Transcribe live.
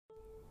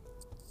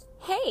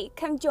Hey,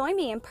 come join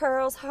me in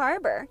Pearl's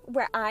Harbor,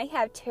 where I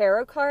have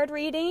tarot card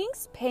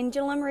readings,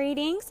 pendulum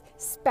readings,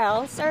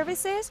 spell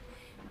services,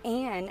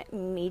 and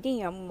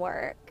medium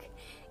work.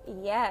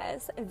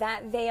 Yes,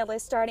 that veil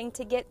is starting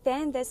to get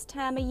thin this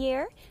time of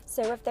year,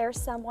 so if there's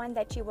someone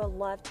that you would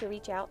love to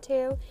reach out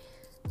to,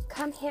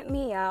 come hit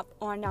me up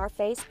on our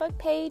Facebook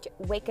page,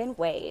 Wiccan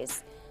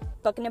Ways.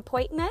 Book an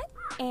appointment,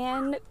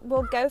 and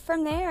we'll go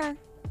from there.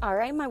 All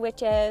right, my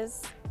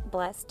witches,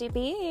 blessed to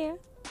be here.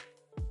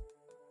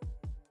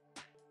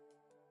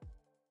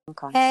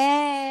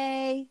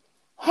 Hey.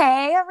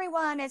 Hey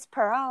everyone, it's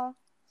Pearl.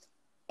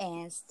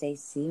 And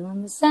Stacy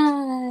on the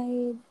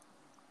side.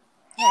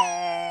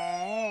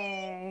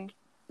 Hey.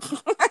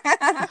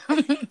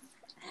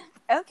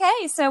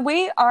 Okay, so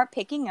we are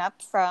picking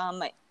up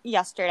from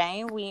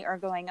yesterday. We are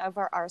going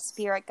over our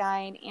spirit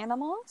guide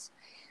animals.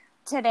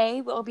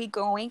 Today we'll be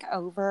going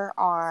over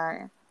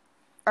our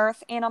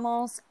earth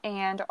animals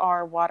and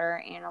our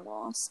water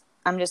animals.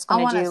 I'm just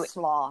going to do a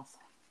sloth.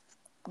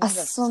 a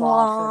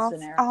sloth.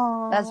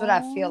 That's what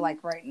I feel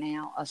like right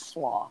now, a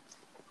sloth.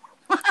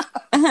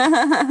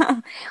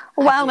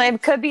 Well,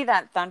 it could be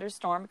that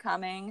thunderstorm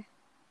coming.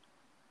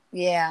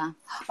 Yeah.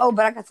 Oh,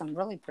 but I got some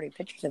really pretty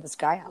pictures of the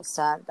sky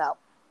outside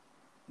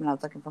when I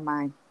was looking for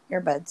my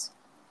earbuds.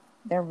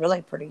 They're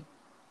really pretty.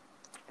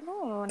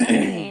 Oh,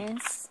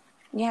 nice.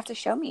 You have to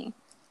show me.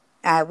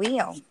 I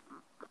will.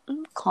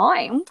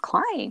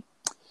 Okay.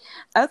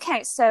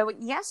 Okay, so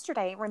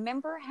yesterday,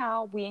 remember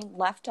how we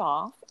left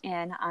off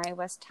and I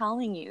was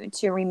telling you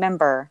to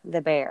remember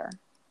the bear?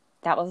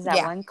 That was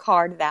that one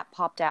card that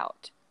popped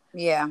out.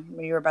 Yeah,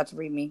 when you were about to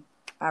read me.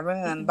 I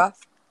remember.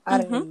 Mm-hmm. I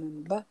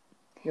remember.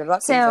 You're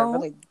lucky. I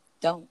really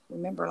don't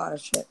remember a lot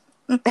of shit.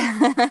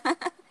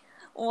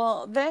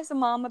 Well, this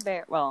mama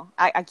bear,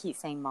 I keep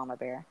saying mama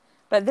bear,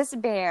 but this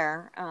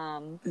bear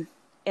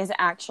is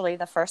actually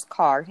the first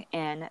card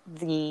in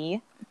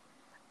the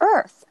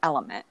earth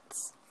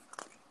elements.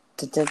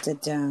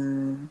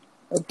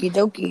 Okie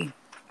dokie.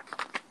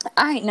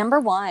 All right, number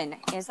 1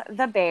 is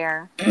the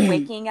bear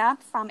waking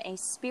up from a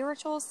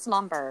spiritual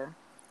slumber,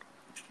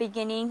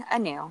 beginning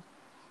anew.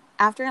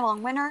 After a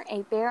long winter,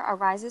 a bear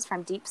arises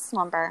from deep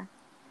slumber.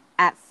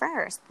 At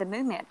first, the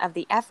movement of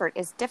the effort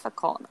is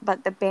difficult,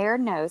 but the bear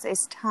knows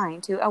it's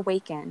time to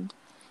awaken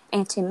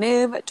and to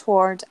move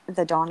toward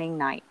the dawning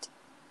night.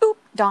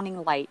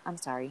 Dawning light, I'm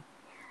sorry.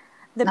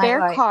 The Night bear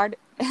light. card,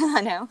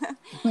 I know.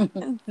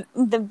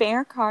 The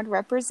bear card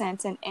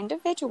represents an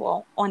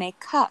individual on a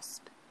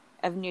cusp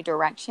of new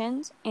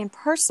directions and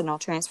personal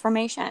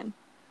transformation.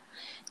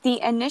 The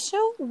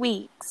initial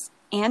weeks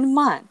and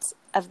months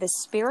of the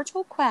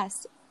spiritual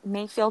quest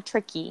may feel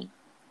tricky.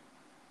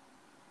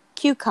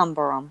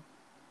 Cucumber 'em.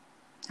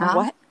 Huh?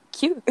 What?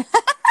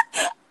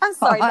 I'm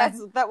sorry,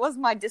 that was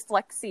my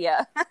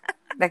dyslexia.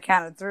 That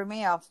kind of threw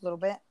me off a little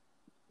bit.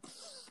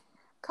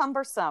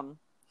 Cumbersome.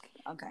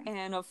 Okay.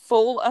 And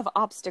full of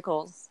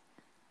obstacles.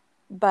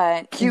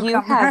 But Cucumber.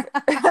 you have...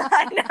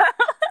 I know.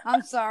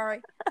 I'm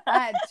sorry. I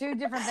had 2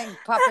 different things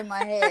pop in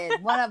my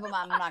head. One of them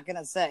I'm not going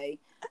to say.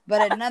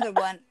 But another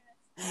one,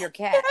 your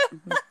cat.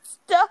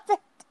 Stop it.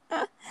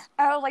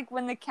 Oh, like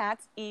when the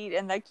cats eat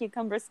and the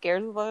cucumber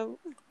scares them?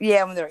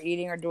 Yeah, when they're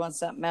eating or doing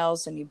something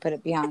else and you put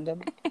it behind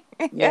them.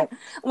 Yep.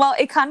 Well,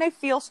 it kind of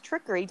feels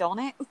trickery, don't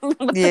it? With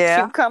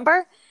the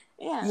cucumber?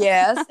 Yeah.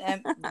 Yes,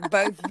 and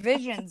both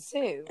visions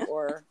too,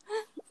 or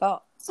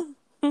thoughts.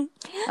 Oh,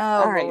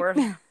 All right.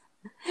 Lord.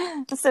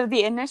 So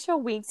the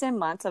initial weeks and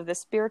months of the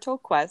spiritual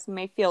quest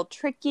may feel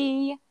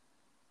tricky,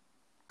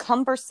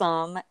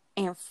 cumbersome,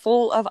 and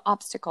full of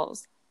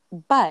obstacles.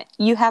 But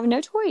you have no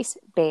choice,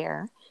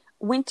 bear.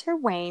 Winter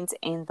wanes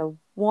and the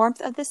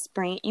warmth of the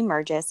spring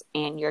emerges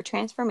and your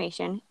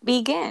transformation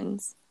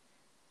begins.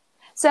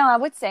 So I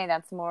would say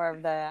that's more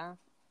of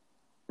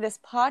this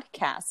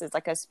podcast is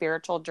like a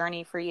spiritual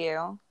journey for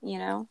you, you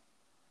know?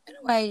 In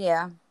a way,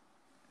 yeah.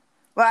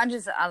 Well,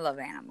 I love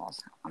animals.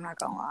 I'm not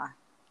going to lie.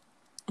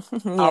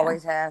 Yeah.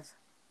 Always have.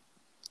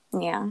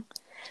 Yeah.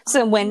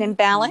 So when in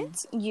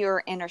balance,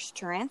 your inner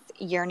strength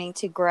yearning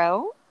to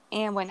grow.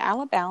 And when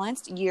out of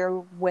balance,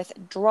 your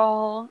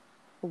withdrawal,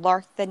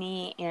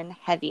 lethargy, and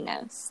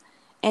heaviness.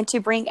 And to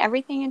bring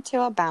everything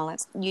into a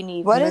balance, you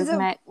need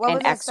movement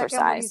and exercise.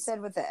 What was you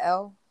said with the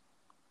L?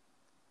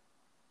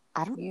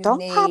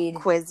 Don't pop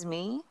quiz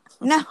me.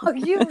 No,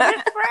 you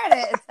misread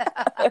it.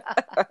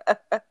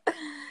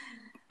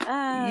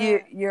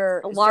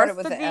 You're started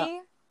with the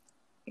L.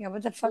 Yeah,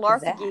 what the fuck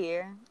is that?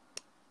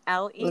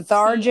 Lethargy.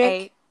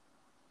 Lethargic?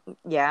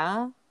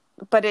 Yeah.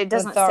 But it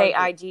doesn't say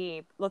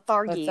IG.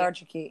 Lethargy.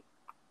 Lethargy.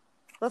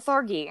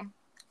 Lethargy.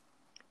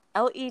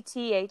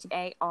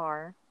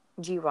 Lethargy.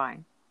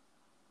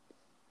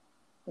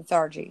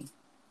 Lethargy.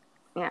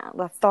 Yeah,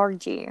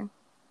 lethargy.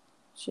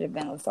 Should have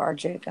been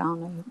lethargic. I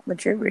don't know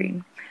what you're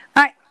reading.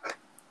 All right.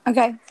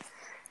 Okay.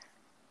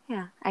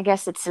 Yeah, I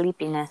guess it's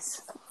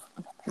sleepiness.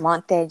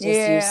 Won't they just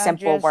use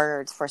simple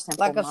words for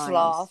simple minds? Like a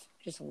sloth.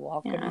 Just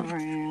walking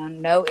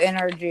around. No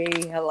energy.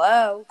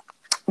 Hello.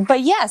 But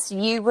yes,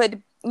 you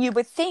would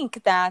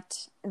think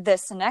that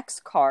this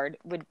next card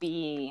would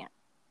be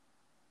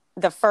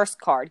the first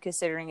card,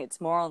 considering it's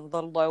more on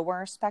the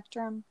lower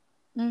spectrum.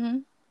 Mm-hmm.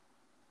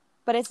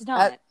 But it's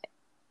not.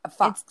 A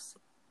fox.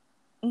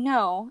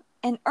 No,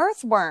 an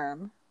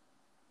earthworm.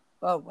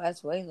 Oh,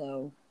 that's way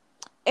low.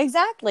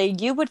 Exactly.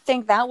 You would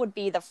think that would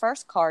be the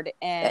first card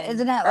in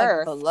Isn't that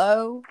Earth. like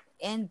below?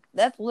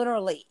 That's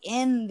literally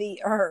in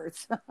the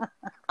earth.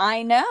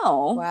 I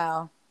know.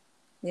 Wow.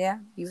 Yeah,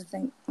 you would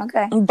think.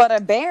 Okay. But a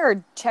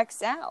bear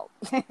checks out,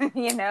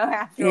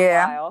 after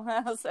a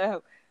while.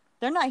 So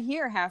they're not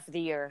here half of the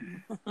year.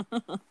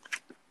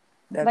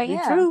 That'd be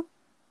true.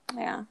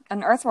 Yeah.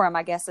 An earthworm,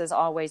 I guess, is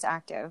always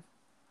active.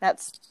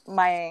 That's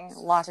my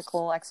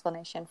logical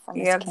explanation for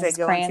Miss because they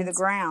go into the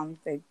ground.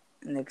 And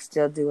they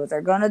still do what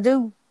they're going to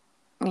do.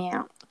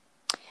 Yeah.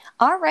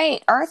 All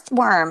right.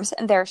 Earthworms.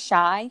 They're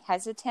shy,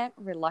 hesitant,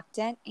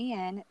 reluctant,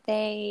 and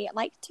they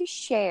like to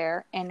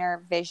share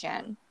inner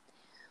vision.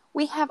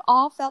 We have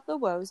all felt the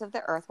woes of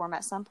the earthworm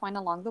at some point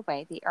along the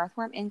way. The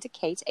earthworm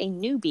indicates a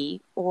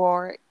newbie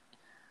or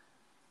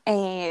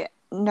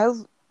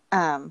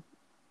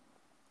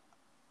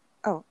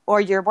or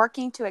you're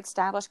working to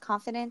establish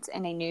confidence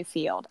in a new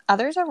field.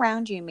 Others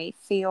around you may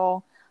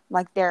feel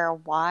like they're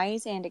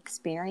wise and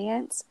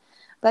experienced,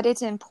 but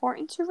it's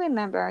important to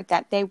remember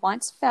that they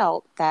once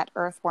felt that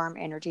earthworm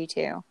energy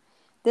too.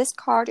 This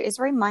card is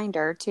a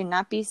reminder to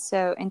not be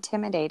so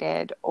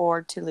intimidated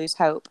or to lose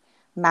hope.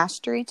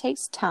 Mastery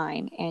takes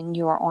time, and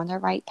you are on the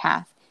right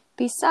path.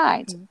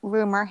 Besides,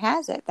 rumor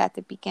has it that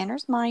the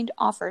beginner's mind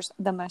offers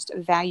the most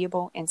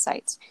valuable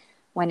insights.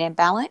 When in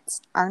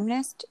balance,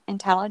 earnest,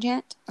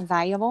 intelligent,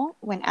 valuable.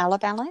 When out of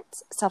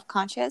balance,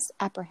 self-conscious,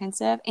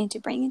 apprehensive, and to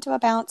bring into a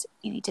balance,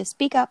 you need to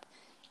speak up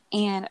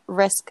and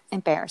risk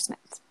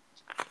embarrassment.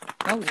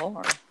 Oh,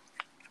 Lord.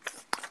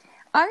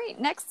 All right,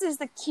 next is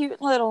the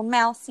cute little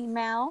mousy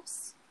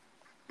mouse.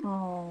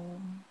 Oh.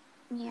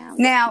 Yeah.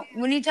 Now,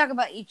 when you talk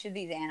about each of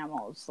these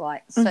animals,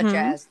 like such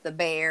as the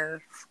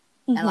bear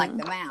and like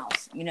the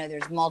mouse,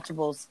 there's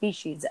multiple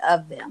species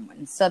of them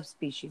and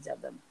subspecies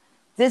of them.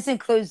 This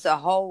includes the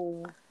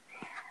whole,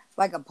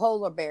 like a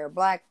polar bear,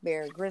 black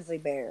bear, grizzly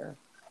bear.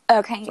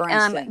 Okay.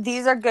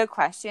 These are good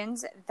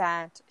questions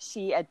that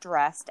she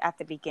addressed at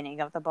the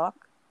beginning of the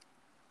book.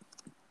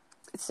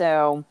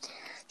 So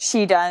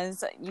she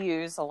does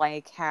use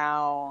like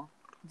how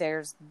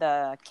there's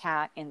the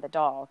cat and the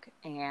dog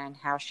and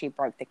how she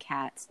broke the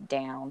cats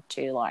down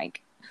to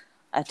like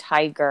a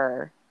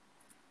tiger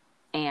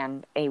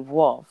and a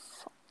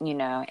wolf,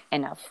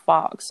 and a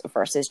fox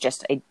versus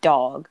just a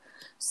dog.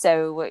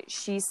 So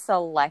she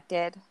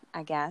selected,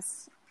 I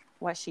guess,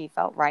 what she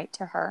felt right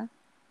to her.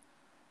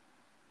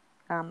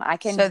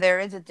 So there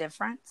is a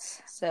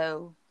difference.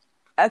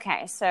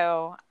 Okay,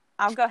 so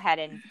I'll go ahead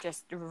and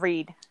just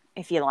read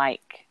if you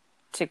like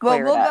to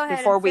clear it up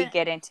before we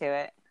get into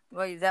it.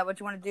 Well, is that what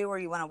you want to do, or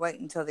you want to wait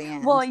until the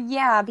end? Well,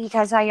 yeah,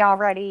 because I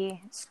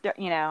already,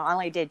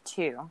 only did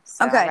 2.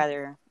 So okay. I'd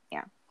rather,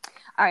 yeah.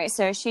 All right,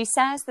 so she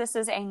says this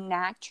is a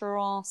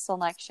natural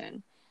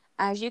selection.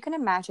 As you can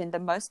imagine, the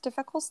most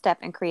difficult step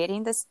in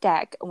creating this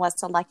deck was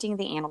selecting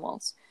the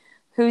animals.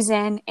 Who's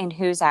in and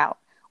who's out.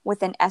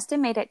 With an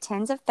estimated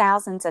tens of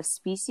thousands of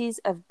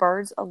species of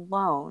birds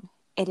alone,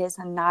 it is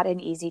not an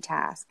easy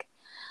task.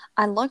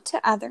 I looked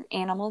to other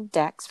animal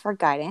decks for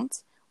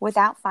guidance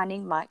without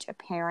finding much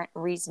apparent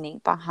reasoning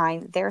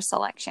behind their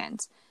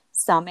selections.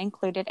 Some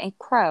included a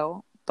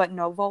crow, but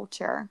no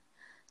vulture.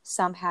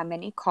 Some had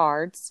many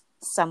cards,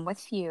 some with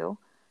few,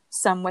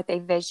 some with a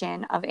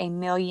vision of a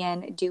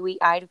million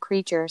dewy-eyed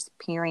creatures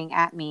peering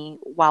at me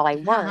while I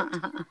worked.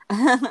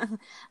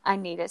 I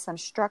needed some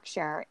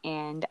structure,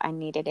 and I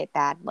needed it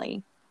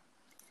badly.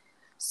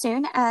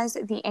 Soon as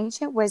the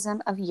ancient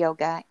wisdom of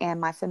yoga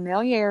and my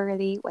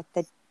familiarity with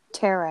the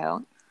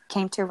tarot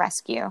came to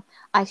rescue,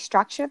 I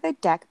structured the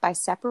deck by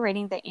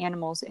separating the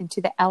animals into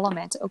the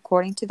elements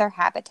according to their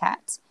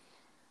habitats.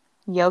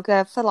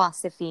 Yoga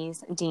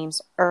philosophies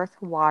deems earth,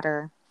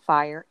 water,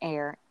 fire,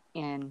 air,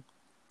 and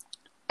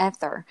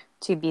ether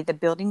to be the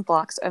building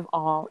blocks of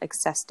all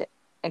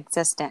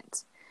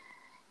existence.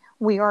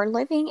 We are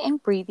living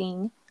and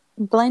breathing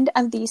blend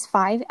of these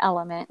 5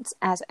 elements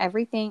as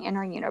everything in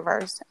our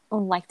universe.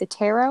 Like the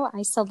tarot,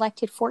 I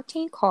selected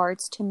 14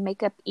 cards to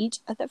make up each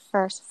of the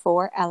first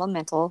 4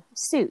 elemental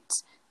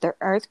suits. The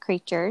earth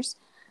creatures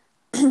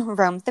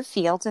roam the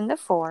fields and the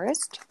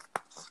forest.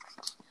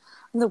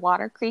 The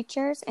water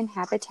creatures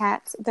inhabit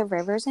the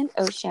rivers and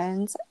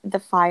oceans. The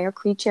fire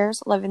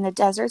creatures live in the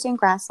deserts and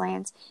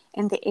grasslands.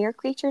 And the air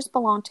creatures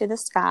belong to the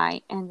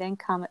sky. And then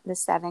come the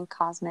 7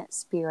 cosmic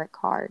spirit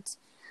cards.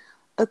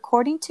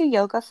 According to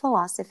yoga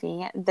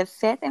philosophy, the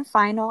 5th and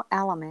final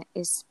element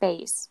is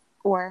space,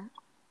 or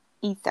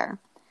ether.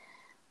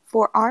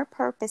 For our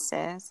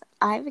purposes,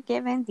 I've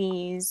given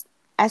these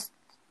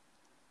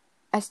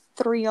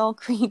ethereal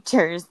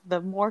creatures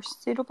the more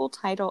suitable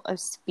title of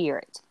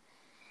spirit.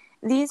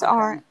 These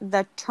are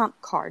the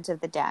trump cards of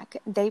the deck.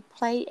 They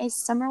play a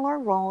similar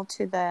role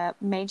to the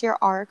major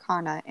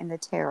arcana in the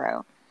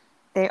tarot.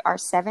 There are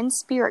 7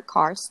 spirit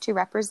cards to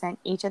represent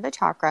each of the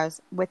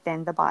chakras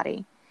within the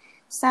body.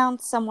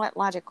 Sounds somewhat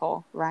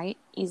logical, right?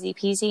 Easy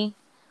peasy.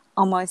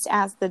 Almost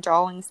as the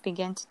drawings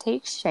began to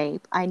take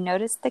shape, I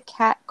noticed the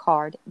cat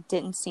card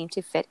didn't seem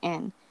to fit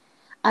in.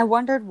 I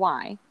wondered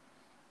why.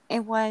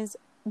 It was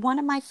one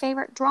of my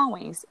favorite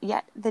drawings,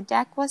 yet the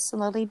deck was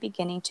slowly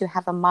beginning to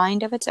have a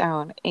mind of its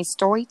own, a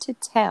story to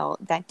tell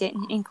that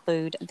didn't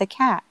include the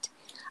cat.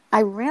 I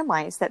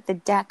realized that the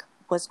deck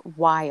was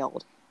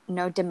wild.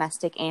 No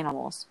domestic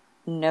animals,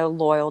 no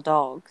loyal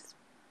dogs,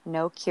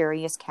 no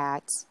curious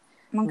cats,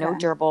 no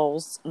Okay.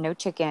 gerbils, no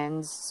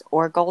chickens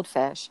or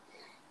goldfish.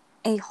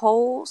 A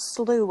whole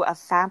slew of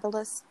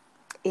fabulous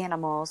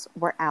animals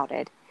were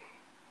outed.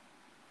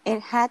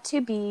 It had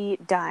to be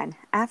done.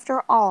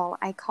 After all,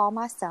 I call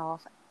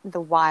myself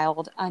the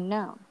wild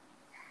unknown.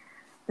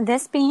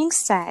 This being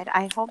said,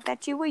 I hope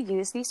that you will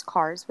use these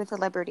cards with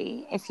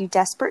liberty. If you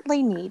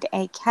desperately need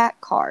a cat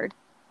card,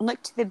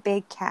 look to the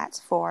big cats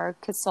for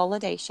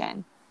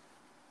consolidation.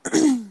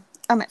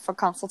 For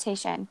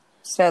consultation.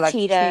 So like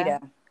Cheetah.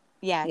 cheetah.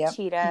 Yeah, Yep.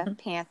 cheetah,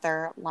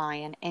 panther,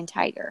 lion, and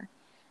tiger.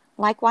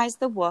 Likewise,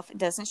 the wolf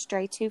doesn't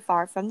stray too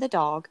far from the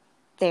dog.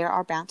 There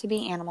are bound to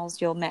be animals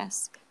you'll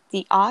miss.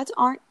 The odds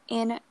aren't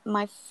in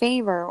my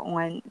favor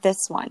on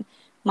this one.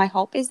 My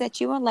hope is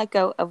that you will let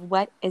go of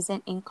what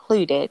isn't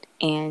included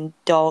and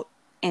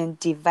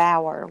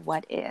devour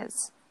what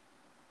is.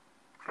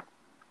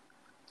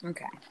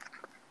 Okay.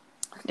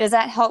 Does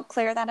that help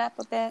clear that up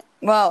a bit?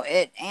 Well,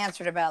 it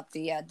answered about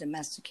the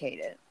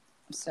domesticated.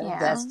 So Yeah.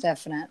 that's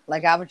definite.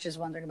 Like I was just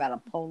wondering about a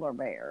polar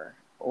bear,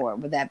 or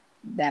would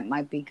that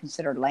might be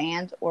considered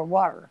land or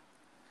water?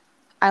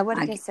 I would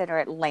consider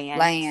it land.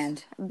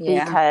 Land,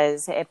 yeah.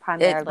 Because it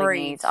primarily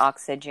breathes. needs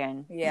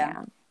oxygen.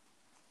 Yeah.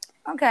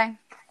 Okay.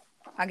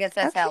 I guess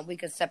that's how we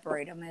could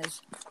separate them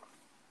is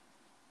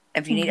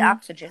if you need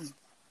oxygen.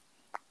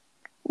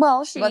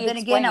 Well, But then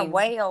again, a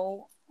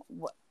whale,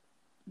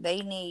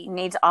 they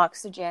needs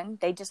oxygen.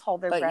 They just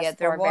hold their But breath yet for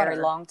they're a very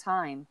water. long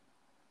time.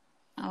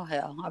 Oh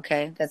hell.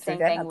 Okay, that's Same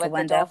that thing out with the the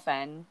window.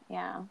 dolphin.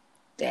 Yeah.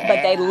 Damn.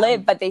 But they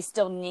live, but they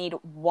still need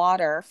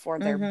water for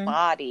their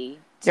body.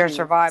 Their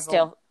survival.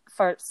 Still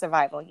for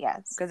survival,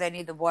 yes. Because they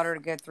need the water to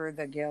go through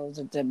the gills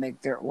and to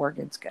make their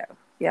organs go.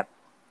 Yep.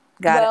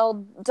 Got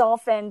it.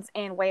 Dolphins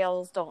and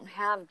whales don't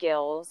have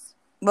gills.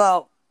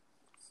 Well,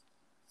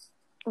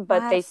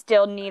 but they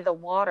still need the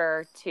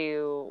water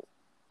to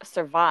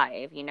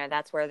survive. You know,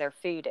 that's where their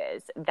food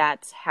is.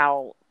 That's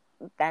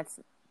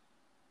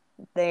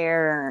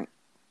their,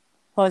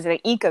 the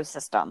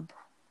ecosystem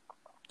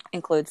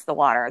includes the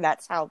water.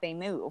 That's how they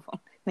move.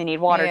 They need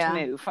water to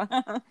move.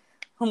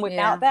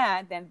 Without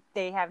that, then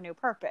they have no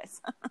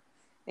purpose.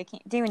 They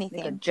can't do anything.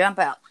 They could jump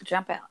out,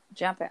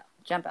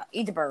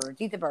 eat the birds,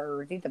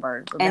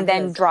 Remember and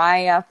then this?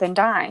 Dry up and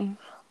die.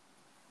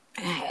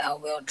 Hell,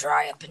 we'll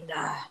dry up and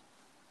die.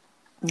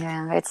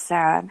 Yeah, it's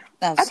sad.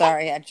 I'm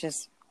sorry, I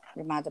just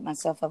reminded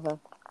myself of a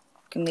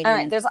comedian. All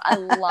right, there's a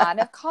lot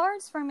of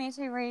cards for me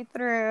to read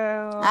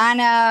through. I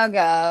know,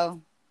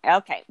 go.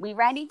 Okay, we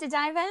ready to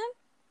dive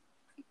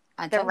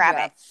in? The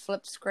rabbit.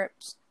 Flip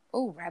scripts.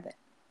 Oh, rabbit.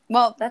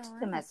 Well, that's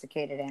right.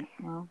 Domesticated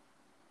animal.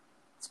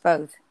 It's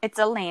both. It's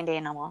a land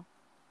animal.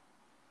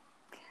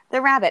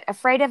 The rabbit,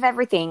 afraid of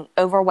everything,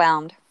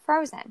 overwhelmed,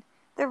 frozen.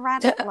 The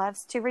rabbit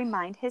loves to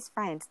remind his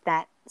friends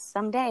that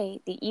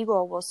someday the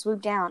eagle will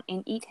swoop down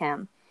and eat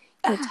him.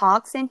 He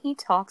talks and he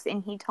talks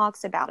and he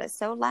talks about it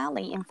so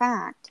loudly, in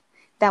fact,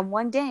 that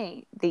one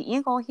day the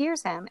eagle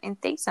hears him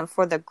and thanks him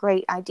for the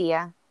great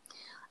idea.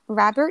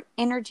 Rabbit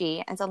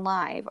energy is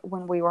alive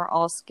when we were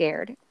all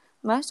scared,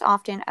 most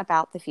often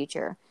about the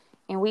future,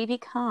 and we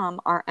become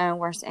our own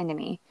worst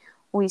enemy.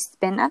 We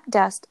spin up a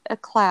dust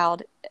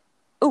cloud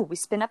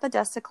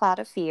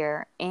of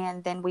fear,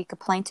 and then we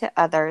complain to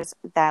others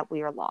that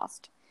we are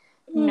lost.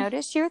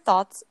 Notice your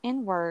thoughts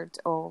and words,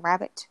 oh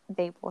rabbit.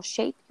 They will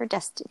shape your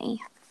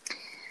destiny.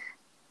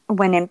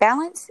 When in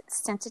balance,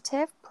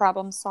 sensitive,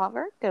 problem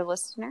solver, good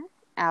listener,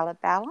 out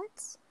of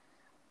balance,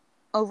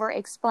 over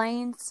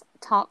explains,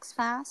 talks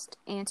fast,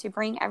 and to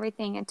bring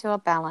everything into a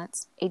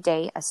balance, a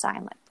day of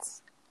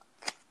silence.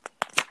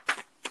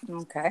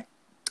 Okay.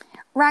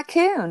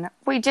 Raccoon.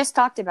 We just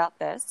talked about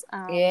this.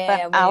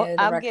 Yeah, but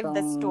I'll give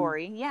the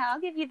story. Yeah, I'll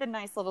give you the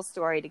nice little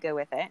story to go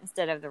with it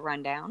instead of the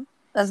rundown.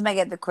 Let's make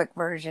it the quick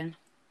version.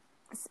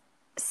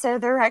 So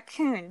the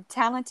raccoon,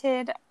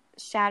 talented,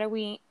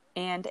 shadowy,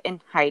 and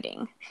in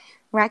hiding.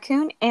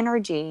 Raccoon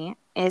energy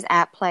is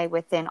at play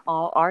within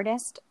all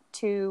artists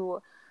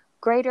to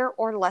greater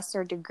or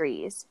lesser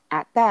degrees.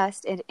 At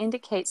best, it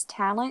indicates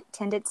talent,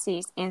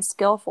 tendencies, and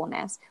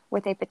skillfulness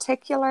with a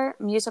particular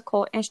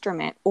musical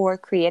instrument or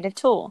creative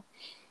tool.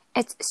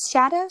 Its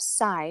shadow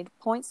side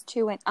points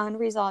to an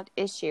unresolved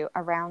issue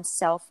around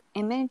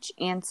self-image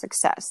and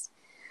success.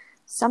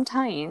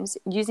 Sometimes,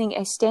 using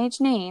a stage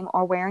name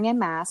or wearing a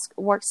mask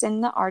works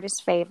in the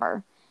artist's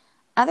favor.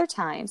 Other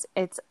times,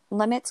 it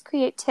limits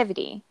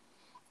creativity.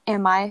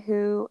 Am I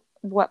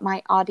what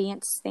my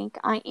audience think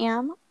I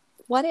am?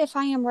 What if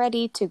I am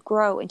ready to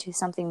grow into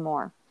something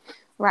more?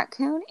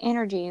 Raccoon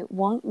energy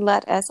won't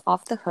let us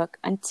off the hook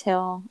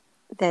until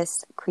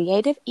this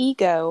creative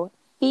ego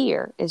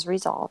fear is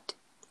resolved.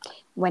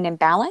 When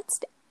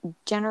imbalanced,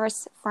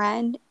 generous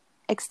friend,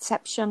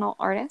 exceptional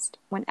artist,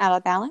 when out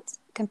of balance,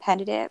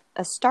 competitive,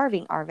 a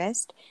starving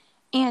artist,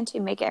 and to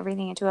make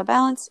everything into a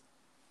balance,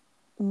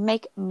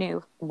 make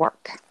new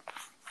work.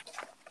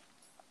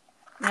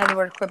 Another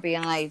word, quit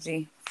being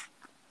lazy.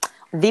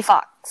 The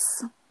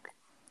fox,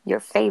 your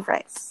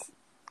favorites.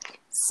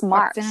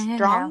 Smart,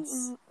 strong,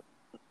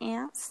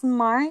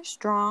 smart,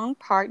 strong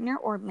partner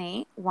or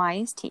mate,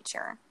 wise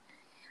teacher.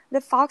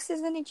 The fox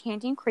is an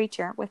enchanting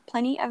creature with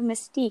plenty of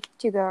mystique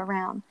to go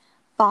around.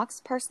 Fox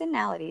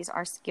personalities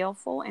are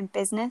skillful in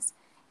business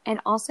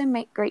and also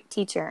make great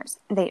teachers.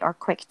 They are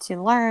quick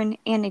to learn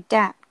and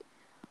adapt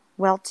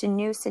well to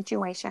new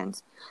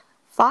situations.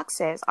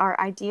 Foxes are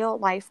ideal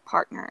life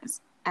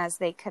partners as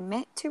they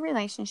commit to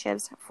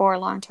relationships for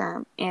long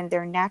term, and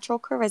their natural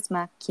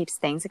charisma keeps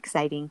things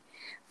exciting.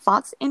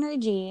 Fox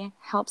energy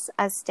helps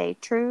us stay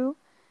true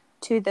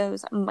to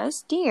those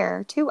most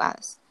dear to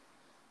us.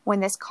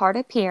 When this card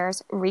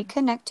appears,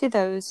 reconnect to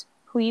those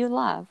who you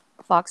love.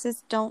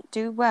 Foxes don't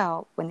do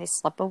well when they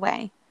slip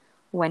away.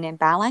 When in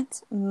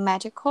balance,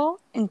 magical,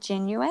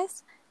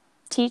 ingenuous,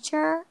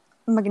 teacher,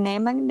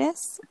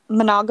 monogamous.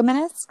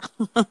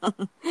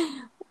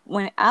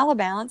 When out of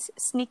balance,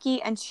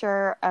 sneaky and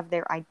sure of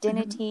their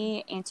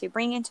identity, and to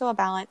bring into a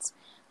balance,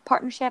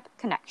 partnership,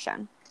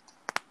 connection.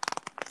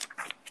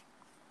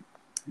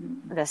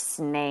 The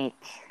snake.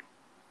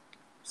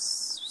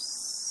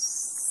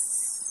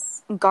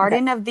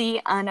 Garden of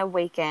the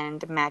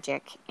unawakened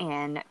magic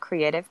and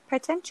creative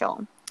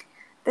potential.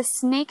 The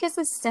snake is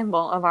a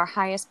symbol of our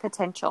highest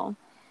potential.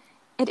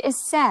 It is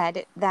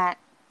said that,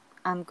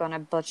 I'm going to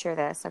butcher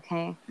this,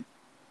 okay?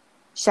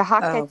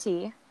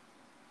 Shahakati.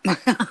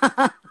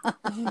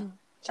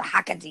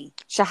 Shahakati.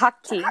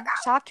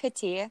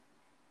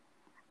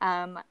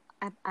 I'm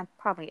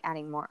probably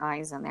adding more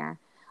eyes in there.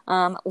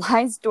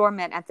 Lies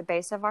dormant at the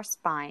base of our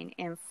spine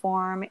and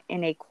form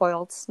in a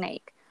coiled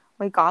snake.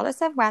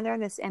 Regardless of whether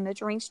this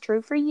image rings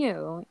true for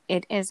you,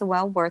 it is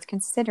well worth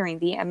considering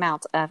the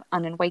amount of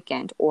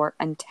unawakened or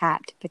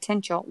untapped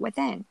potential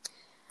within.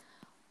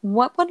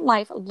 What would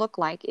life look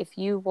like if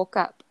you woke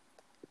up?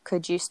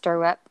 Could you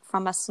stir up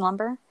from a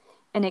slumber?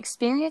 An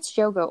experienced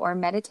yoga or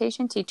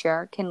meditation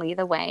teacher can lead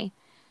the way.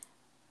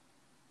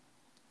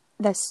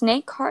 The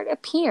snake card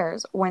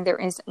appears when there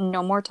is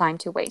no more time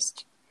to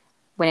waste.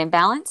 When in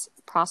balance,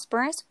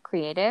 prosperous,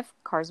 creative,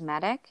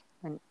 charismatic.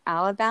 When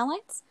out of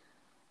balance,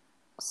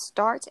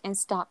 starts and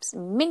stops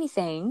many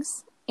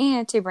things,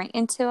 and to bring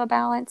into a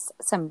balance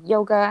some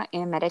yoga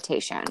and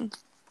meditation.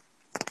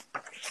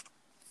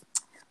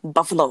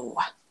 Buffalo.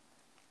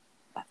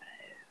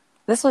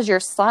 This was your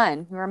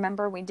son.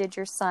 Remember we did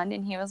your son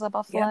and he was a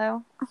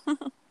buffalo?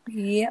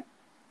 Yep.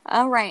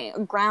 All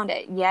right.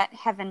 Grounded yet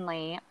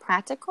heavenly,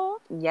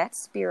 practical yet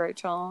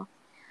spiritual.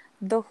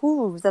 The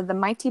hooves of the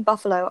mighty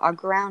buffalo are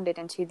grounded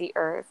into the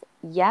earth,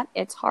 yet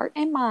its heart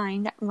and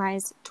mind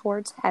rise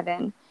towards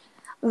heaven.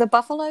 The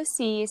buffalo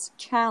sees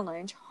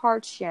challenge,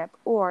 hardship,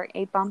 or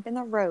a bump in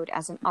the road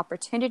as an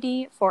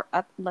opportunity for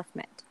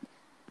upliftment.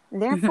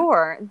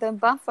 Therefore, the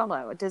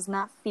buffalo does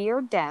not fear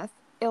death,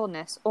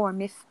 illness, or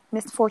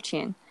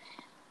misfortune.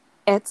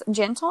 Its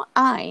gentle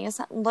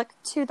eyes look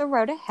to the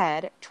road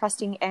ahead,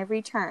 trusting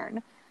every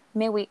turn.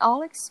 May we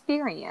all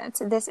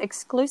experience this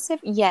exclusive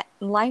yet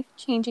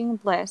life-changing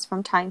bliss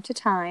from time to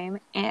time,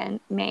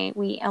 and may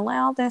we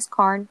allow this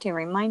card to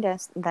remind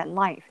us that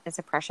life is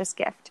a precious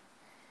gift.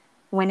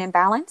 When in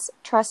balance,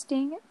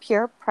 trusting,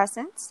 pure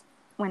presence.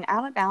 When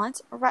out of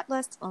balance,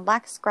 reckless,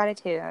 lax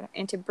gratitude.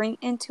 And to bring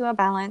into a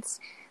balance,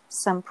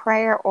 some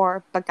prayer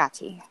or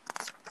bhakti.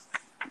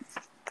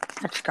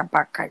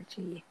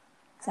 Hachabachi.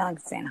 Sound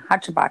like saying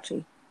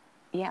hachabachi.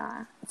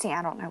 Yeah. See,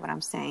 I don't know what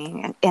I'm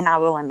saying. And I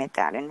will admit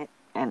that. And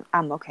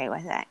I'm okay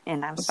with that.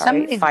 And I'm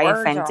sorry if I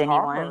offend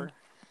anyone. Hard.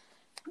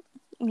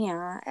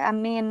 Yeah. I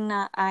mean,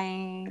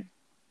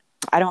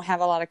 I don't have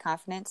a lot of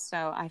confidence,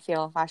 so I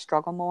feel if I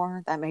struggle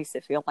more, that makes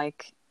it feel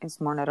like it's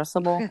more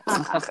noticeable.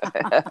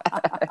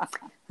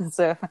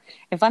 So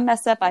if I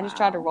mess up, I just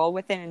try to roll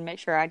with it and make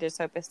sure I just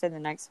hope it's to the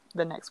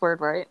next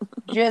word right.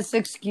 Just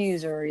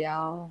excuse her,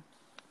 y'all.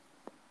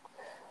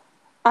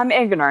 I'm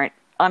ignorant.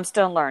 I'm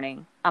still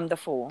learning. I'm the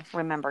fool.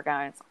 Remember,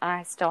 guys,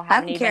 I still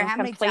haven't even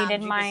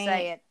completed my.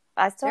 Say it.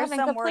 I still There's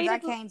haven't some completed.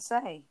 words I can't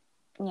say.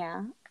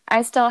 Yeah.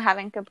 I still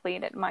haven't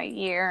completed my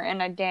year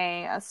and a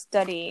day of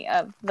study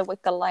of the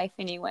Wicca life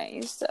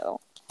anyway,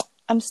 so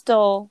I'm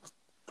still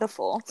the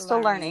fool, still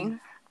learning.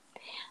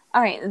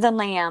 All right, the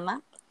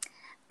lamb.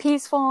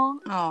 Peaceful,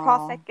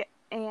 prophet,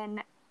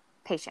 and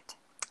patient.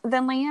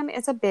 The lamb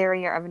is a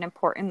barrier of an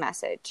important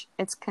message.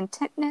 Its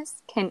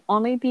contentness can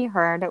only be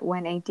heard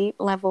when a deep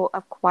level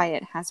of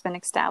quiet has been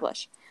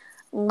established.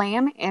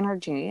 Lamb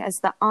energy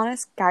is the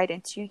honest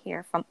guidance you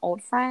hear from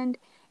old friend,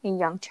 a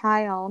young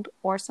child,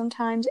 or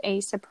sometimes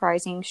a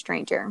surprising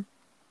stranger.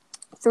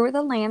 Through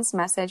the lamb's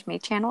message may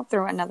channel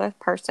through another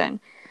person.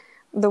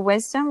 The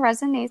wisdom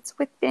resonates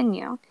within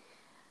you.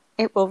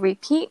 It will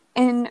repeat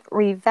and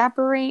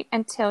reverberate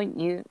until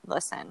you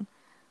listen.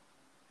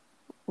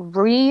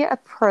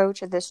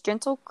 Reapproach this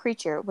gentle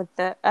creature with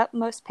the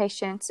utmost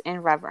patience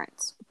and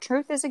reverence.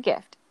 Truth is a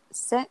gift.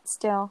 Sit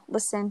still,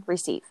 listen,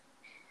 receive.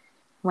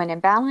 When in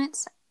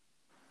balance,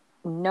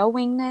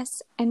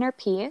 knowingness, inner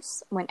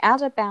peace. When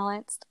out of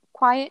balance,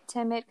 quiet,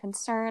 timid,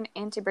 concern,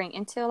 and to bring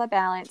into a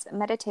balance,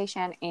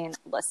 meditation and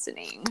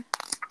listening.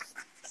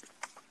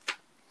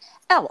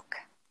 Elk.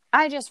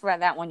 I just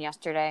read that one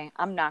yesterday.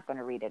 I'm not going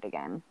to read it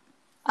again.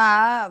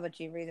 But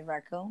you read the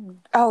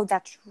raccoon. Oh,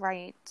 that's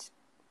right.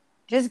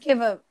 Just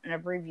give an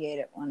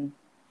abbreviated one.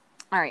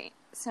 All right.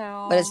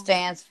 So what it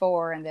stands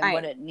for and then right.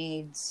 what it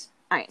needs.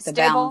 All right.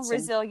 Stable,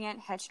 resilient,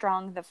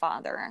 headstrong, the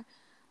father.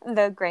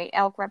 The great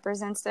elk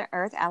represents the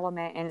earth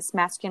element in its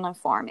masculine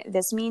form.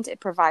 This means it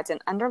provides an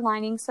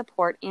underlying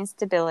support and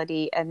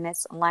stability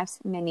amidst life's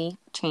many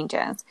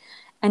changes.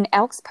 An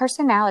elk's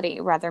personality,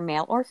 whether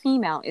male or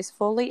female, is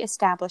fully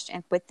established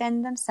and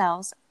within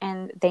themselves,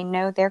 and they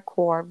know their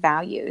core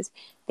values.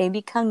 They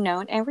become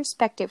known and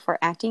respected for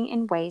acting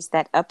in ways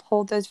that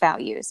uphold those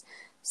values.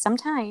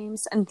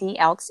 Sometimes the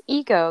elk's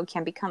ego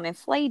can become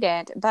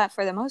inflated, but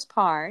for the most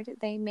part,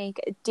 they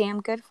make damn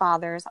good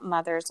fathers,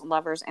 mothers,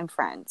 lovers, and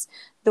friends.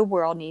 The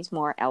world needs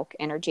more elk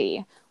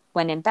energy.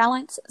 When in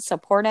balance,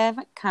 supportive,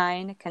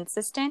 kind,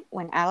 consistent.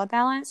 When out of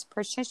balance,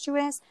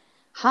 persistent,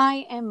 high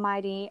and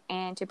mighty.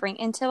 And to bring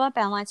into a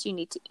balance, you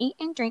need to eat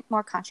and drink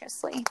more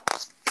consciously.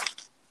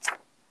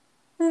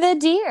 The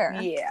deer.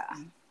 Yeah.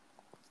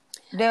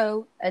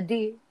 No, a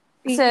deer.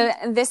 So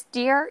this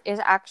deer is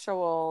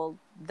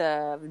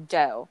the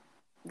doe.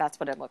 That's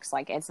what it looks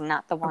like. It's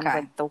not the one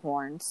with the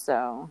horns.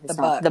 So it's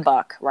not the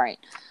buck, right?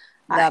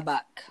 The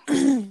buck.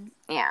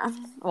 Yeah.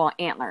 Well,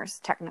 antlers,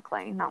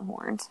 technically, not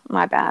horns.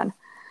 My bad.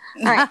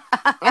 All right.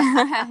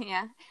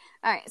 Yeah.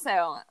 All right.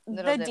 So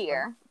the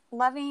deer.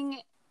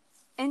 Loving,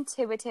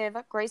 intuitive,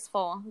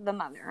 graceful, the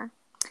mother.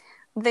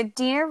 The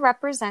deer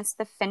represents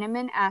the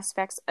feminine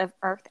aspects of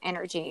earth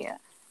energy.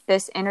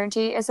 This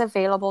energy is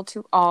available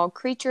to all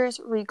creatures,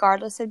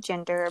 regardless of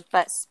gender,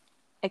 but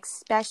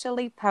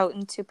especially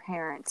potent to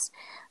parents.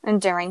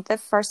 And during the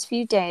first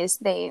few days,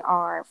 they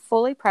are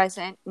fully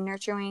present,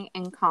 nurturing,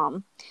 and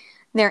calm.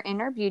 Their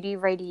inner beauty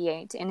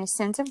radiates, and a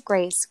sense of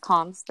grace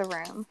calms the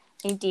room.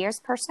 A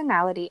deer's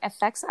personality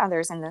affects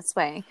others in this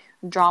way,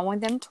 drawing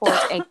them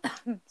towards a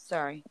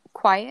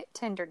quiet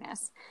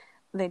tenderness.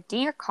 The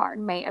deer card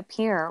may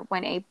appear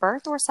when a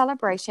birth or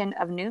celebration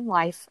of new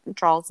life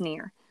draws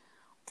near,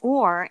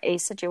 or a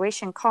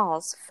situation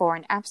calls for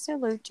an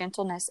absolute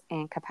gentleness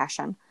and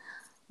compassion.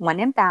 When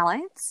in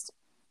balance,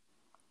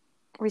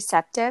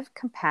 receptive,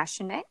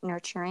 compassionate,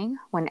 nurturing.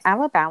 When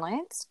out of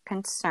balance,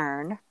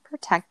 concerned,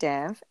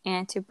 protective,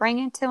 and to bring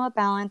into a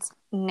balance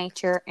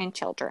nature and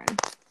children.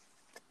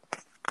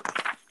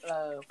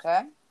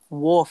 Okay.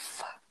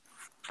 Wolf.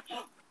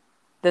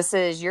 This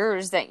is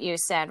yours that you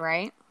said,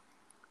 right?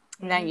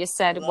 Mm-hmm. That you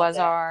said was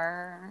that.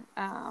 Our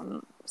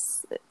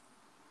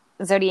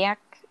zodiac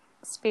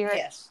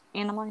spirit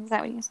animal. Is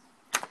that what you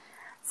said?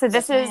 So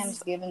this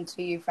is given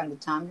to you from the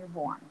time you're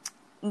born.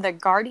 The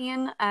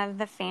guardian of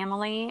the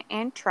family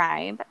and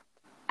tribe,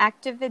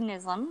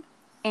 activism,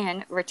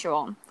 and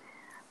ritual.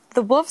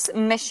 The wolf's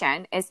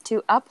mission is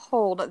to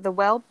uphold the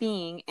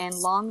well-being and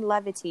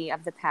longevity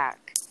of the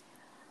pack.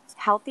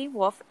 Healthy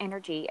wolf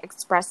energy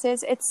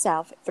expresses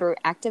itself through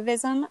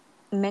activism,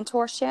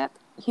 mentorship,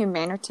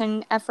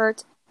 humanitarian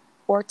effort,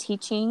 or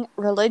teaching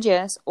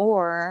religious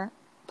or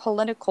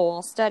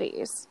political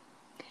studies.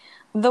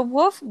 The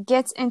wolf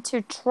gets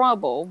into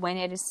trouble when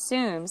it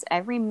assumes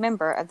every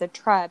member of the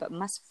tribe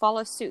must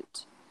follow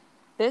suit.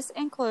 This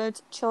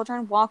includes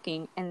children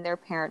walking in their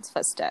parents'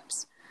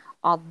 footsteps.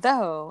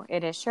 Although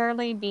it is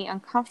surely be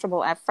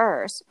uncomfortable at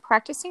first,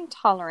 practicing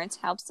tolerance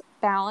helps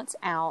balance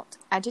out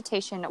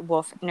agitation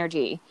wolf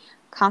energy.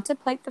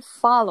 Contemplate the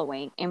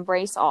following: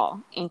 embrace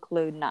all,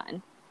 include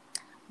none.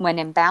 When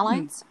in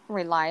balance,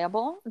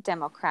 reliable,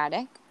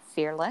 democratic,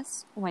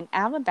 fearless. When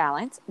out of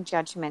balance,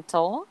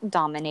 judgmental,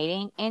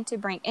 dominating, and to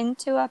bring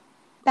into a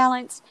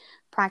balance,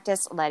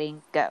 practice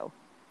letting go.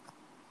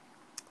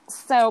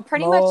 So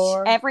pretty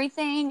much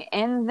everything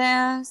in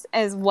this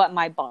is what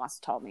my boss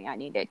told me I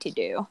needed to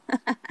do.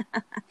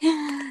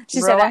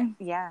 She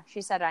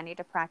said I need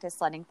to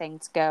practice letting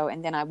things go,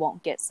 and then I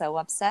won't get so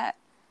upset.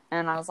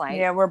 And I was like,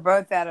 yeah, we're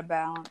both out of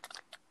balance.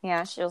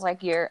 Yeah, she was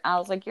like, you're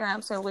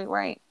absolutely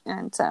right.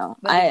 And so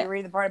but did you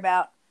read the part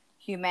about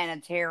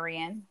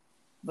humanitarian,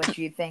 which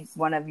you think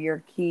one of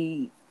your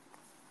key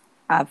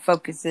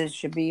focuses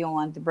should be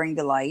on to bring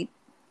to light?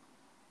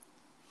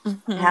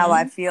 Mm-hmm. How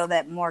I feel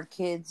that more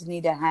kids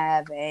need to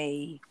have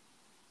a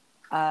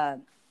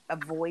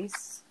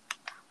voice,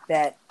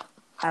 that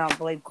I don't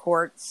believe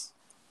courts,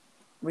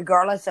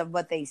 regardless of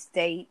what they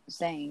state,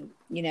 saying,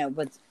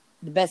 what's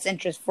the best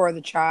interest for the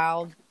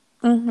child.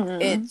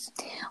 Mm-hmm. It's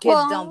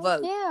kids don't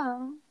vote.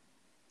 Yeah.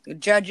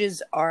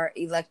 Judges are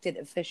elected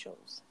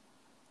officials.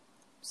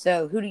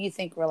 So who do you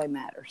think really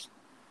matters?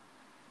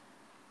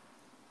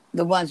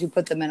 The ones who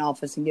put them in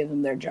office and give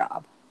them their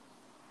job.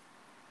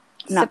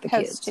 Not the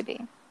kids. Supposed to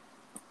be.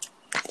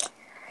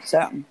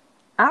 So.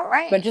 All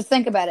right. But just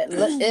think about it.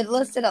 It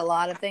listed a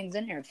lot of things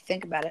in here if you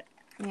think about it.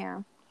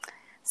 Yeah.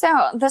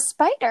 So the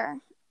spider,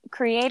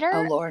 creator.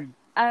 Oh, Lord.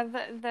 of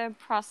the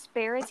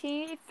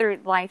prosperity through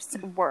life's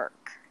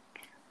work.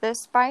 The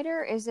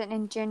spider is an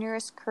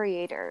ingenious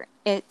creator.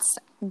 Its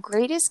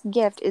greatest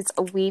gift is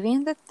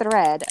weaving the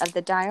thread of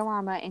the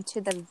diorama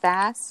into the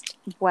vast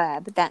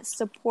web that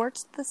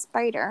supports the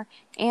spider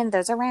and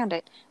those around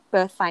it,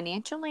 both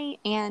financially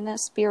and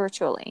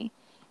spiritually.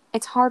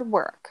 It's hard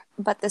work,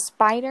 but the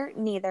spider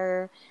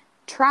neither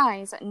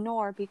tries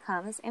nor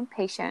becomes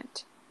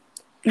impatient.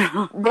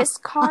 This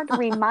card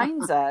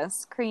reminds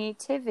us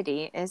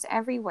creativity is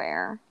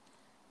everywhere.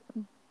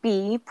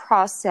 Be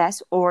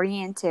process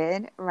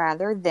oriented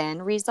rather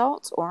than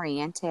results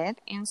oriented,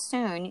 and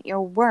soon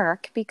your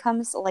work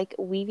becomes like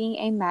weaving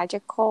a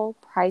magical,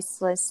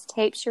 priceless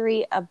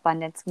tapestry.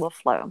 Abundance will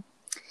flow.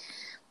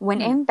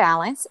 When in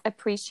balance,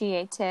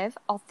 appreciative,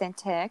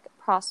 authentic,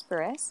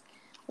 prosperous.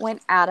 When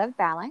out of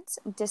balance,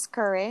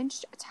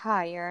 discouraged,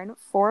 tired,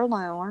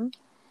 forlorn,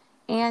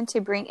 and to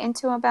bring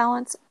into a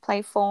balance,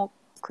 playful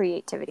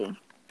creativity.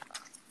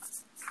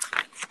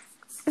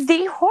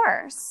 The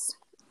horse.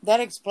 That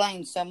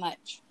explains so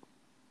much.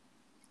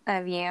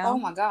 Of you. Oh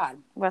my God.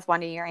 With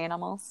one of your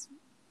animals.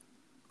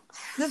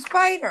 The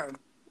spider.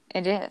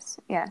 It is,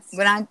 yes.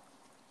 When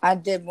I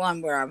did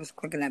one where I was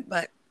clicking that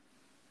butt.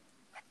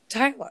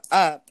 Tyler,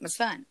 my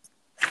son.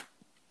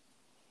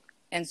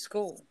 In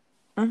school.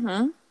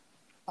 Mm-hmm.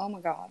 Oh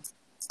my God.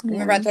 Yeah.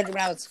 Remember I told you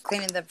when I was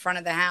cleaning the front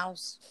of the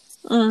house?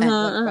 I had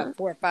looked about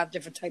 4 or 5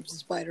 different types of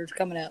spiders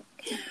coming up.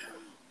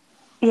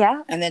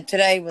 Yeah. And then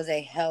today was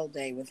a hell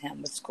day with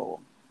him with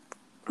school.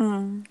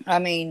 Mm. I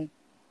mean,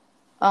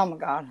 oh my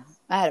God.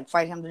 I had to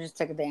fight him to just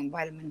take a damn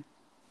vitamin.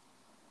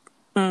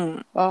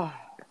 Mm. Oh.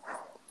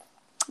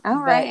 All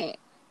right.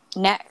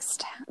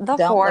 Next, the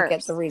don't horse. Look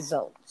at the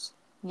results.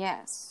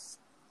 Yes.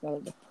 Go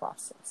to the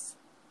process.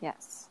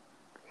 Yes.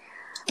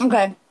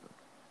 Okay.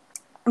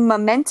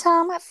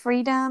 Momentum,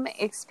 freedom,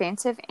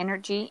 expansive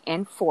energy,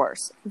 and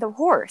force. The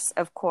horse,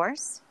 of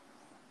course.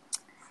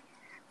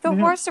 The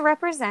horse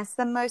represents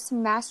the most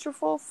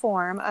masterful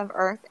form of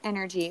earth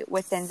energy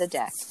within the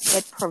deck.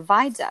 It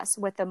provides us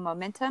with a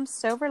momentum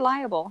so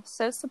reliable,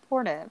 so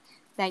supportive,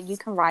 that you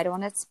can ride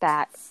on its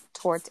back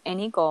towards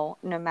any goal,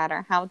 no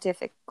matter how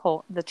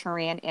difficult the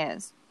terrain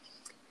is.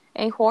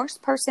 A horse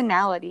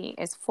personality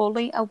is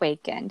fully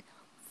awakened,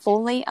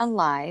 fully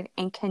alive,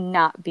 and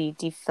cannot be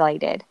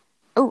defeated.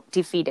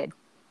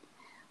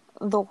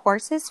 The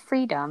horse's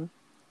freedom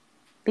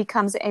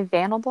becomes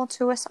available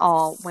to us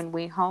all when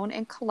we hone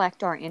and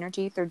collect our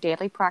energy through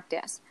daily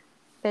practice.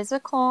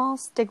 Physical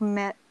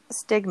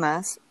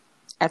stigmas,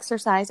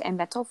 exercise, and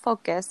mental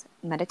focus,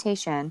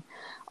 meditation,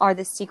 are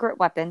the secret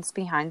weapons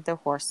behind the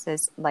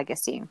horse's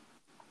legacy.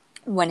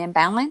 When in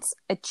balance,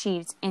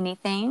 achieves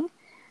anything,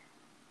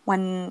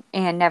 and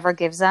never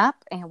gives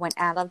up, and when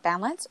out of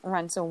balance,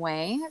 runs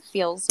away,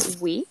 feels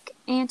weak,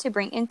 and to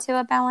bring into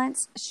a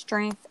balance,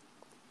 strength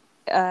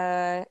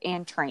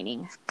and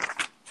training.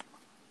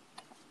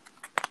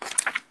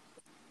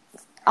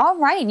 All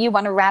right, you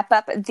want to wrap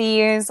up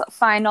these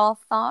final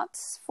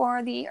thoughts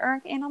for the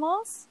earth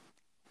animals?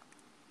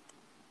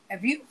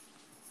 Have you...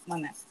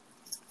 1 minute.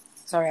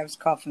 Sorry, I was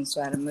coughing, so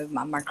I had to move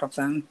my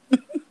microphone.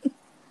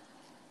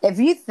 If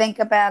you think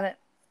about it,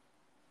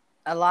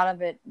 a lot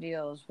of it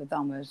deals with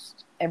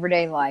almost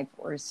everyday life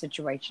or a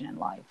situation in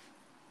life.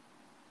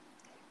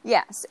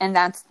 Yes, and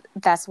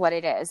that's what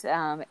it is.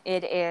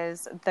 It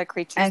is the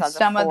creatures and of the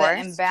some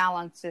forest. of the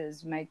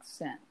imbalances make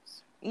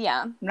sense.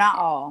 Yeah. Not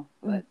all,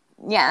 but...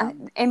 Yeah,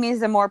 it means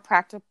the more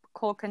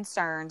practical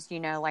concerns,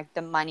 like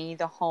the money,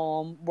 the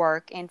home,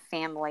 work, and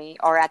family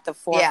are at the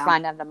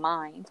forefront of the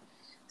mind.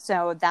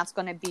 So that's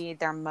going to be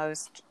their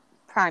most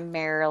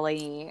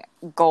primarily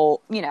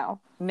goal,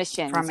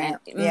 missions.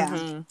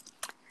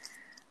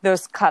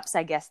 Those cups,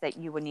 I guess, that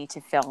you would need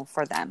to fill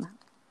for them.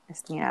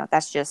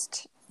 That's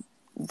just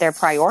their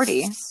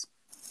priorities.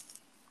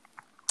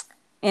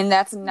 And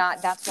that's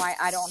why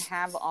I don't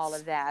have all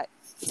of that.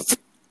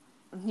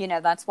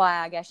 That's why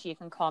I guess you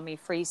can call me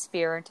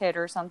free-spirited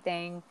or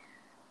something.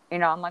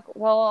 I'm like,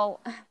 well,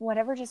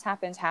 whatever just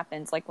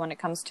happens. Like when it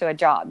comes to a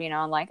job,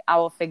 I'm like, I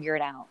will figure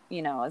it out.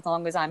 As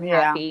long as I'm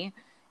happy,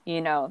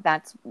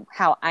 that's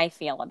how I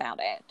feel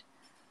about it.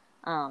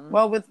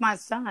 Well, with my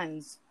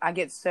sons, I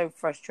get so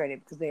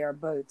frustrated because they are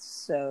both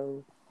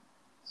so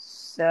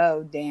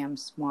damn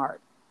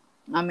smart.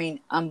 I mean,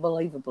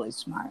 unbelievably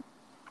smart.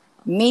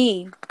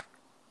 Me,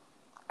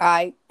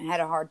 I had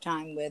a hard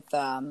time with...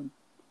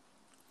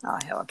 oh,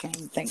 hell, I can't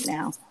even think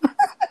now.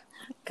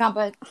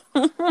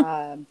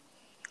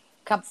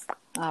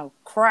 Oh,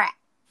 crap.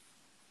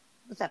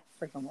 What's that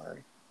freaking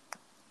word?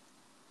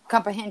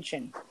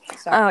 Comprehension.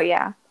 Sorry. Oh,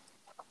 yeah.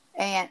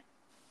 And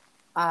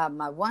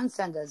my one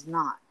son does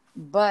not.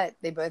 But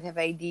they both have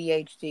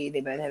ADHD.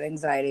 They both have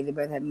anxiety. They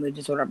both have mood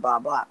disorder, blah,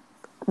 blah.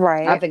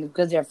 Right. I think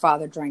because their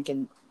father drank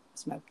and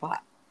smoked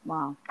pot.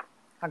 Wow.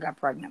 I got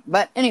pregnant.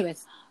 But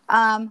anyways,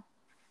 well,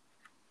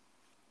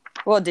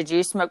 did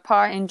you smoke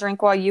pot and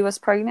drink while you was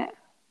pregnant?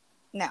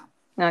 No.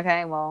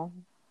 Okay, well.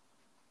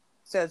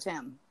 So it's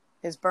him.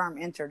 His sperm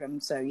entered him.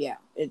 So, yeah,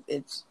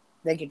 it's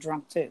they get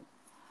drunk, too.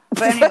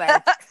 But anyway.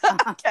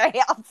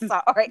 Okay, I'm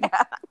sorry.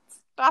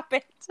 Stop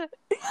it.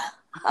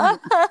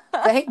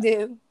 They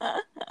do.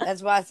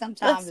 That's why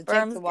sometimes it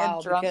takes a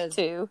while because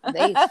too.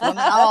 they swimming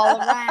all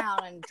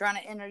around and trying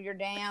to enter your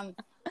damn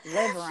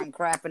liver and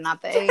crap and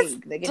not the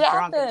egg. They get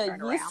drunk and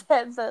turn around. You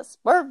said the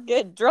sperm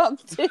get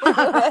drunk too.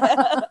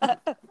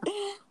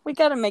 We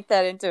got to make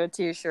that into a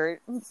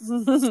t-shirt. The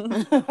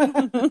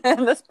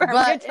sperm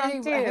get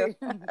drunk too.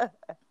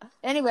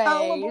 Anyways.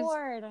 All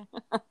aboard.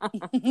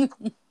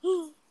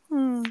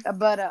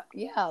 But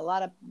yeah, a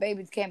lot of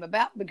babies came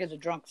about because of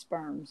drunk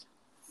sperms.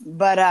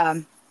 But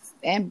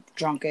and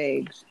drunk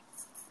eggs.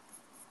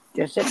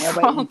 Just sitting there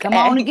waiting. Come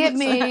on and get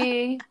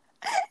me.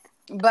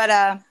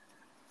 But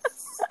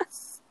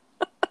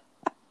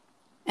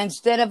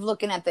instead of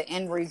looking at the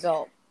end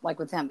result, like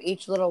with him,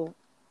 each little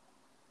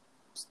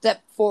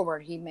step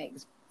forward he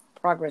makes,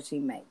 progress he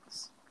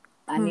makes,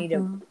 I need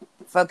to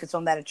focus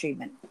on that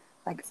achievement.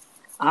 Like,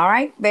 all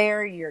right,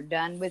 Bear, you're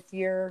done with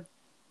your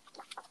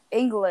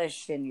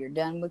English and you're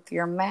done with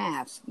your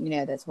math.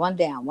 That's one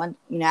down.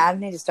 I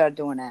need to start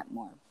doing that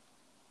more.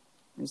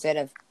 Instead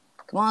of,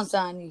 come on,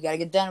 son, you got to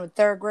get done with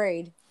third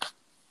grade.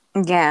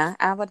 Yeah,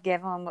 I would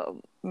give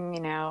him,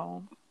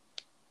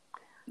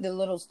 the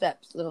little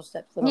steps.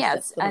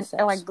 Yes, and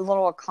like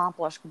little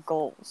accomplished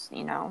goals,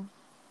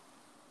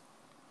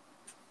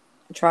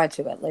 Try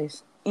to, at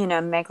least.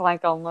 Make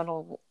like a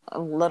little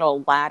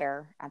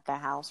ladder at the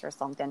house or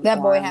something.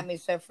 That boy had me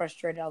so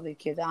frustrated, all these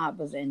kids. I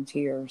was in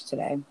tears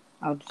today.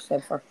 I was just so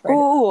frustrated.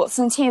 Ooh,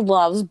 since he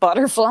loves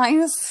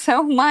butterflies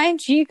so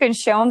much, you can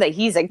show him that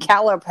he's a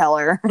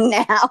caterpillar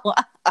now.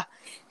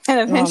 And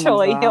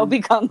eventually he'll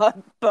become a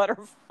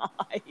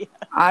butterfly.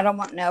 I don't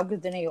want no,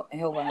 because then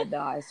he'll want to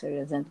die, so he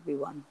doesn't have to be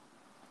one.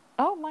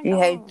 Oh my God. He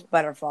hates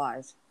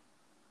butterflies.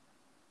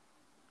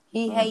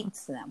 He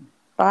hates them.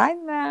 I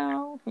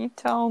know. You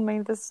told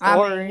me the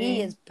story.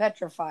 He is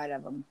petrified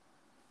of them.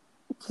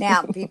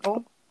 Now,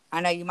 people,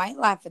 I know you might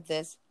laugh at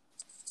this,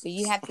 but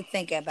you have to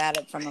think about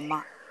it from a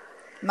mom.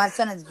 My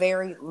son is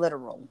very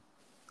literal.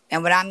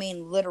 And when I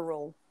mean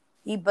literal,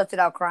 he busted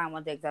out crying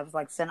one day because I was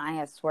like, son,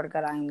 I swear to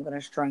God, I am going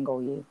to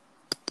strangle you.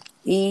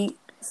 He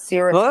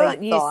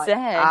seriously thought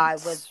I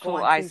was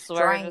going to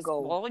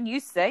strangle. Well, you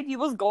said you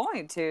was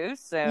going to,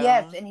 so.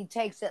 Yes, and he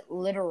takes it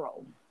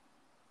literal.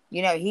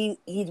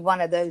 He's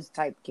one of those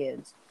type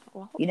kids.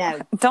 Well,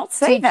 don't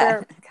say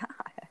that.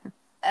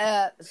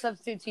 God.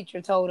 Substitute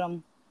teacher told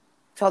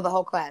the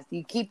whole class,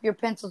 you keep your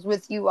pencils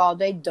with you all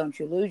day. Don't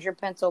you lose your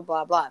pencil,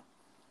 blah, blah.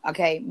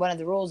 Okay, one of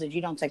the rules is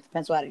you don't take the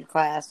pencil out of your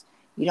class.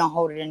 You don't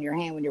hold it in your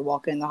hand when you're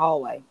walking in the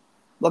hallway.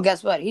 Well,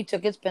 guess what? He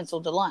took his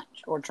pencil to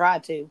lunch, or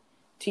tried to.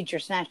 Teacher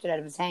snatched it out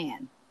of his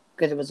hand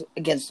because it was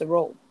against the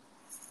rule.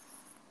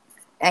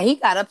 And he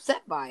got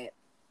upset by it.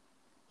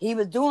 He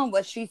was doing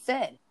what she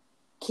said.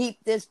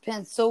 Keep this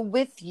pencil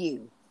with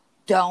you.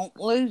 Don't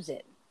lose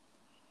it.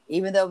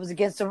 Even though it was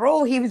against the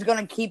rule, he was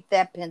going to keep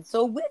that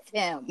pencil with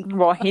him.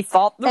 Well, he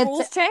thought the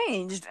rules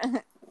changed.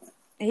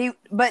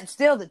 But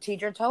still, the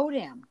teacher told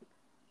him,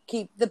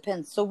 keep the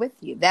pencil with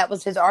you. That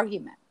was his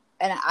argument.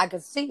 And I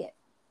could see it.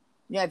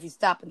 If you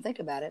stop and think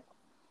about it,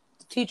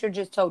 the teacher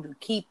just told you,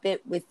 keep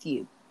it with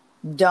you.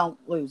 Don't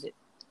lose it.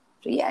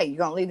 So, yeah, you're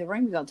going to leave the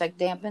room. You're going to take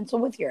the damn pencil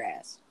with your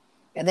ass.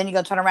 And then you're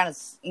going to turn around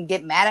and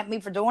get mad at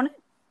me for doing it?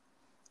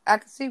 I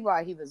could see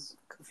why he was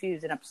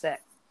confused and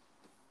upset.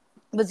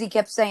 Because he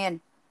kept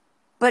saying,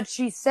 but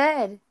she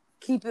said,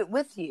 keep it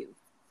with you.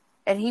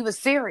 And he was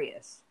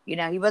serious. He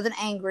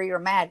wasn't angry or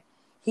mad.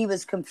 He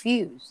was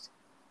confused.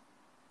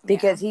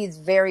 Because he's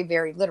very,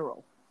 very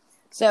literal.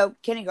 So,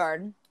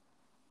 kindergarten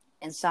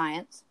and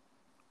science,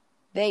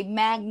 they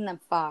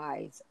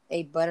magnifies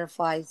a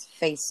butterfly's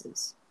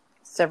faces.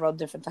 Several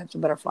different types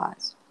of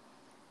butterflies.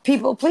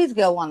 People, please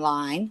go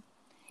online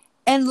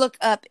and look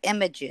up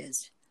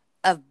images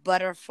of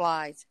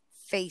butterflies'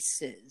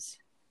 faces.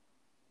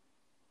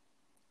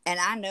 And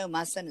I know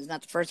my son is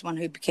not the first one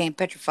who became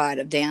petrified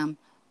of damn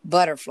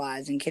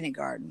butterflies in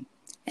kindergarten.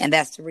 And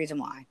that's the reason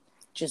why.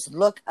 Just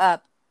look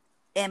up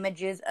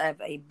images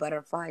of a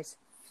butterfly's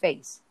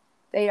face.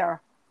 They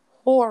are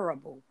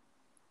horrible.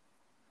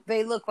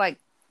 They look like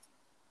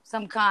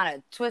some kind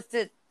of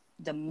twisted,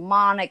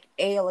 demonic,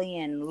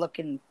 alien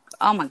looking.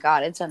 Oh my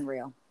God, it's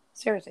unreal.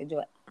 Seriously, do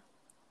it.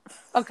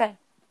 Okay.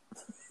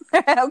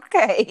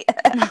 Okay.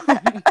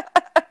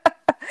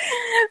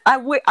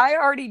 I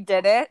already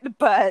did it,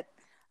 but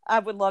I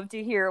would love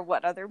to hear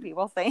what other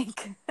people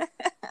think.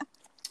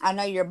 I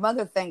know your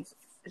mother thinks.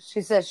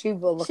 She says she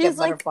will look at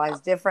butterflies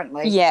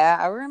differently. Yeah,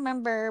 I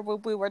remember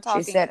when we were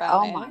talking about it. She said,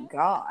 oh my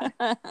God.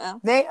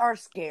 They are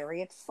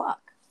scary as fuck.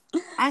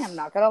 I am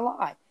not going to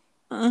lie.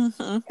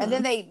 Mm-hmm. And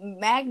then they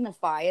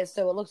magnify it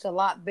so it looks a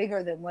lot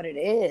bigger than what it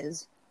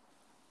is.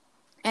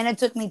 And it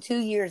took me 2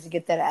 years to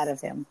get that out of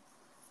him.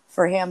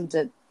 For him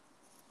to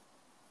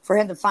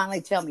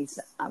finally tell me.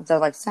 I was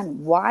like,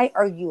 son, why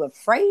are you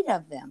afraid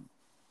of them?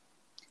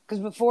 Because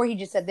before he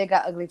just said they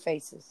got ugly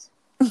faces.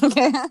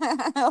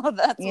 Well,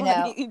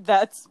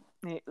 that's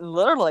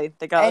literally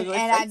the guy.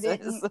 And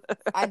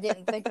I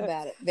didn't think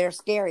about it. They're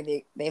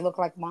scary. They look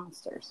like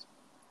monsters.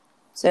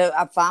 So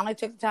I finally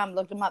took the time to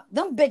look them up.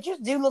 Them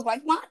bitches do look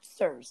like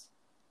monsters.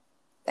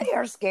 They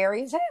are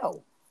scary as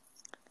hell.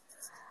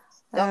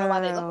 Don't know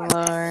why they look like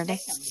that. Lord. Damn.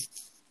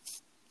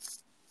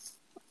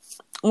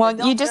 Well,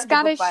 Don't you just judge a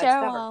gotta book by its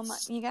show cover. them.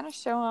 You gotta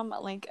show them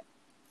like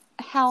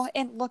how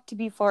it looked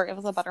before it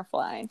was a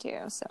butterfly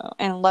too. So,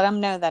 and let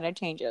them know that it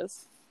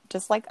changes,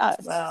 just like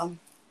us. Well,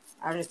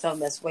 I just told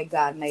them that's the way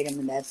God made them,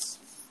 and that's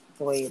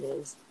the way it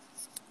is.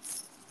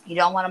 You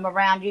don't want them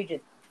around you,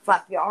 just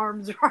flap your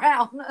arms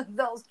around.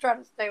 They'll try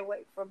to stay away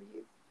from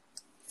you.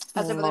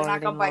 I said, but they're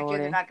not going to bite you.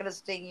 They're not going to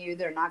sting you.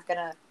 They're not going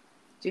to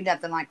do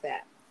nothing like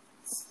that.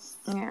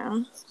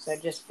 Yeah. So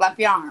just flap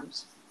your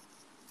arms.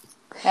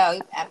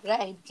 Hell, after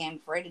that, he became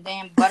afraid of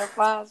damn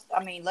butterflies.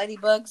 I mean,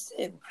 ladybugs,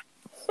 too.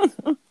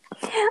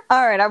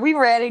 All right, are we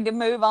ready to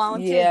move on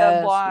to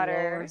the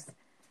waters?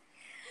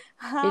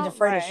 He's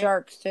afraid of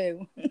sharks,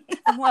 too.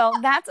 Well,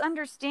 that's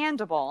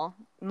understandable.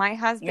 My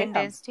husband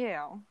is,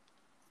 too.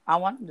 I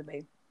want him to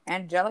be.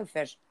 And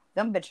jellyfish.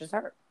 Them bitches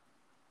hurt.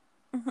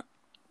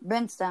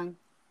 Been stung.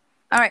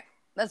 All right,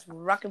 let's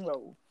rock and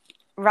roll.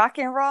 Rock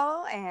and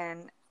roll,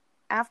 and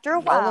after a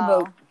Roll the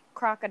while, boat.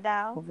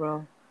 crocodile,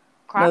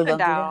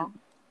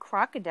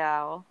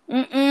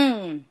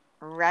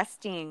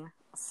 resting,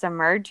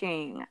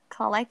 submerging,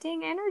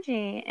 collecting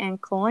energy,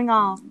 and cooling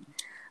off.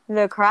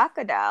 The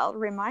crocodile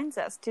reminds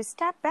us to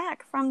step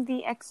back from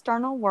the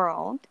external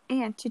world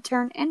and to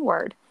turn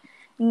inward.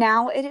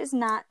 Now it is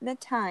not the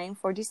time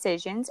for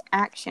decisions,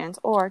 actions,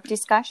 or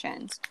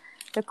discussions.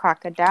 The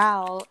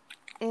crocodile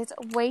is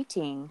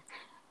waiting.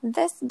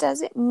 This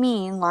doesn't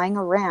mean lying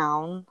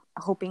around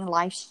hoping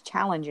life's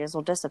challenges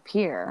will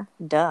disappear.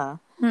 Duh.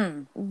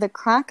 The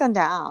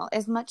crocodile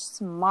is much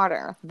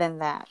smarter than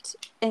that.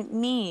 It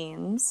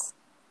means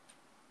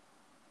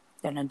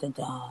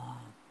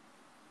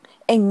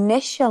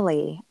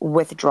initially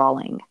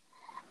withdrawing,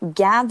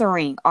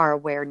 gathering our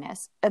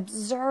awareness,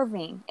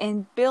 observing,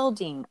 and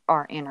building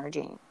our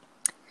energy.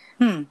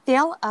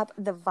 Fill up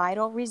the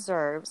vital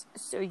reserves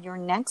so your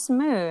next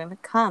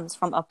move comes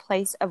from a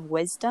place of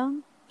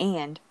wisdom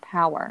and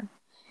power.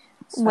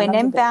 When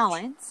in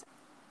balance,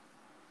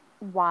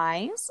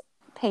 wise,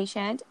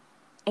 patient,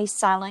 a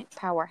silent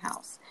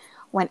powerhouse.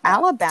 When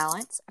out of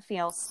balance,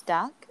 feels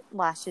stuck,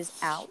 lashes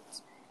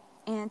out.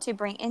 And to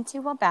bring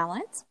into a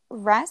balance,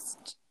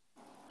 rest,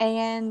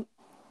 and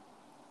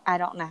I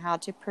don't know how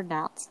to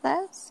pronounce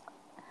this,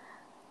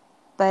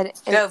 but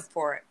go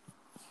for it.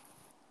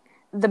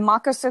 The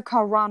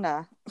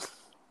Makasakarana.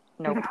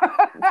 Nope.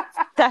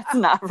 That's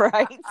not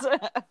right.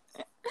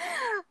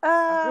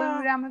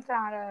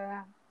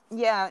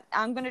 Yeah,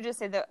 I'm going to just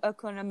say the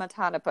Hakuna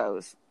Matata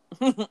pose.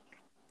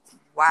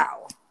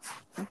 Wow.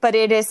 But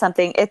it is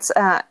something. It's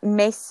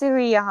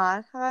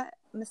Mesuriana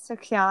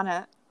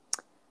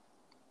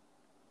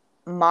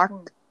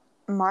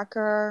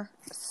Marker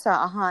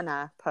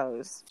Sahana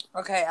pose.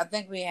 Okay, I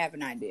think we have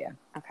an idea.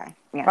 Okay.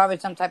 Yeah. Probably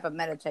some type of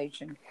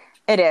meditation.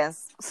 It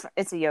is.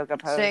 It's a yoga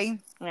pose. See?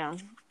 Yeah.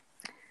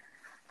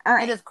 All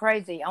right. It is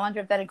crazy. I wonder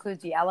if that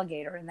includes the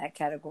alligator in that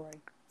category.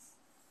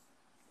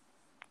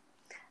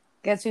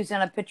 Guess who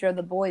sent a picture of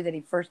the boy that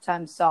he first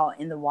time saw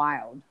in the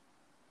wild?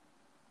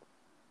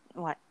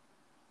 What?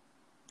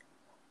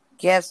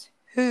 Guess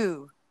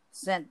who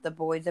sent the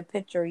boys a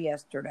picture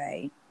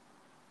yesterday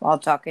while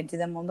talking to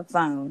them on the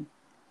phone,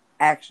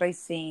 actually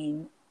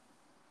seeing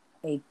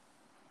a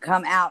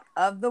come out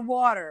of the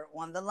water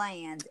on the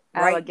land.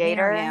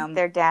 Alligator, right near him.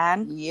 Their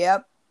dad?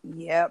 Yep.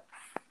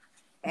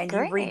 And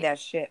Great. you read that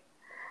shit.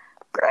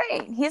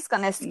 Great. He's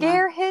going to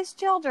scare his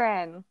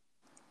children.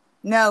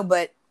 No,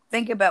 but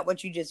think about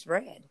what you just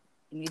read.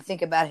 And you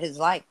think about his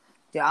life.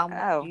 Do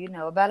you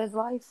know about his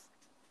life?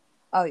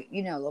 Oh,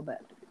 you know a little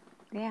bit.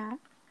 Yeah.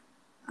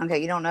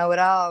 Okay, you don't know it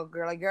all,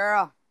 girly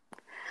girl.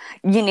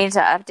 You need to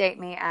update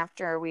me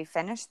after we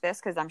finish this,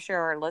 because I'm sure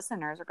our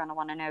listeners are going to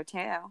want to know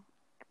too.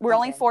 We're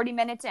only 40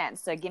 minutes in,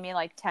 so give me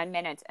like 10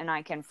 minutes and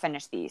I can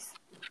finish these.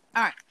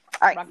 All right.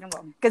 Rock and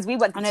roll. Because we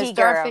want the tea,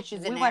 starfish girl.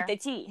 Is in we there. Want the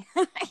tea.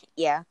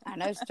 Yeah. I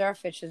know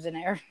starfish is in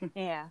there.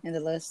 Yeah. In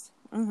the list.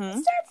 Mm-hmm.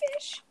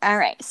 Starfish. All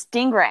right.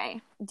 Stingray.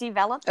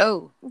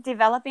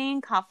 Developing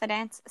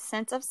confidence,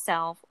 sense of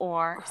self,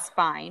 or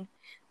spine.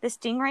 The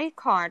Stingray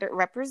card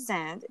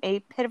represents a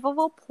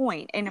pivotal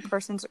point in a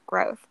person's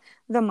growth.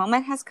 The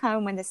moment has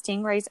come when the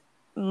Stingrays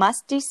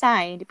must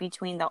decide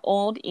between the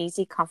old,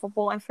 easy,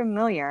 comfortable, and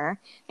familiar,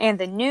 and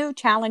the new,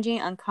 challenging,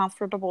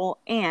 uncomfortable,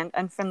 and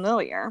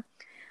unfamiliar.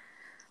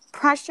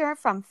 Pressure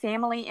from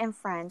family and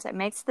friends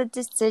makes the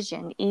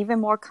decision even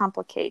more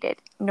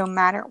complicated. No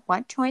matter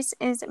what choice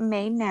is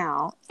made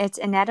now, it's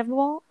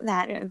inevitable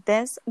that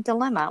this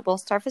dilemma will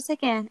surface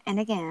again and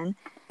again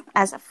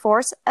as a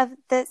force of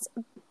this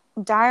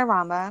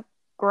diorama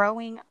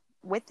growing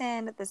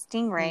within the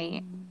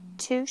Stingray,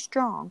 too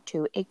strong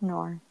to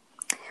ignore.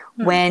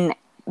 When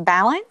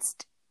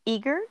balanced,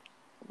 eager,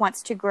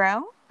 wants to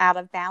grow, out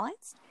of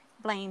balance,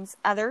 blames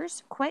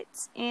others,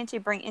 quits, and to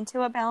bring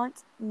into a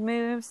balance,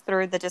 moves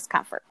through the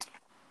discomfort.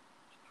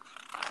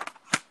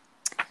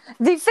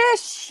 The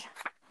fish.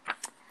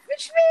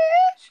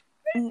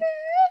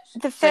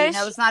 The fish. So you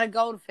know it's not a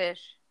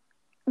goldfish.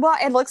 Well,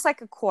 it looks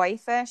like a koi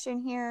fish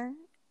in here.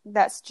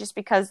 That's just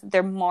because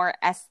they're more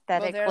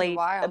aesthetically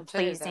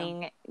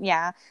pleasing.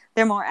 Yeah,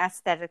 they're more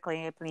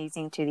aesthetically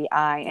pleasing to the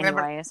eye,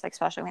 anyways.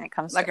 Especially when it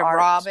comes to art.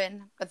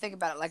 Robin. But think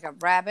about it, like a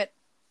rabbit.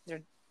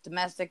 They're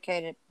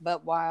domesticated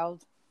but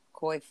wild.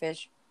 Koi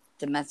fish,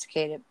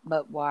 domesticated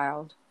but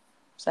wild.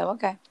 So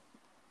okay.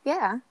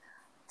 Yeah.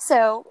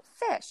 So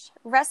fish,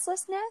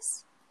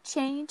 restlessness,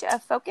 change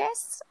of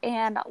focus,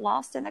 and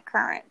lost in the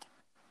current.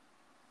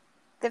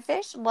 The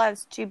fish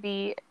loves to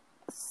be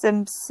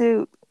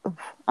subsumed.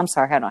 I'm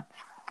sorry, hold on.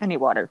 I need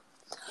water.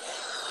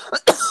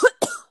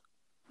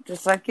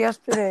 Just like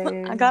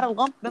yesterday. I got a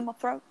lump in my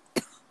throat.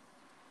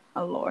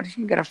 Oh, Lord.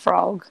 You got a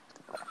frog.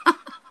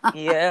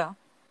 Yeah.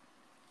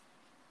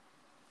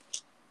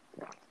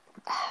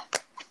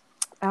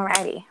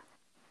 Alrighty.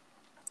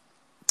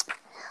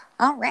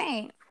 All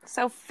right.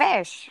 So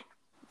fish.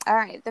 All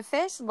right. The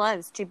fish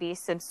loves to be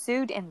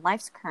subsumed in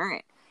life's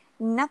current.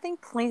 Nothing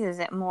pleases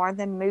it more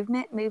than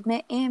movement,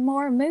 movement, and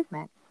more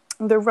movement.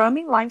 The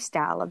roaming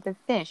lifestyle of the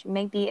fish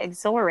may be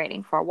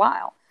exhilarating for a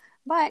while,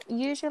 but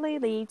usually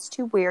leads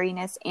to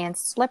weariness and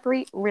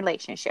slippery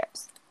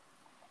relationships.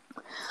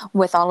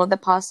 With all of the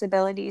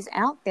possibilities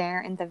out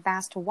there in the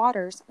vast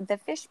waters, the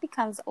fish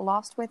becomes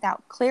lost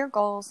without clear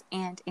goals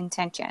and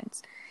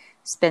intentions.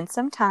 Spend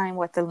some time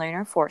with the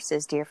lunar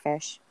forces, dear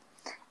fish,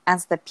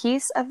 as the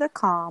peace of the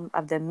calm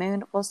of the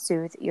moon will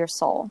soothe your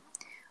soul.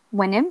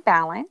 When in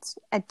balance,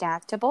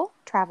 adaptable,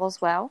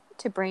 travels well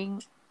to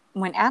bring.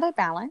 When out of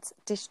balance,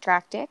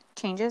 distracted,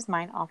 changes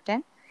mind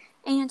often,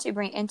 and to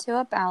bring into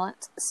a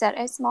balance, set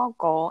a small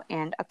goal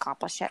and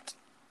accomplish it.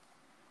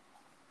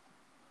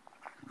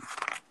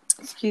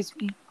 Excuse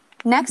me.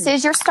 Next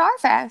is your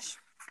starfish.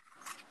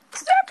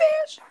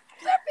 Starfish!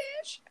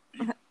 Starfish!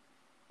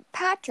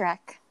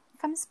 Patrick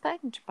from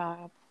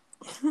SpongeBob.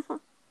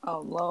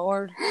 Oh,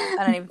 Lord. I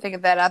didn't even think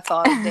of that. I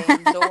thought of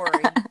Dan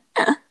Dory.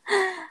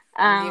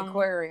 In the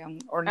aquarium.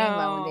 Or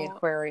Nemo in the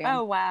aquarium.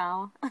 Oh,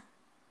 wow.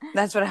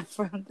 That's what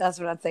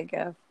I think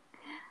of.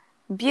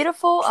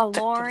 Beautiful,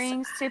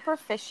 alluring,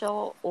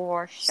 superficial,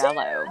 or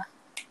shallow.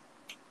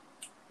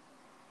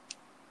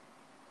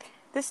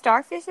 The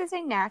starfish is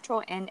a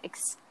natural and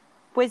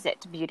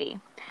exquisite beauty,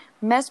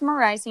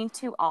 mesmerizing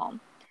to all.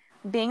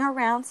 Being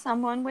around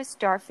someone with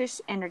starfish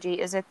energy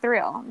is a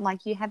thrill,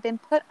 like you have been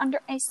put under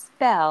a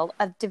spell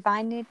of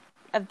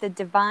the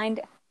divine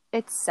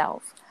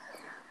itself.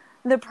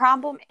 The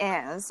problem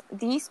is,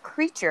 these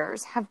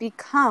creatures have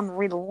become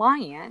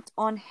reliant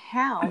on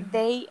how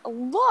they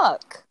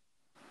look.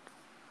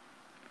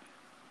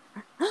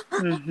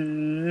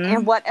 Mm-hmm.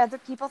 And what other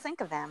people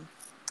think of them.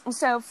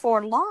 So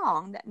for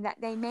long, that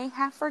they may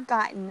have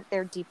forgotten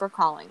their deeper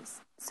callings.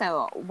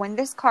 So when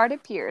this card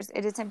appears,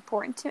 it is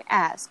important to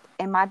ask,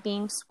 am I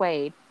being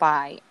swayed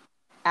by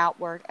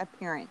outward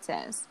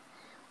appearances?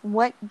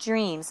 What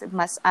dreams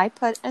must I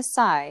put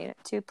aside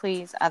to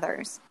please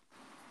others?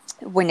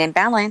 When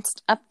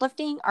imbalanced,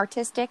 uplifting,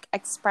 artistic,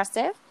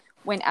 expressive.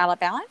 When out of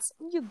balance,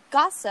 you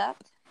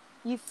gossip,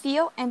 you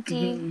feel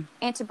empty,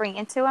 and to bring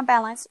into a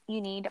balance, you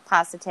need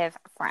positive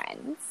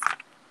friends.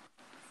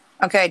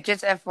 Okay,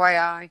 just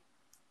FYI,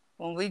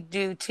 when we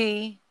do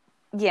tea,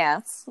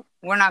 yes,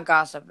 we're not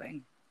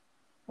gossiping.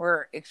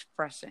 We're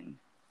expressing.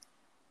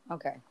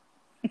 Okay.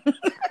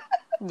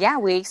 Yeah,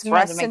 we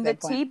express in the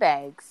tea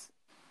bags.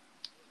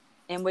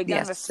 And we're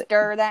going to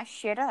stir that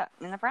shit up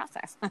in the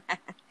process. All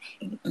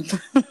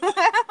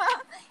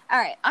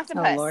right,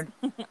 octopus. Oh, Lord.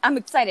 I'm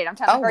excited. I'm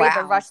trying to hurry up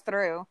and rush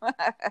through.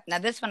 Now,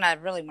 this one I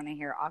really want to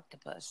hear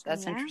octopus.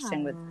 That's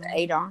interesting with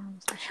 8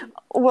 arms.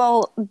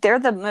 Well, they're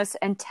the most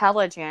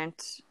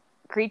intelligent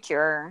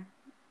creature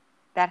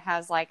that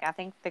has, like, I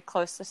think the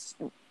closest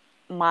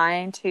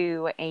mind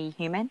to a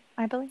human,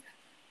 I believe.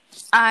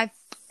 I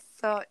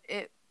thought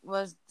it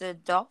was the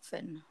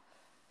dolphin.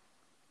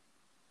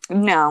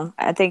 No,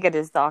 I think it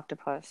is the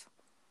octopus.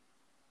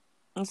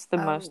 It's the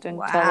most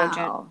intelligent.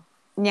 Wow.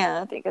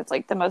 Yeah, I think it's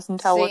like the most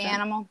intelligent. Sea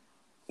animal?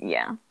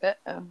 Yeah.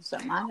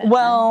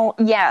 Well,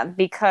 yeah,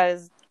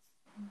 because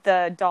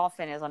the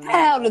dolphin is a mammal.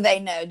 How do they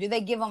know? Do they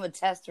give them a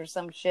test or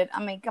some shit?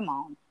 I mean, come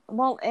on.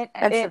 Well,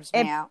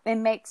 it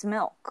makes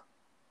milk.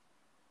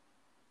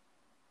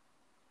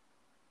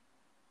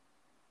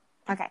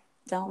 Okay.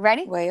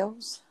 Ready?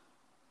 Whales?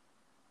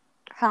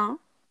 Huh?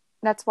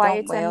 That's why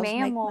it's a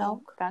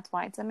mammal. That's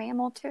why it's a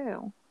mammal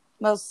too.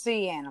 Well,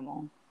 sea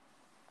animal.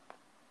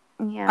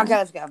 Yeah. Okay,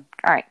 let's go.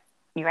 All right.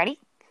 You ready?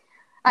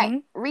 All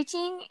right.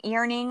 Reaching,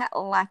 yearning,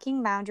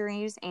 lacking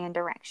boundaries and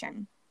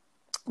direction.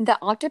 The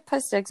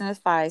octopus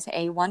signifies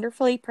a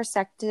wonderfully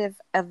perspective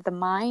of the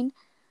mind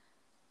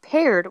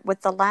paired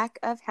with the lack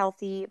of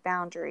healthy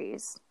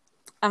boundaries.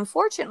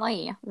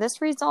 Unfortunately,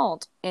 this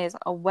result is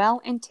a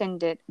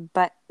well-intended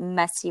but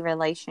messy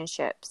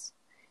relationships.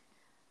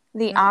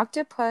 The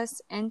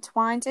octopus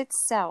entwines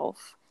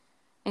itself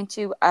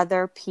into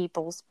other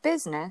people's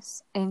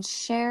business and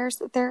shares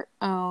their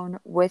own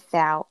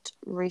without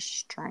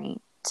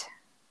restraint.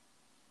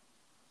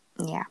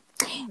 Yeah.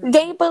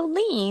 They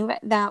believe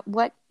that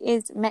what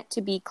is meant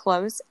to be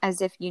close,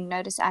 as if you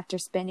notice after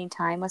spending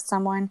time with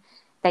someone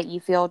that you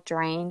feel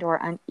drained or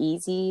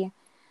uneasy,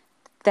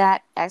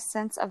 that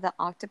essence of the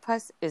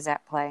octopus is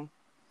at play.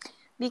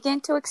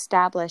 Begin to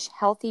establish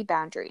healthy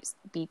boundaries.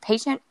 Be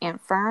patient and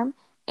firm.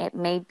 It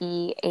may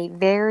be a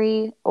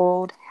very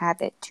old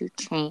habit to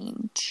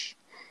change.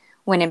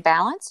 When in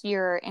balance,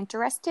 you're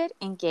interested,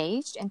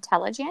 engaged,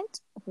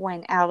 intelligent.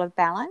 When out of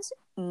balance,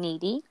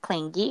 needy,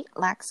 clingy,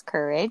 lacks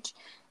courage.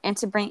 And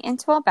to bring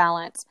into a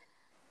balance,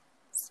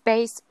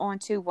 space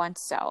onto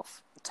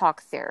oneself.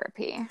 Talk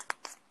therapy.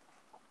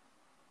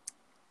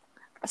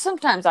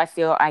 Sometimes I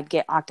feel I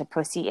get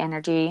octopusy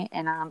energy,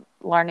 and I'm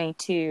learning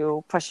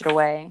to push it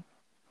away.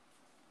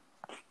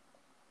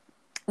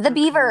 The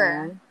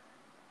beaver.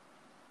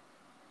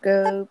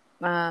 Go.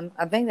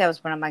 I think that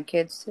was one of my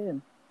kids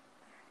too.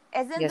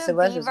 Isn't yes, the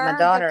beaver it was my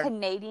daughter. The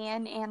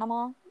Canadian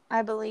animal,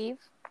 I believe?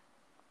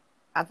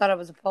 I thought it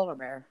was a polar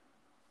bear.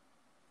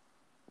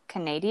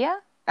 Canada?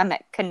 I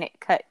meant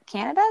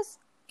Canada's?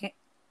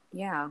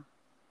 Yeah.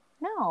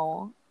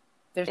 No.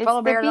 There's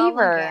polar bears all in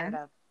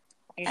Canada.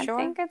 You sure?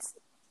 I think it's...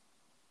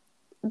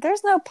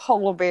 There's no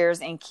polar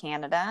bears in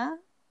Canada.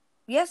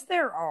 Yes,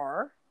 there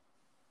are.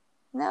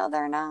 No,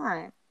 they're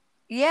not.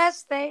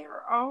 Yes,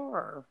 there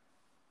are.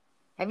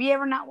 Have you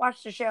ever not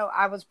watched the show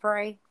I Was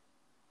Prey?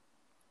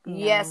 No.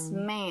 Yes,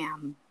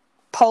 ma'am.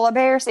 Polar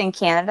bears in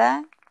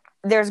Canada?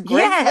 There's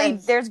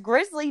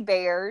grizzly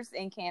bears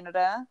in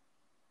Canada.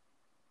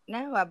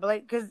 No, I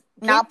believe because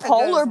not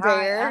polar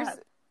bears.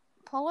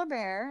 Polar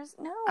bears?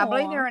 No. I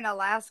believe they're in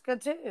Alaska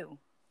too.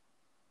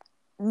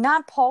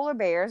 Not polar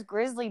bears,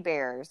 grizzly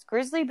bears.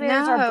 Grizzly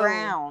bears are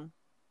brown.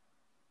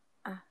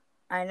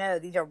 I know.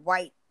 These are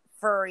white,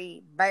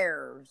 furry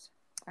bears.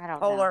 I don't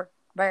know. Polar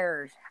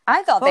bears.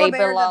 I thought polar they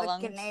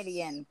belonged.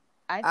 Canadian.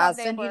 I'll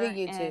send you to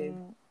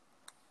YouTube.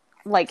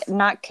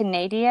 Not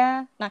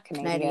Canada? Not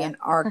Canada. Canadian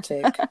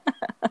Arctic.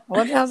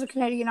 What the hell's a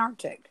Canadian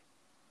Arctic?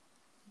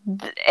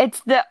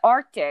 It's the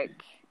Arctic.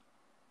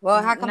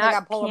 Well, how come they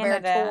got polar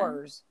bear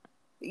tours?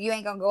 You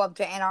ain't going to go up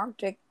to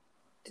Antarctic,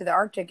 to the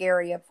Arctic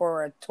area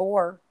for a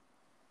tour.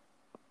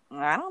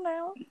 I don't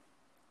know.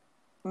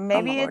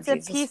 Maybe it's a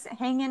piece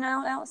hanging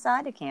out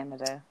outside of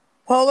Canada.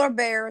 Polar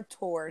bear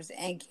tours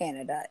in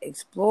Canada.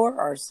 Explore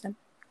or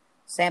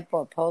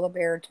sample polar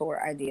bear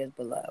tour ideas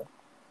below.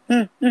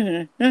 All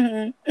right,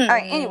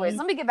 anyways,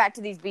 let me get back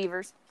to these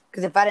beavers.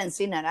 Because if I didn't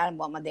see that, I'd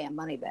want my damn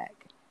money back.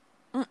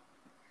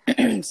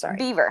 Sorry.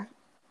 Beaver.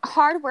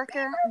 Hard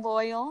worker,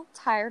 loyal,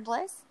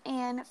 tireless,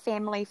 and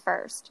family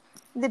first.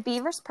 The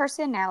beaver's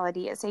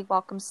personality is a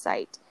welcome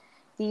sight.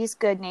 These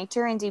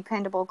good-natured and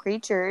dependable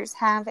creatures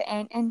have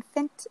an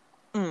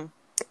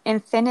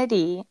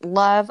infinity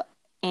love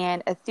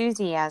and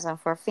enthusiasm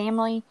for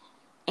family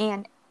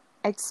and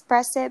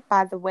express it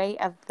by the way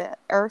of the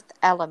earth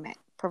element,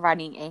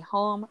 providing a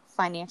home,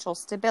 financial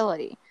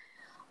stability.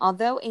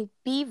 Although a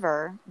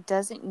beaver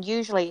doesn't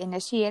usually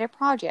initiate a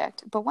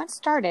project, but once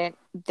started,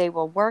 they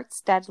will work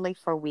steadily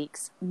for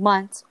weeks,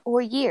 months,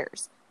 or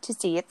years to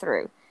see it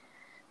through.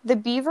 The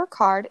beaver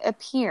card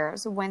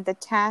appears when the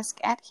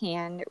task at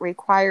hand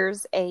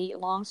requires a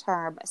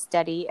long-term,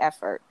 steady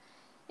effort.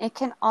 It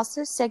can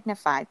also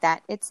signify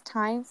that it's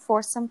time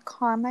for some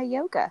karma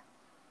yoga,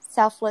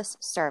 selfless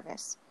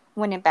service.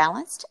 When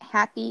imbalanced,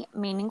 happy,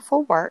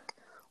 meaningful work.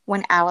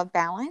 When out of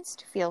balance,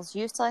 feels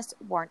useless,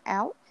 worn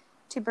out.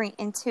 To bring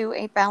into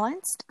a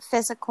balanced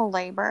physical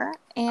labor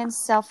and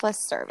selfless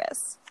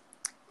service.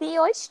 The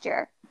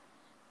oyster.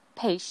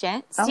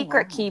 Patient,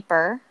 secret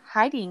keeper,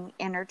 hiding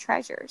inner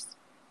treasures.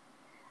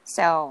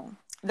 So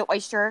the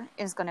oyster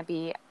is going to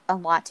be a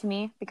lot to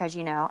me because,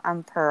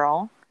 I'm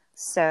Pearl.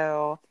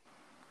 So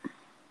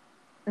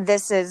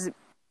this is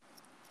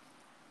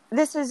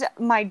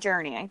my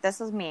journey.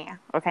 This is me.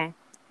 Okay.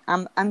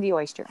 I'm the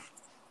oyster.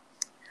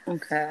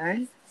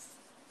 Okay.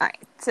 All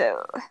right,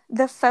 so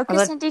the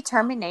focus and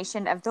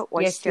determination of the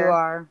oyster. Yes, you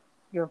are.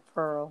 You're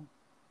Pearl.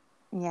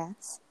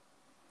 Yes.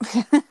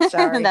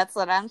 Sorry. That's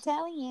what I'm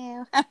telling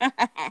you. All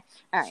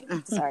right,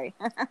 sorry.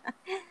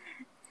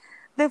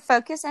 The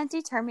focus and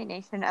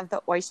determination of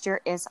the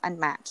oyster is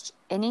unmatched.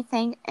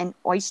 Anything an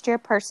oyster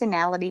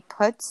personality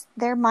puts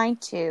their mind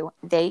to,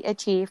 they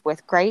achieve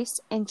with grace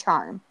and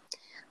charm.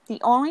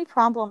 The only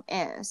problem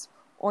is,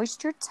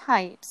 oyster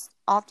types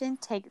often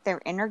take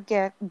their inner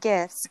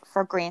gifts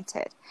for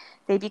granted.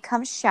 They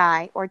become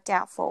shy or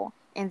doubtful,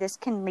 and this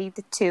can lead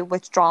to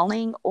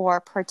withdrawing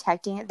or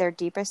protecting their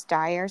deepest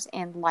desires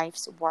and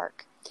life's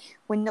work.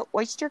 When the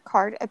oyster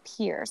card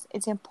appears,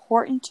 it's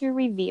important to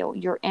reveal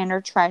your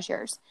inner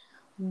treasures.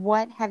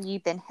 What have you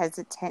been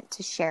hesitant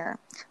to share?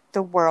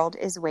 The world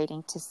is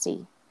waiting to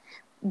see.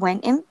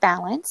 When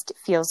imbalanced,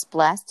 feels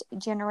blessed,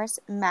 generous,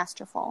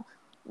 masterful.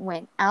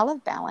 When out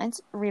of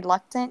balance,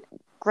 reluctant,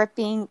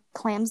 gripping,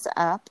 clams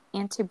up,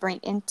 and to bring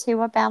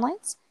into a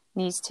balance,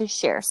 needs to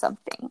share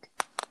something.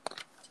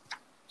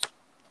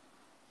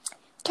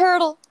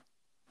 Turtle.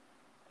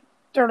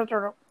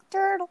 All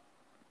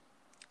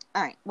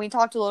right, we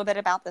talked a little bit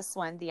about this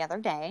one the other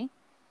day.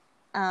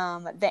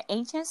 The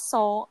ancient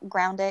soul,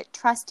 grounded,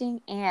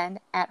 trusting, and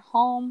at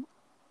home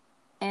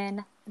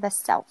in the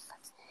self.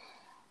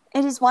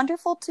 It is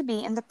wonderful to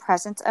be in the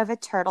presence of a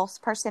turtle's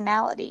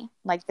personality.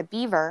 Like the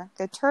beaver,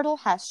 the turtle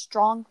has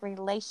strong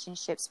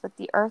relationships with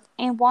the earth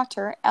and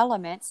water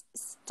elements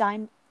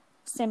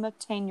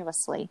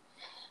simultaneously.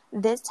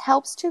 This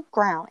helps to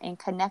ground and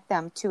connect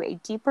them to a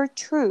deeper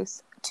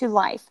truth to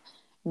life,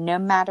 no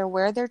matter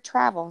where their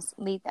travels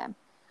lead them.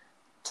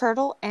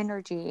 Turtle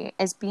energy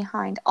is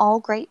behind all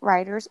great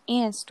writers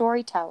and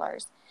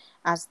storytellers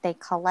as they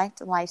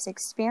collect life's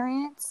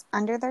experience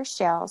under their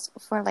shells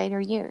for later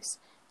use.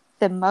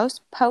 The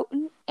most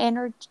potent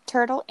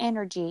turtle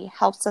energy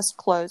helps us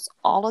close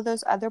all of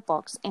those other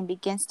books and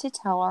begins to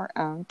tell our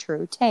own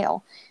true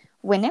tale.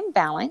 When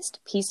imbalanced,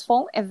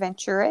 peaceful,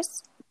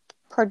 adventurous,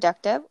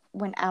 productive,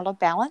 when out of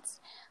balance,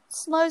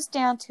 slows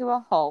down to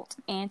a halt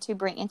and to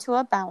bring into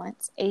a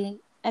balance a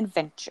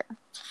adventure.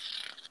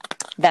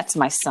 That's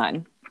my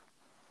son.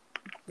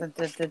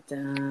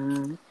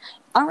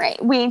 All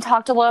right. We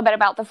talked a little bit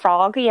about the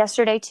frog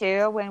yesterday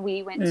too when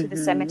we went to the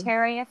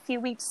cemetery a few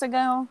weeks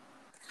ago.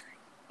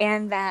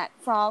 And that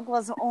frog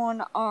was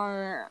on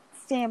our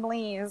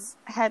family's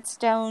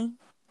headstone.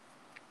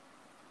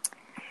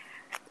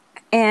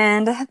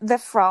 And the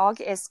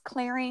frog is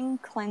clearing,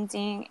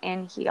 cleansing,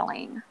 and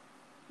healing.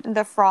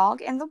 The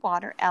frog and the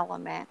water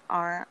element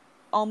are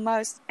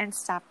almost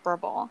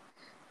inseparable.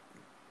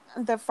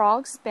 The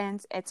frog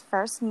spends its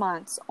first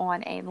months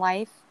on a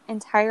life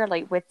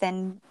entirely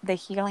within the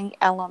healing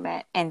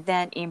element and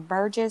then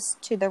emerges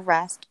to the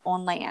rest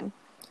on land.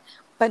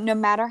 But no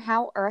matter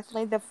how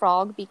earthly the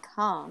frog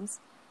becomes,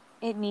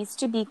 it needs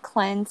to be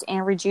cleansed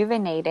and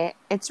rejuvenated.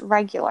 It's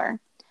regular.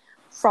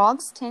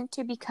 Frogs tend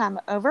to become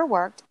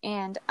overworked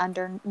and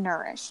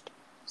undernourished.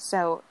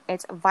 So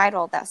it's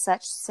vital that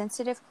such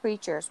sensitive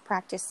creatures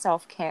practice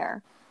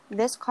self-care.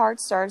 This card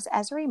serves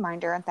as a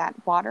reminder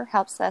that water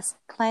helps us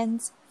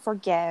cleanse,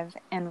 forgive,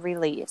 and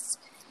release.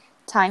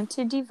 Time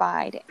to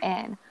divide,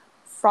 and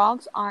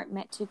frogs aren't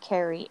meant to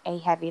carry a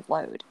heavy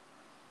load.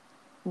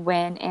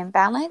 When in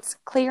balance,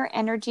 clear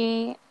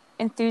energy,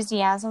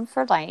 enthusiasm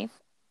for life.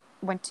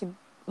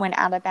 When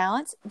out of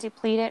balance,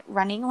 depleted,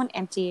 running on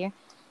empty.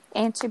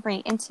 And to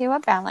bring into a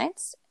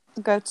balance,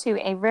 go to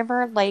a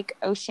river, lake,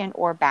 ocean,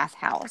 or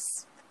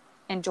bathhouse.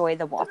 Enjoy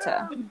the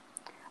water.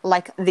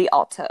 Like the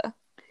otter.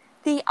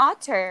 The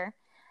otter,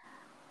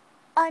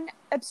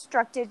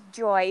 unobstructed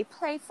joy,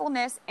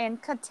 playfulness,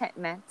 and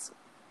contentment.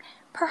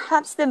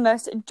 Perhaps the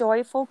most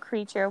joyful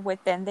creature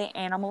within the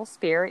animal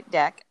spirit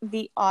deck,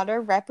 the otter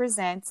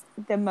represents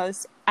the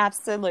most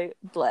absolute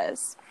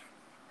bliss.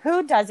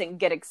 Who doesn't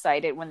get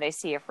excited when they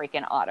see a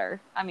freaking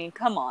otter? I mean,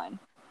 come on.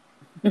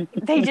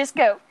 They just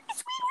go,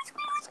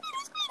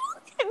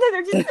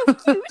 they're just so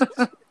cute.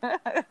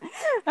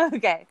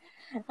 Okay.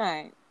 All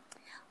right.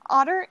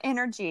 Otter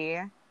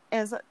energy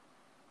is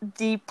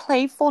the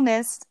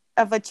playfulness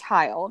of a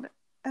child,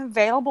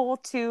 available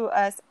to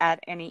us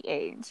at any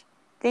age.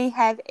 They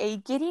have a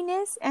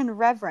giddiness and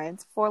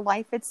reverence for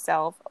life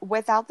itself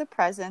without the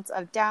presence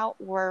of doubt,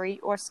 worry,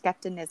 or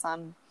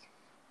skepticism.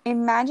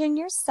 Imagine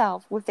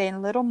yourself with a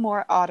little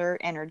more otter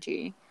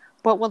energy.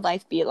 What would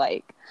life be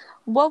like?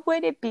 What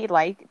would it be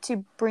like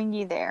to bring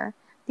you there?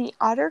 The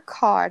otter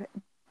card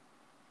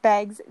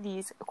begs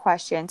these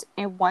questions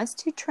and wants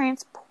to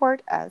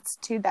transport us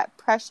to that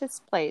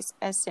precious place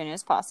as soon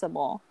as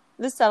possible.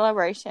 The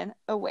celebration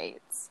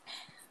awaits.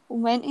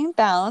 When in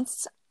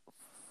balance,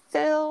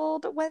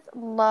 filled with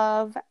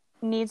love,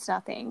 needs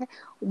nothing.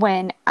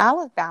 When out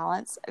of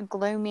balance,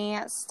 gloomy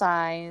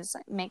sighs,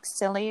 make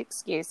silly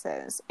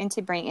excuses, and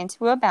to bring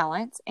into a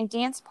balance, a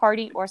dance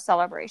party or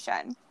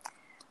celebration.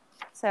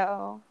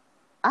 So,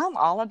 I'm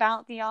all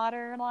about the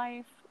otter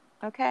life,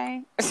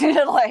 okay?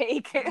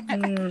 Like,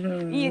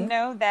 you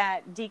know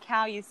that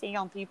decal you see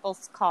on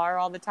people's car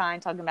all the time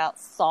talking about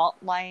salt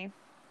life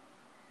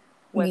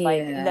with,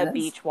 like, the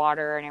beach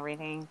water and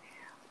everything.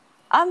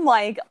 I'm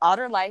like,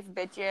 otter life,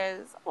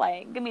 bitches.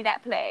 Like, give me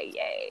that play.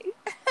 Yay.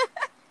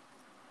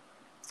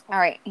 All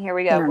right, here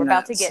we go. We're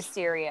about to get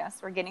serious.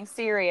 We're getting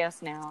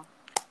serious now.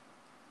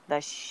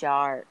 The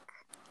shark.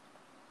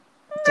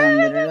 Dun,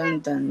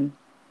 dun, dun,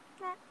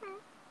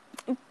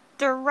 dun.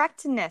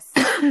 Directness.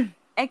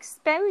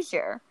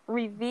 Exposure.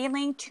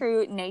 Revealing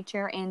true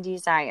nature and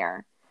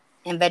desire.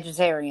 And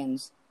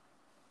vegetarians.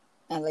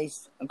 At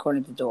least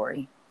according to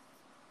Dory.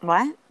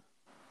 What?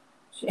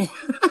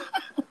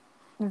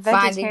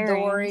 Finding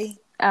Dory.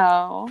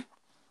 Oh.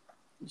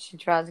 She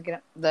tries to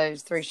get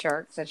those 3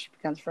 sharks that she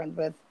becomes friends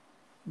with.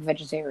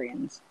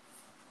 Vegetarians.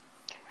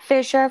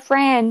 Fish are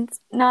friends,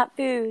 not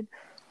food.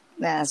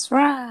 That's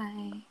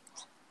right.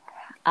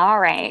 All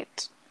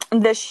right.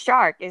 The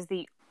shark is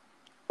the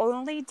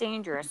only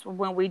dangerous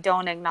when we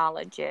don't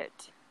acknowledge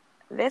it.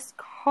 This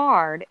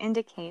card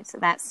indicates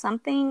that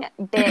something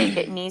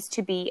big needs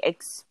to be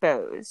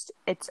exposed.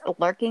 It's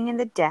lurking in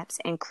the depths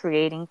and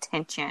creating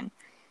tension.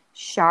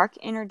 Shark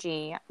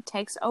energy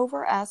takes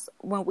over us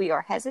when we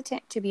are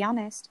hesitant, to be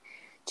honest,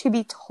 to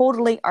be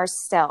totally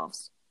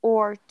ourselves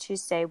or to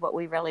say what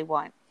we really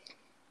want.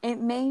 It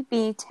may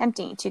be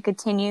tempting to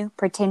continue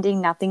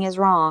pretending nothing is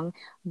wrong,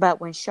 but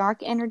when shark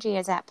energy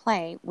is at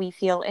play, we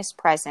feel its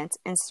presence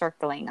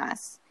encircling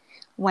us.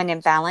 When in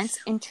balance,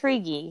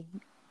 intriguing,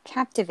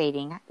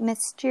 captivating,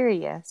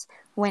 mysterious.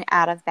 When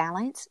out of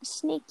balance,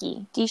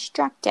 sneaky,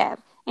 destructive.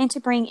 And to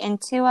bring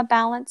into a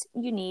balance,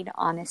 you need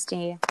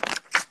honesty.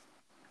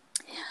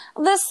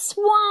 The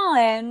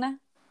swan.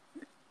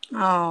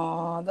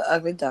 Oh, the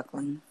ugly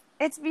duckling.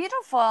 It's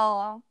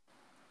beautiful.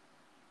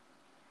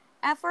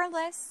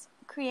 Effortless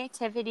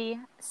creativity,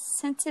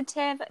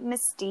 sensitive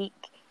mystique,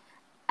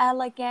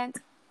 elegant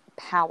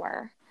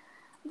power.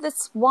 The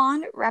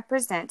swan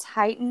represents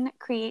heightened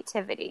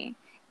creativity.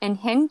 In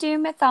Hindu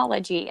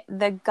mythology,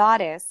 the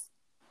goddess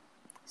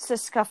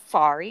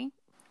Siskafari,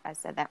 I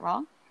said that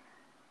wrong,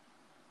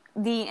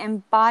 the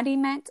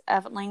embodiment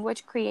of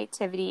language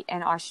creativity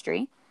and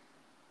artistry,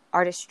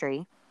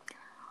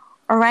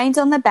 reigns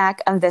on the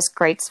back of this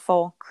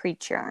graceful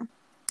creature.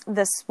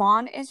 The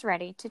swan is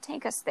ready to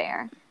take us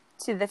there,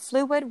 to the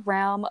fluid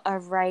realm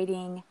of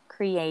writing,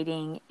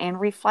 creating,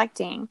 and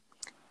reflecting.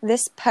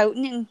 This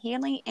potent and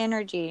healing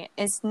energy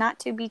is not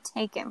to be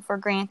taken for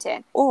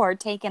granted or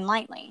taken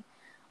lightly.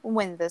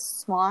 When the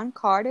swan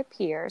card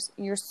appears,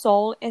 your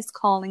soul is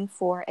calling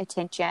for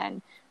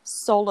attention,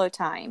 solo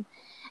time.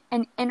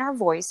 An inner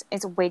voice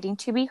is waiting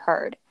to be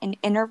heard. An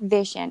inner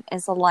vision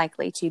is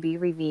likely to be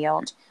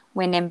revealed.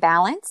 When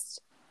imbalanced,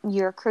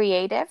 you're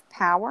creative,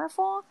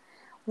 powerful.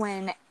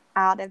 When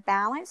out of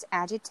balance,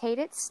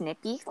 agitated,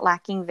 snippy,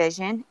 lacking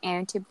vision,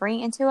 and to bring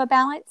into a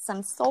balance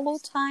some solo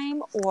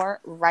time or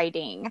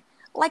writing,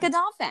 like a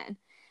dolphin.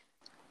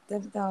 The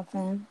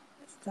dolphin.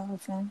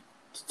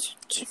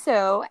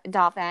 So,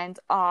 dolphins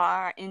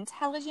are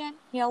intelligent,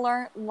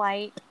 healer,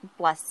 light,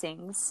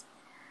 blessings.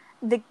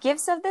 The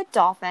gifts of the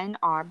dolphin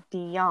are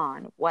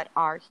beyond what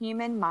our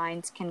human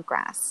minds can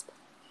grasp.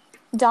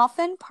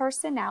 Dolphin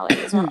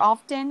personalities are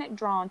often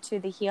drawn to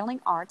the healing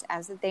art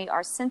as they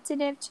are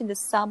sensitive to the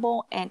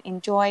subtle and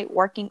enjoy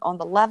working on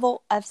the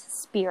level of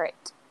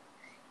spirit.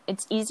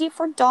 It's easy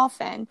for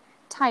dolphin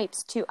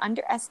types to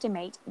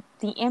underestimate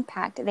the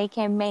impact they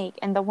can make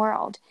in the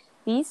world.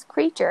 These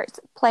creatures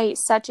play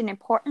such an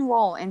important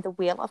role in the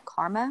wheel of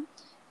karma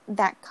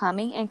that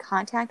coming in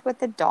contact with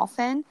the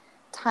dolphin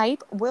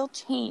type will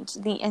change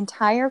the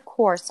entire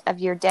course of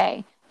your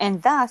day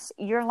and thus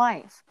your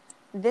life.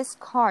 This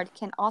card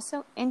can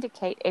also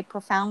indicate a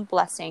profound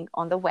blessing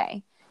on the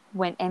way.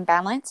 When in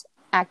balance,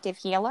 active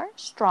healer,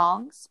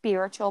 strong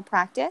spiritual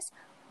practice.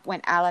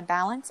 When out of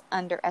balance,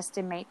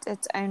 underestimates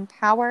its own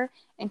power.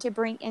 And to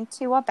bring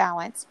into a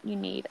balance, you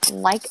need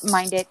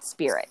like-minded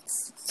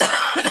spirits.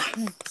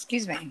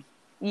 Excuse me.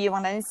 You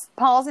want to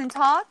pause and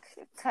talk?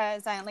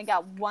 Because I only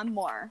got one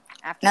more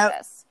after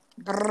this.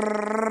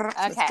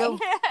 Okay.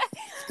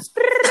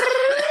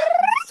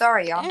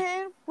 Sorry, y'all.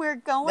 And we're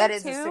going that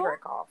is a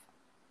cigarette cough.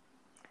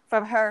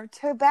 From her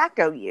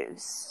tobacco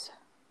use.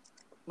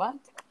 What?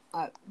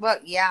 Well,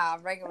 yeah,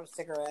 regular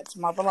cigarettes.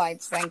 Marlboro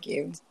Lights, thank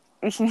you.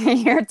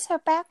 Your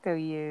tobacco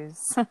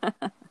use.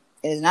 It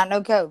is not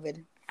no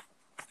COVID.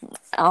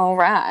 All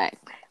right.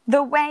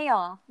 The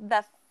whale,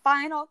 the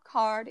final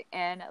card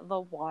in the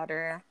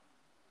water.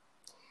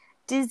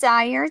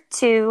 Desire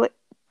to...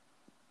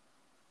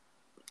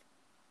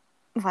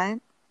 What?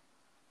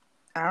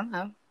 I don't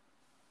know.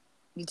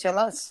 You tell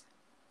us.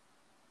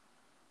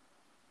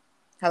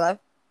 Hello?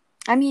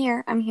 I'm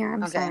here.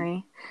 I'm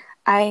sorry.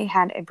 I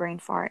had a brain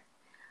fart.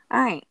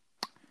 All right.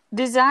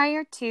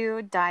 Desire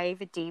to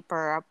dive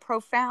deeper, a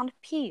profound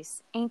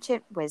peace,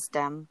 ancient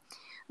wisdom.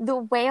 The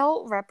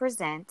whale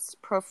represents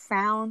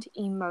profound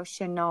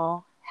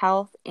emotional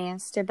health and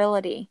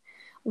stability.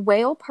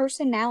 Whale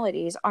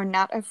personalities are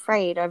not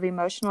afraid of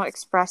emotional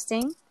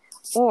expressing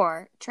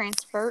or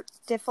transfer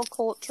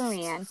difficult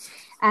terrain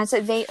as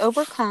they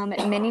overcome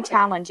many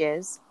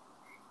challenges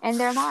in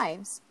their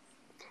lives.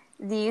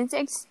 These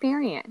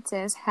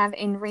experiences have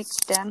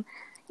enriched them,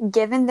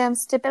 given them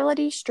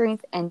stability,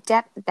 strength, and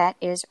depth that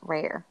is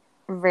rare.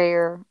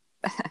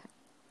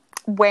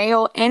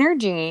 Whale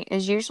energy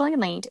is usually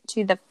linked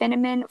to the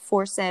feminine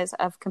forces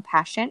of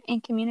compassion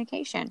and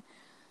communication.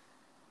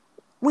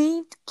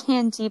 We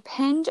can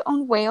depend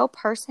on whale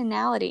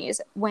personalities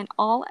when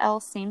all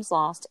else seems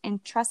lost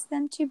and trust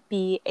them to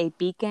be a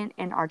beacon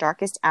in our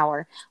darkest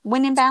hour.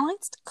 When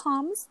imbalanced,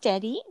 calm,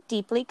 steady,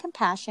 deeply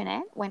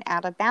compassionate. When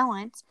out of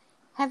balance,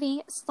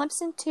 heavy,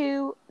 slips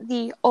into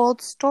the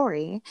old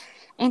story.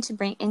 And to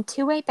bring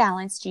into a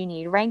balance, you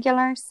need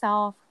regular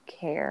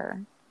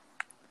self-care.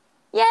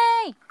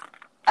 Yay!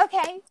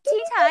 Okay,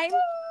 tea time.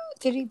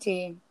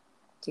 Tea.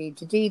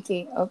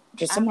 Oh,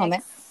 just a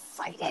moment.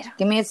 Excited.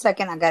 Give me a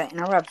second. I got an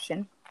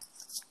interruption.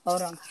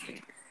 Hold on.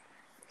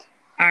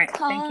 All right.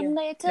 Thank you.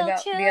 Little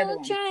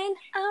children,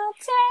 I'll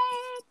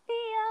take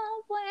thee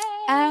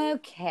away.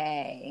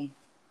 Okay.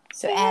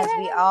 So as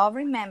we all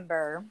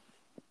remember,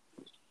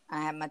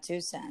 I have my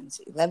two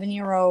sons,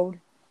 11-year-old,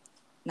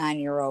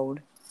 9-year-old.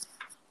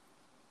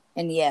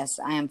 And yes,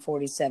 I am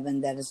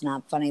 47. That is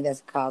not funny. That's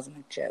a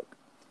cosmic joke.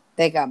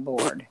 They got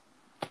bored.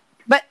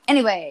 But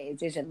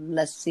anyways,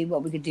 let's see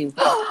what we could do.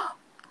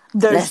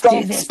 Those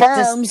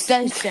sperms.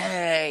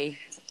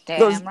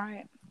 Damn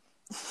right.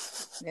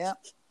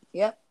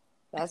 Yep.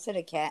 That's it,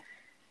 a cat.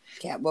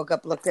 Cat woke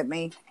up, looked at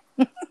me.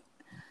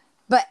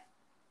 But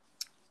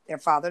their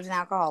father's an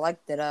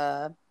alcoholic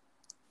that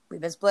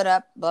we've been split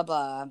up, blah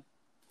blah.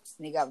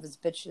 And he got this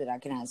bitch that I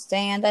cannot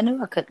stand. I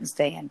knew I couldn't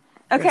stand.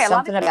 Okay, there's a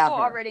lot of people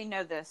already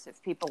know this.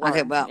 If people were,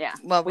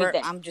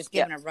 okay, I'm just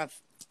giving a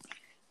rough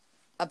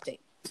update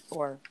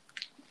or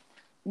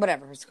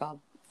whatever it's called.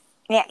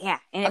 Yeah.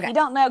 And if you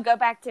don't know, go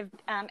back to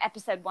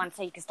episode 1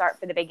 so you can start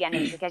from the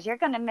beginning because you're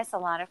going to miss a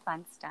lot of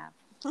fun stuff.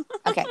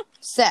 Okay,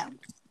 so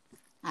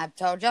I've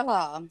told y'all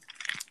all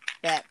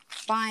that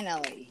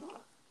finally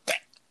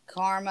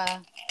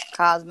karma,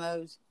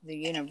 cosmos, the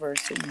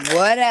universe,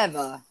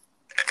 whatever.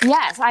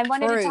 Yes, I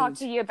wanted to talk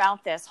to you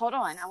about this. Hold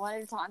on. I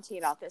wanted to talk to you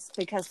about this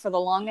because for the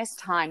longest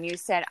time you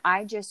said,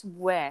 I just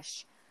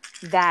wish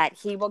that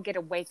he will get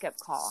a wake-up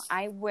call.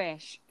 I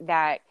wish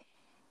that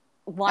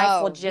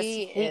life will just,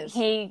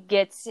 I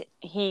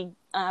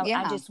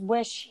just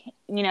wish,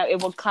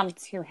 it will come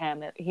to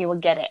him. He will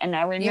get it. And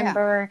I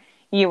remember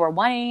you were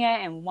wanting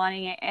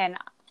it. And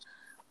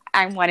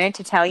I wanted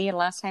to tell you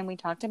last time we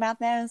talked about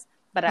this,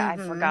 but I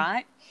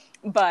forgot.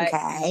 But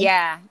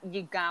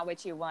you got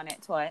what you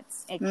wanted,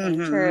 Toots. It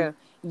came true.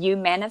 You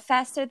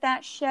manifested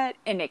that shit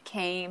and it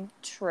came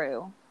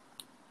true.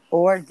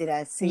 Or did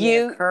I see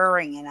it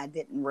occurring and I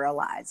didn't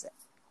realize it?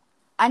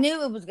 I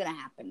knew it was going to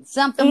happen.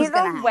 Something was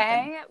going to happen.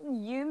 Either way,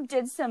 you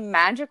did some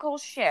magical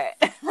shit.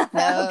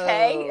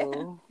 Okay?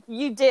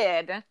 You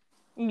did.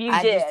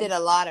 I just did a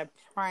lot of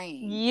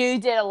praying. You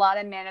did a lot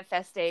of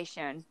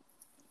manifestation.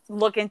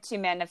 Look into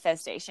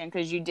manifestation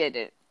because you did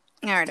it.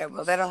 All right,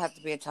 well, that'll have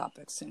to be a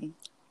topic soon.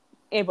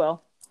 It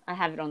will. I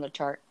have it on the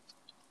chart.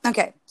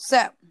 Okay,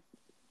 so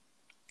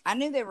I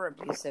knew they were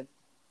abusive.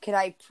 Could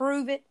I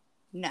prove it?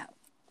 No.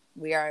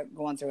 We are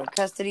going through a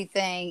custody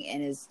thing,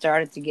 and it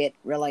started to get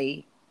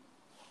really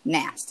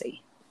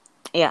nasty.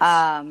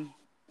 Yeah.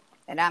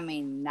 And I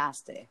mean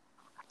nasty.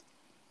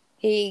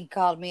 He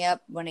called me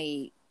up when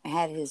he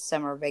had his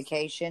summer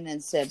vacation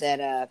and said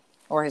that,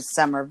 or his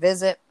summer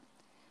visit,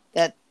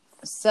 that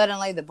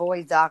suddenly the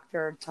boy's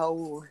doctor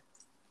told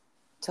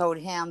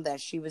him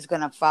that she was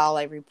going to file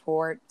a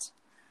report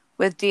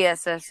with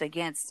DSS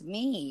against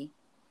me,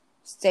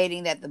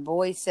 stating that the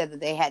boys said that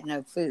they had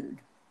no food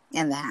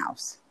in the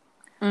house.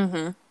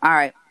 Mm-hmm. All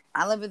right.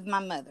 I live with my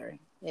mother.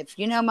 If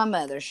you know my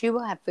mother, she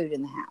will have food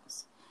in the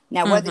house.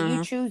 Now, whether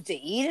you choose to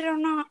eat it or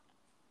not,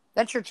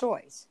 that's your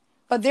choice.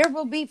 But there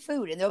will be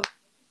food.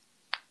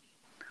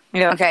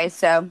 Okay,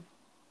 so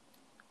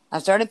I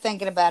started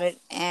thinking about it,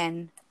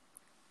 and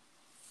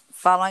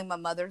following my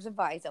mother's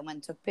advice, I went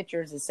and took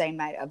pictures the same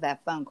night of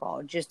that phone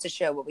call just to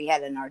show what we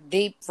had in our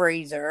deep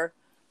freezer,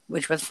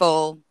 which was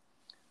full,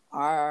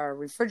 our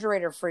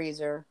refrigerator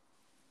freezer,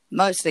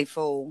 mostly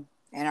full,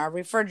 and our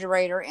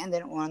refrigerator, and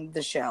then on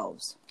the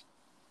shelves.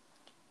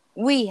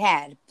 We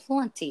had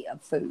plenty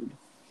of food.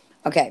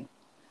 Okay,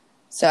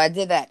 so I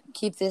did that.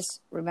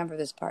 Remember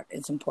this part,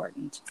 it's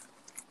important.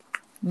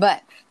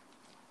 But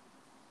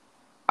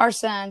our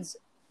sons,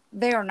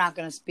 they are not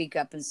going to speak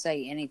up and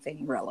say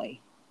anything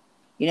really.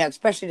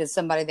 Especially to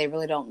somebody they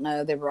really don't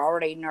know. They were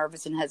already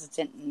nervous and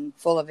hesitant and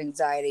full of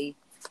anxiety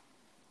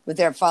with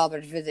their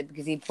father's visit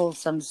because he pulled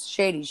some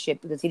shady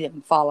shit because he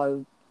didn't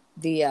follow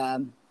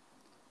the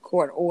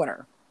court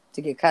order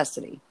to get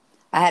custody.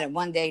 I had a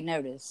 1-day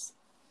notice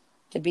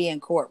to be in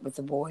court with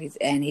the boys,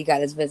 and he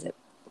got his visit.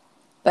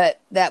 But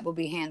that will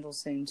be handled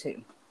soon,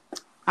 too.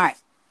 All right.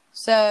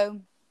 So,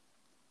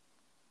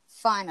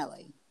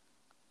 finally,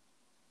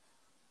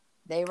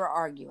 they were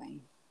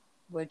arguing,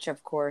 which,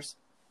 of course,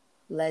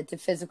 led to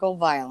physical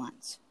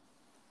violence.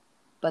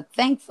 But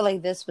thankfully,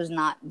 this was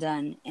not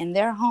done in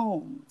their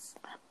homes.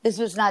 This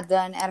was not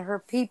done at her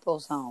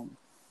people's home.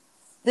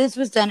 This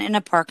was done in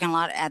a parking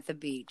lot at the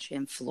beach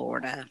in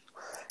Florida.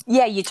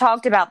 Yeah, you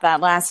talked about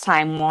that last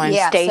time on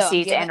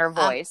Stacy's Inner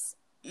Voice.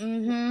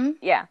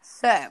 Yeah.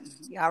 So,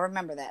 y'all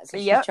remember that. So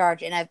she's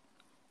charged, and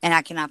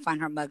I cannot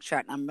find her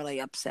mugshot, and I'm really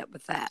upset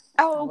with that.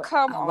 Oh,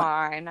 come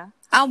on.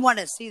 I want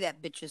to see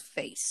that bitch's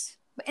face.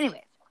 But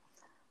anyway.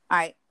 All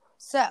right.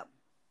 So,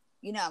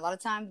 a lot of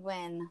times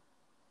when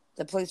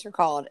the police are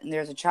called and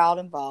there's a child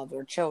involved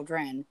or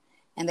children,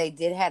 and they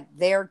did have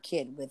their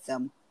kid with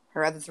them,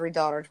 her other 3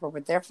 daughters were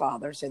with their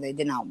father, so they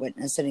did not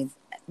witness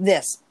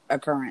this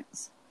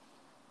occurrence.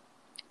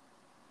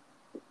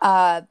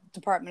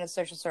 Department of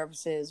Social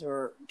Services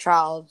or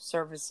Child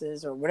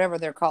Services or whatever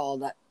they're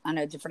called, I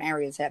know different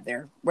areas have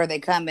where they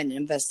come in and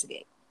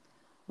investigate.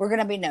 We're going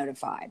to be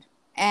notified.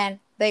 And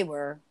they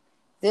were.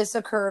 This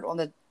occurred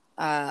on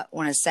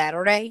a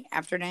Saturday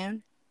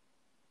afternoon.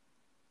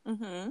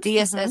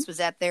 DSS was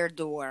at their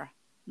door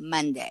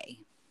Monday.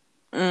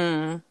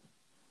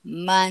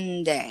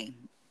 Monday.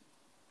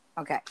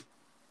 Okay.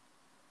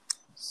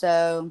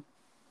 So,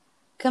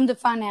 come to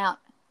find out,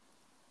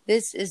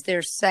 this is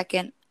their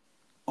second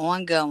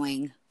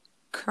ongoing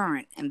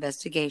current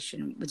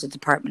investigation with the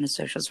Department of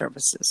Social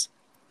Services.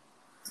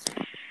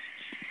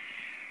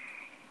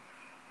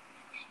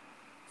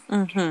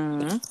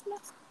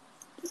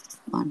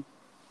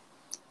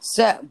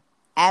 So,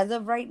 as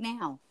of right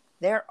now,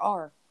 there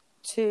are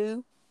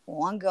 2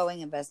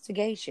 ongoing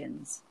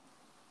investigations.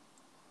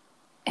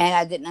 And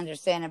I didn't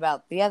understand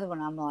about the other one.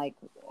 I'm like,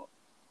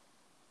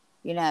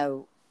 you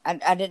know,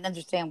 I didn't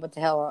understand what the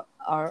hell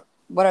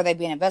what are they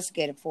being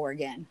investigated for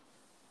again?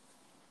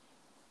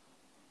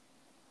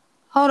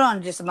 Hold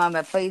on just a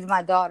moment, please.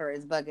 My daughter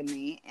is bugging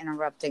me,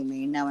 interrupting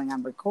me, knowing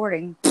I'm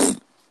recording.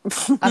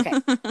 Okay.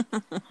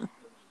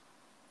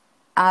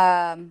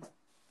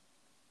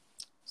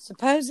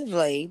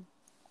 Supposedly,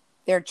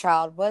 their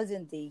child was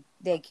in the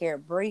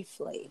daycare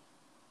briefly.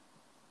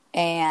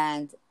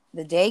 And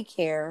the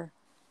daycare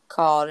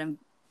called and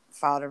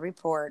filed a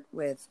report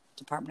with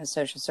Department of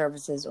Social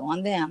Services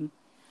on them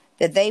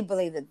that they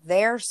believe that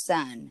their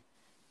son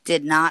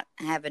did not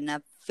have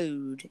enough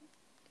food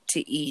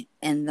to eat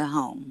in the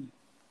home.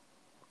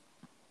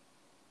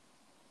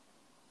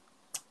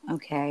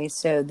 Okay,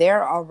 so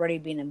they're already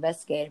being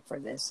investigated for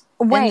this.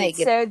 Wait,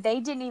 so they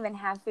didn't even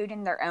have food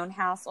in their own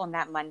house on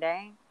that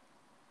Monday?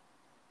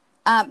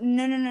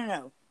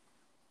 No.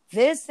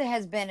 This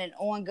has been an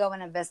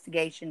ongoing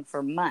investigation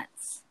for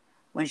months.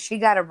 When she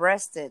got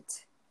arrested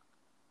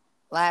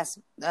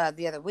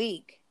the other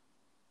week,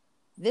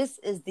 this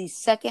is the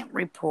second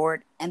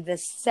report and the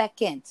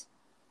second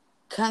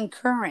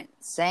concurrent,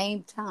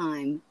 same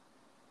time,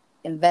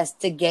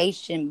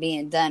 investigation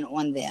being done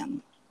on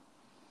them.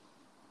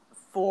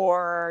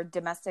 For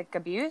domestic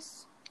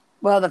abuse?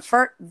 Well,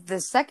 the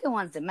second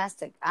one's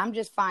domestic. I'm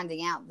just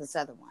finding out this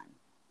other one.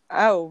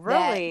 Oh,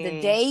 really?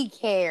 That the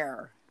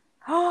daycare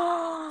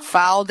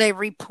filed a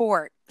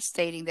report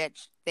stating that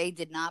they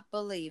did not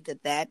believe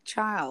that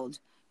child,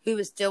 who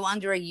is still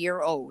under a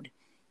year old,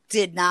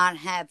 did not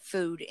have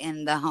food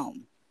in the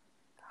home.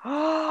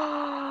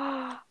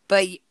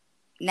 But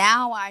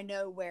now I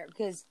know where,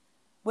 because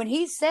when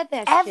he said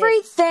that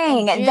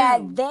everything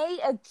that they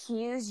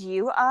accuse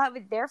you of,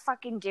 they're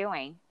fucking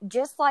doing.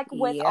 Just like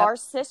with our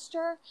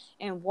sister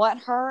and what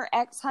her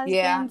ex-husband.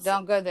 Yeah,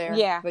 don't go there.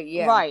 Yeah, but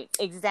yeah. Right,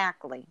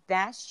 exactly.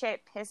 That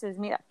shit pisses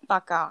me the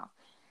fuck off.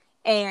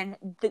 And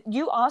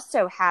you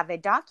also have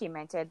it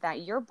documented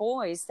that your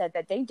boys said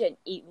that they didn't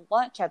eat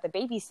lunch at the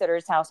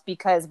babysitter's house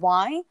because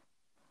why?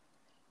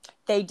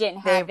 They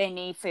didn't have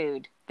any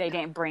food. They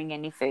didn't bring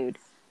any food.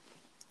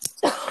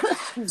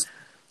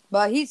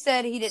 Well, he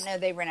said he didn't know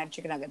they ran out of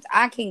chicken nuggets.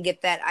 I can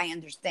get that. I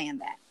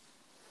understand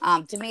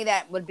that. To me,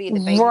 that would be the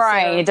babysitter.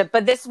 Right,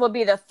 but this will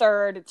be the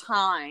third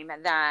time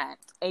that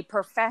a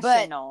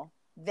professional...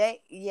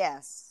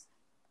 Yes.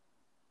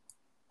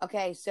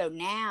 Okay, so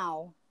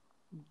now,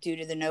 due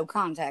to the no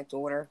contact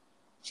order,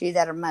 she's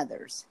at her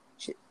mother's.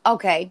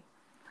 Okay.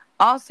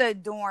 Also,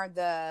 during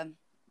the...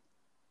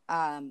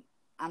 I'm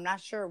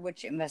not sure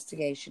which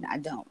investigation. I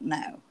don't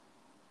know.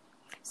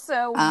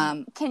 So,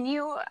 can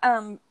you...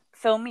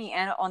 fill me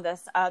in on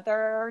this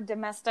other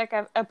domestic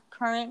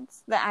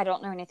occurrence that I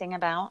don't know anything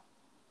about?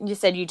 You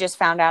said you just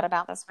found out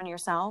about this one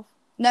yourself?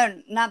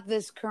 No, not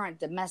this current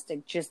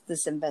domestic, just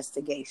this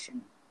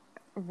investigation.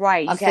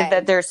 Right. You said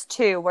that there's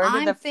 2.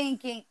 I'm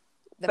thinking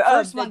the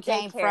first one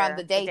came from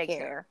the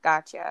daycare.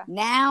 Gotcha.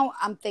 Now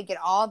I'm thinking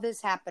all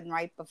this happened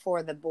right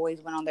before the boys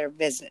went on their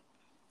visit.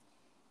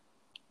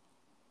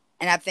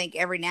 And I think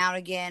every now and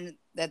again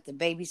that the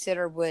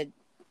babysitter would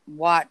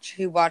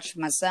who watched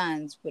my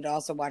sons would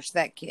also watch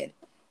that kid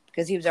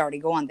because he was already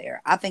going there.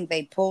 I think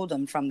they pulled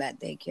him from that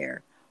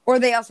daycare, or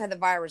they also had the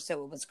virus,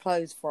 so it was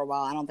closed for a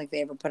while. I don't think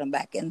they ever put him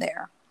back in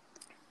there.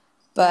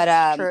 But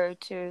that's true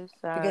too.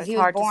 So because he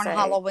was born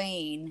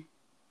Halloween,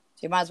 so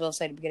you might as well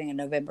say the beginning of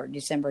November,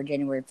 December,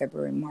 January,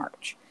 February,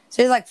 March.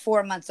 So he's like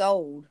 4 months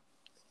old.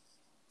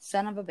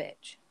 Son of a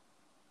bitch.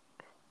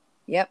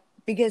 Yep,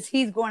 because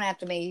he's going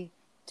after me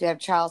to have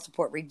child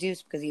support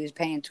reduced because he was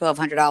paying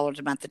 $1,200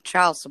 a month of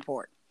child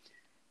support.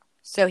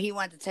 So he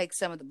wanted to take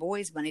some of the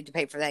boys' money to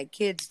pay for that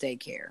kid's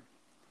daycare.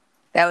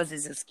 That was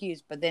his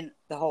excuse. But then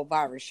the whole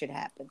virus shit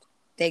happened.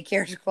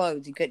 Daycare's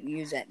closed. He couldn't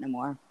use that no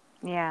more.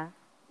 Yeah.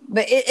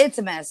 But it's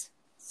a mess.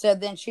 So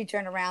then she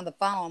turned around the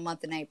following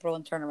month in April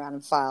and turned around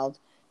and filed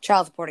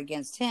child support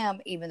against him,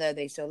 even though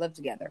they still live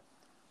together.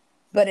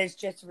 But it's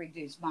just to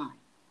reduce mine.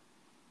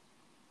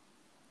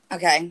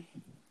 Okay.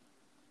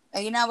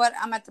 And you know what?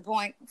 I'm at the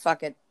point.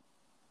 Fuck it.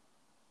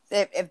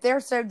 If they're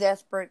so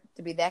desperate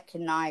to be that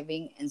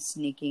conniving and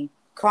sneaky,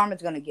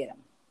 karma's going to get them.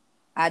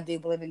 I do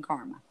believe in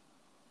karma.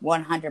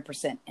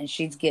 100%. And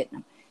she's getting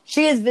them.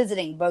 She is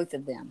visiting both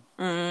of them.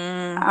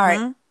 Mm-hmm. All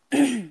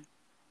right.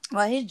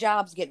 Well, his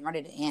job's getting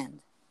ready to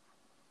end.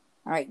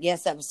 All right.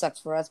 Yes, that sucks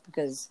for us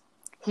because...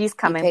 He's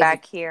coming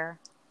back here.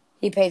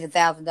 He pays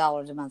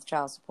 $1,000 a month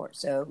child support.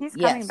 So, he's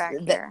coming back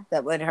here.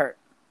 That would hurt.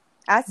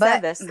 I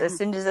said this as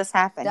soon as this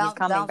happened. He's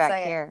coming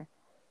back here.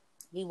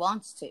 He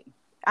wants to.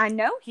 I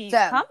know he's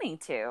coming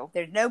to.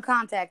 There's no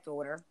contact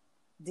order.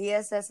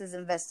 DSS is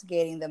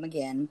investigating them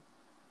again.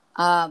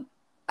 I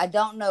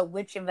don't know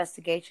which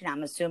investigation.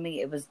 I'm assuming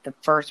it was the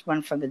first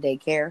one from the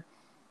daycare.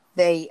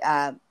 They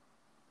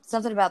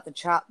something about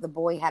the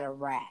boy had a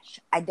rash.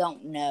 I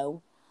don't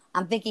know.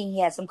 I'm thinking he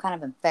had some kind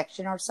of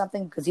infection or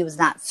something because he was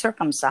not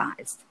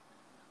circumcised.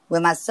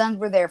 When my sons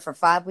were there for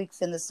 5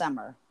 weeks in the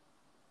summer,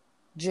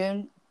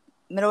 middle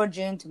of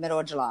June to middle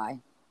of July,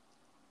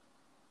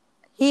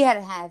 he had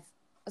to have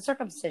a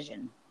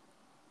circumcision.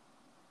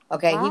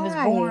 Okay,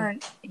 Why?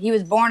 he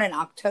was born in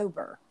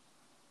October.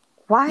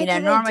 Why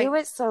did they do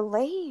it so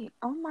late?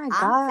 Oh my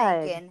God.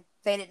 I'm thinking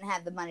they didn't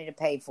have the money to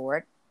pay for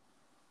it.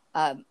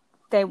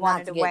 They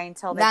wanted to wait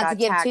until they got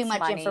tax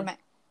money.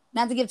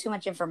 Not to give too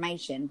much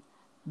information,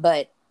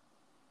 but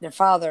their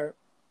father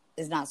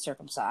is not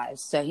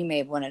circumcised, so he may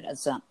have wanted a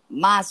son.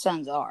 My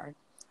sons are.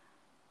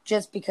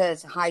 Just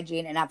because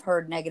hygiene, and I've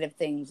heard negative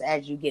things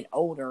as you get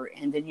older,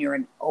 and then you're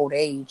in old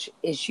age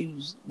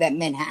issues that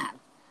men have.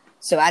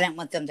 So I didn't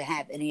want them to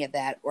have any of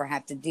that or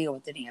have to deal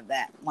with any of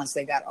that once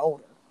they got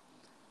older.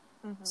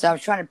 Mm-hmm. So I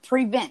was trying to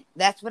prevent.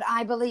 That's what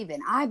I believe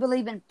in. I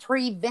believe in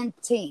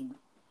preventing,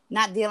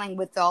 not dealing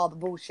with all the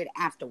bullshit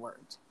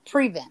afterwards.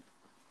 Prevent.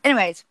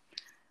 Anyways.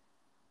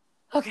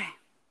 Okay.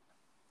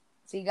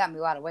 So you got me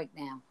wide awake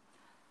now.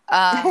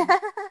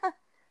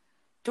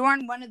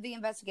 During one of the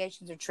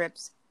investigations or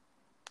trips,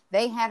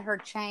 they had her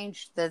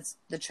change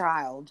the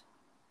child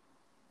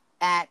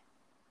at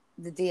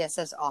the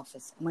DSS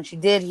office. When she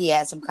did, he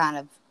had some kind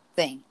of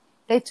thing.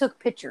 They took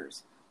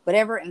pictures.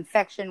 Whatever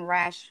infection,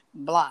 rash,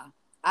 blah.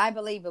 I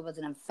believe it was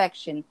an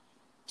infection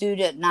due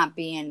to not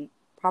being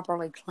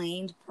properly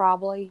cleaned,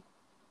 probably.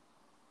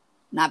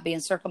 Not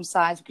being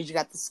circumcised because you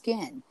got the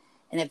skin.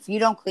 And if you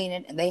don't clean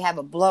it and they have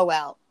a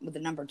blowout with the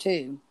number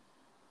 2,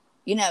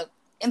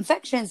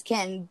 infections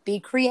can be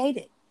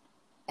created.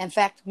 In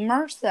fact,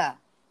 MRSA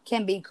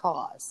can be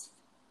caused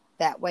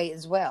that way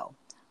as well.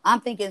 I'm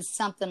thinking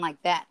something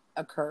like that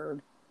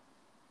occurred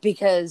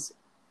because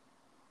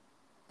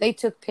they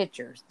took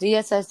pictures.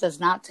 DSS does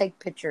not take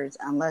pictures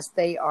unless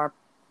they are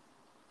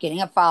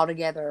getting a file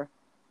together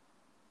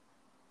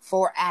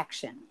for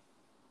action,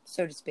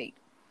 so to speak.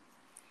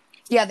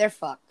 Yeah, they're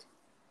fucked.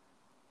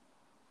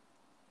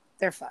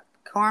 They're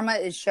fucked. Karma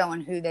is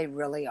showing who they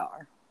really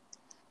are.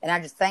 And I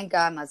just thank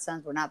God my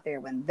sons were not there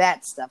when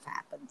that stuff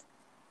happened.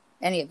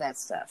 Any of that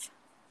stuff.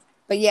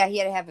 But yeah, he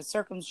had to have a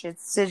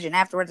circumcision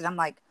afterwards. And I'm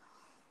like,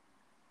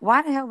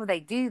 why the hell would they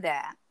do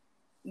that?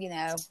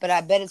 But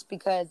I bet it's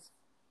because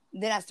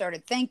then I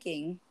started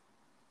thinking,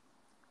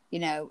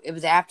 it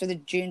was after the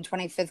June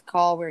 25th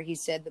call where he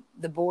said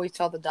the boys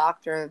told the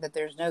doctor that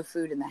there's no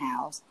food in the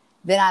house.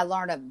 Then I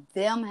learned of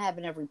them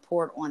having a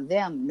report on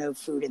them, no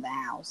food in the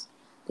house.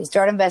 They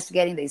start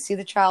investigating. They see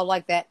the child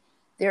like that.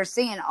 They're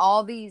seeing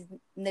all these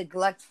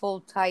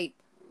neglectful type,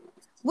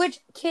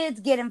 which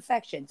kids get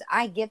infections.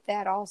 I get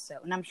that also,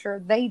 and I'm sure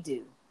they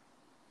do.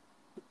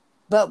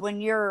 But when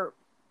you're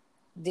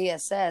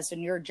DSS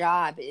and your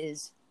job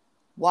is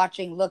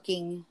watching,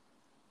 looking,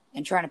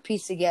 and trying to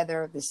piece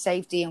together the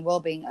safety and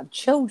well-being of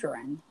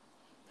children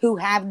who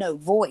have no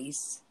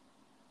voice,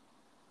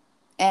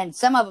 and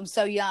some of them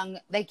so young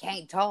they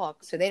can't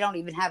talk, so they don't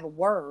even have a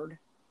word,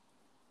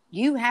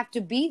 you have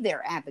to be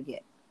their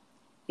advocate.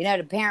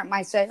 The parent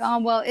might say, oh,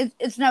 well,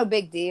 it's no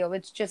big deal.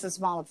 It's just a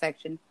small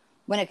infection,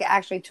 when it could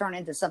actually turn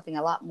into something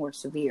a lot more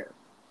severe.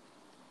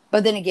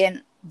 But then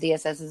again,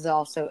 DSS has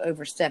also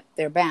overstepped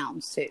their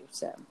bounds too.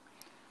 So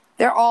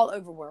they're all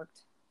overworked.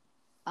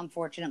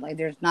 Unfortunately,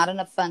 there's not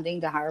enough funding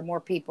to hire more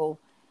people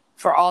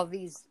for all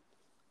these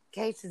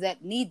cases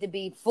that need to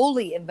be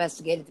fully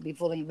investigated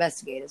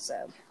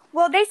So,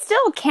 well, they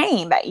still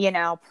came,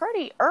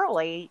 pretty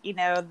early,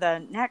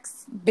 the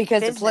next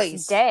because business the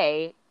police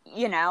day,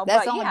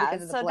 that's but only because of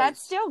the so police.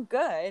 That's still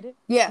good,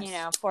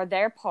 yes, for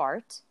their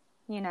part,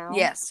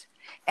 Yes.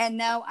 And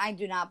no, I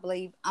do not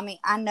believe,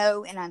 I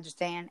know and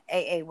understand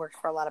AA works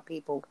for a lot of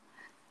people,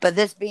 but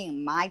this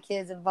being my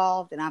kids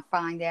involved, and I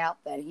find out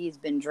that he's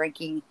been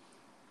drinking,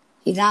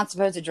 he's not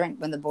supposed to drink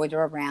when the boys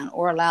are around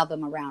or allow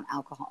them around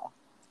alcohol.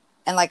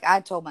 And like I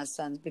told my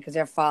sons, because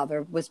their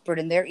father whispered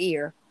in their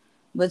ear,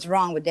 what's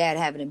wrong with dad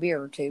having a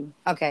beer or two?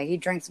 Okay, he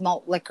drinks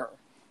malt liquor.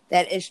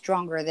 That is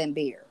stronger than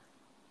beer.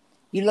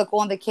 You look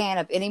on the can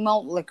of any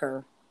malt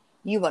liquor,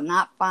 you will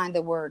not find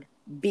the word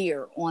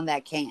beer on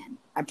that can.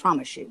 I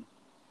promise you.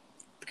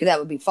 Because that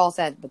would be false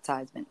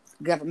advertisement.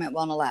 The government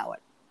won't allow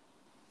it.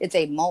 It's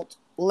a malt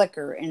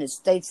liquor, and it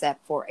states that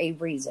for a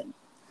reason.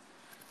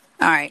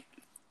 All right.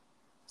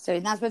 So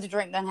he's not supposed to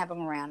drink, don't have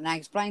them around. And I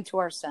explained to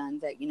our son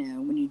that,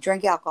 when you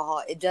drink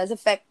alcohol, it does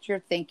affect your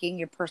thinking,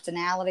 your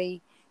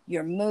personality,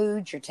 your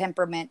mood, your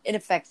temperament. It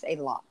affects a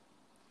lot.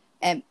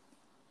 And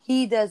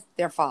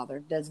their father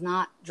does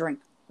not drink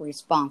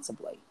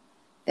responsibly.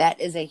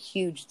 That is a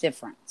huge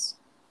difference.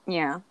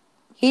 Yeah.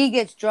 He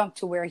gets drunk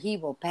to where he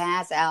will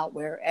pass out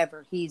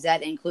wherever he's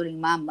at, including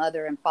my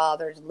mother and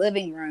father's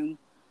living room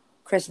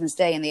Christmas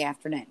Day in the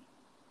afternoon.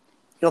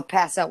 He'll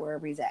pass out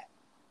wherever he's at.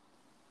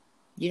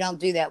 You don't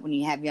do that when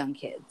you have young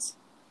kids.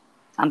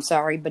 I'm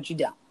sorry, but you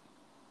don't.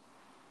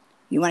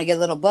 You want to get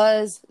a little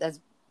buzz?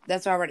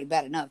 That's already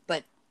bad enough.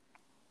 But,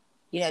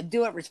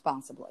 do it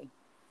responsibly.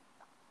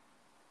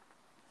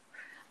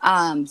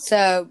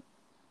 So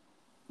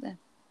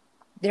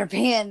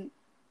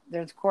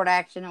there's court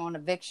action on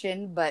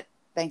eviction, but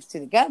thanks to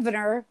the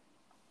governor,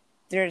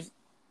 there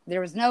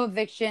was no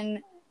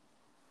eviction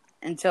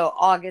until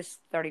August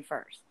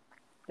 31st.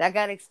 That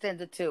got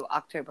extended to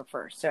October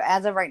 1st. So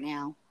as of right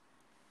now,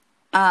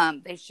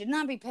 they should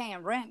not be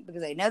paying rent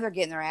because they know they're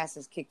getting their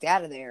asses kicked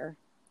out of there.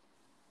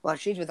 Well,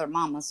 she's with her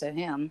mama, so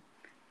him.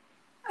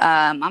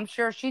 I'm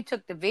sure she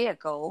took the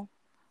vehicle.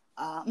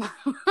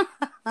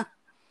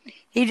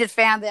 He just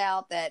found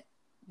out that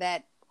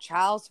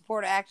child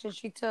support action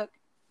she took.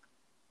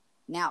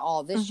 Now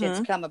all this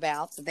shit's come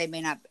about, so they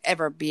may not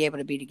ever be able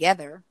to be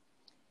together.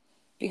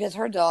 Because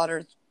her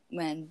daughters,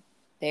 when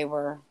they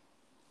were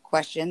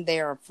questioned, they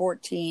are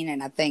 14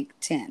 and I think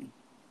 10.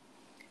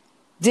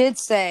 Did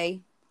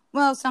say,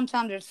 well,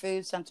 sometimes there's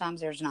food,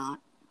 sometimes there's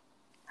not.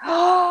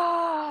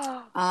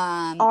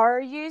 Are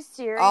you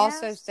serious?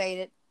 Also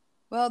stated,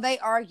 well, they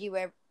argue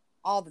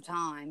all the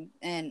time,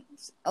 and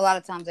a lot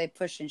of times they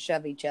push and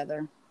shove each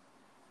other.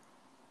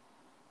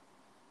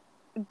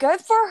 Good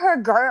for her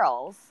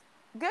girls.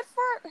 Good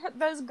for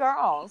those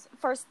girls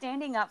for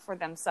standing up for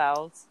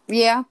themselves.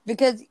 Yeah,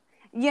 because...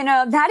 You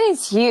know, that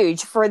is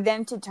huge for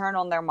them to turn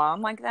on their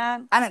mom like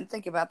that. I didn't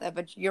think about that,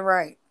 but you're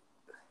right.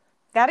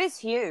 That is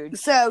huge.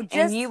 So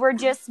and you were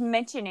just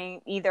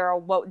mentioning either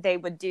what they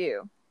would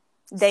do.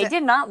 They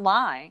did not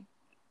lie.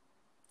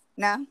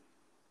 No.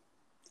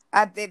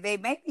 They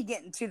may be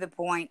getting to the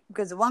point,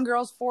 because the one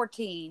girl's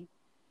 14,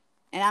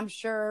 and I'm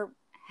sure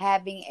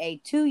having a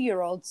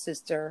 2-year-old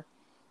sister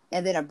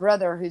and then a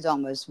brother who's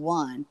almost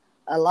 1,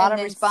 a lot of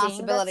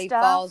responsibility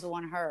falls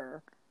on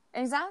her.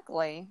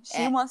 Exactly.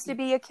 She wants to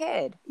be a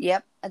kid.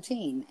 Yep, a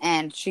teen.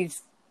 And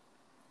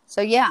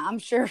so yeah, I'm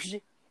sure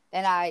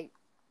and I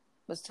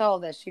was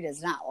told that she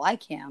does not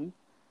like him.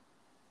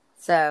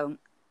 So,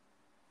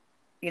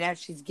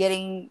 she's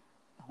getting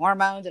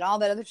hormones and all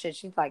that other shit.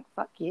 She's like,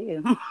 fuck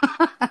you.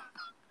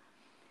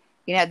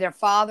 Their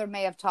father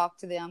may have talked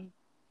to them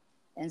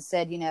and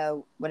said,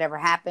 whatever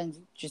happens,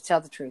 just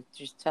tell the truth.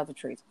 Just tell the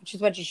truth, which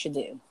is what you should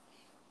do.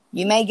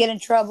 You may get in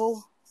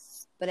trouble,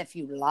 but if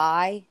you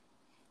lie,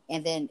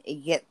 and then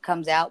it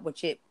comes out,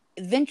 which it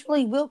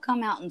eventually will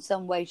come out in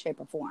some way, shape,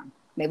 or form.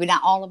 Maybe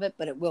not all of it,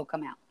 but it will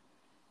come out.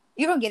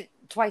 You're going to get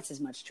twice as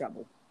much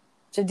trouble.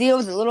 To deal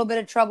with a little bit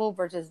of trouble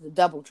versus the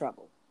double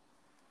trouble.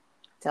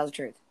 Tell the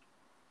truth.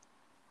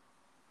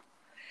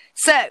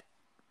 So,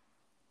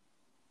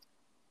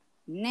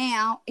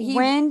 now...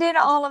 When did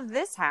all of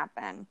this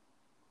happen?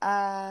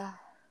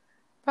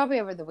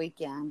 Probably over the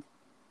weekend.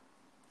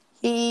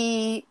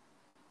 His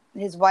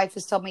wife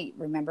has told me,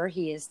 remember,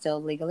 he is still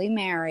legally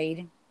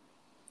married.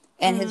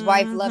 And his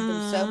wife loved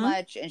him so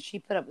much, and she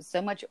put up with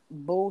so much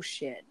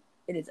bullshit.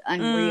 It is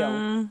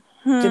unreal.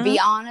 To be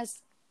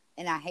honest,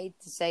 and I hate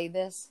to say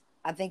this,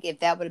 I think if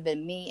that would have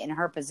been me in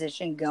her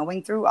position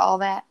going through all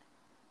that,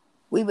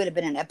 we would have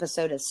been an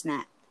episode of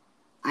Snapped.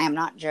 I am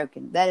not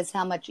joking. That is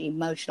how much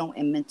emotional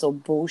and mental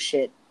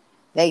bullshit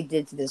they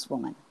did to this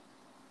woman.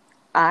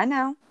 I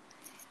know.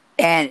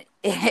 And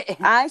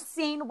I've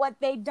seen what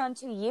they've done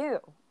to you.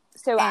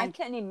 So I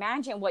couldn't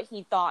imagine what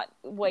he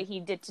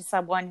did to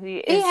someone who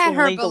is he had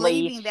her legally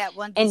believing that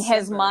one December, in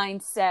his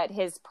mindset,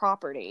 his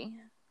property.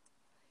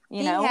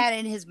 He had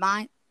in his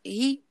mind,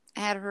 he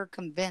had her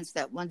convinced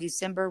that one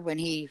December when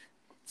he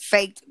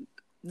faked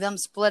them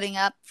splitting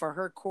up for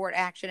her court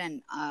action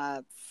in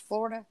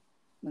Florida,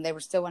 when they were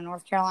still in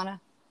North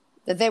Carolina,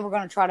 that they were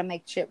going to try to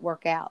make shit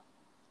work out.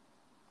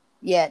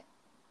 Yet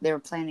they were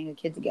planning a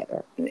kid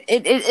together.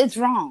 It's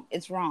wrong.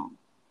 It's wrong.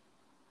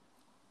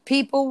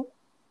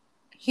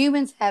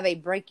 Humans have a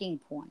breaking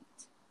point.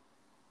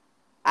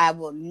 I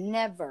will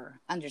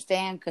never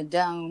understand,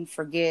 condone,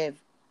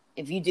 forgive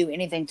if you do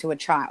anything to a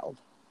child.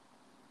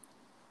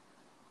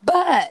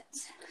 But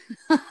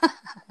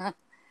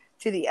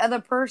to the other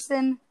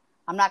person,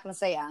 I'm not going to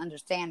say I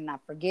understand and I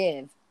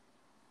forgive.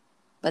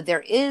 But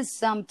there is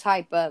some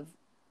type of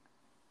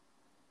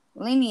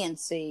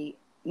leniency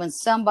when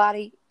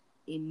somebody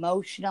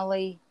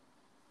emotionally,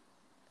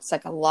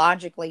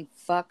 psychologically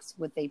fucks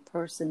with a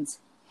person's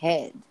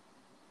head.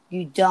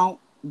 You don't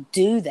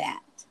do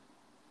that.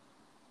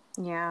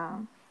 Yeah.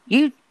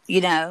 You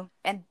know,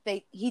 and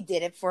he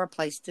did it for a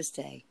place to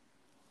stay.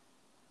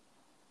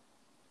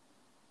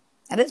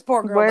 And this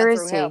poor girl went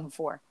through hell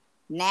before.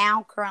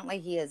 Now, currently,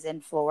 he is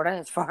in Florida,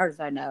 as far as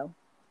I know.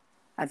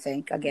 I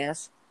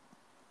guess.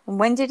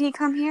 When did he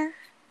come here?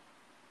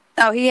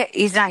 Oh,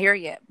 he's not here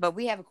yet, but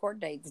we have a court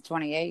date, the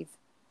 28th.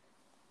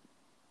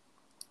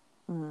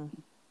 Mm-hmm.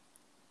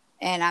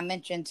 And I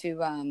mentioned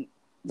to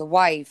the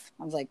wife,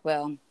 I was like,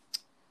 well,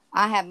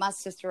 I have my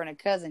sister and a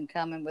cousin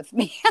coming with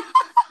me.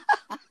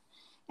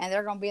 And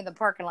they're going to be in the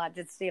parking lot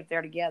just to see if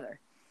they're together.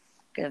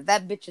 Because if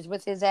that bitch is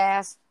with his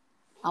ass,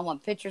 I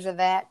want pictures of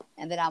that.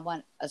 And then I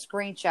want a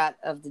screenshot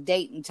of the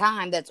date and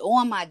time that's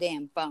on my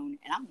damn phone.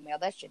 And I'm going to mail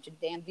that shit to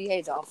the damn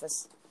DA's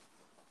office.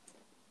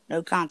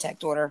 No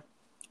contact order.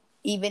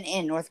 Even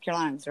in North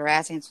Carolina, they're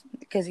asking.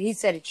 Because he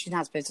said she's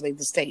not supposed to leave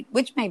the state.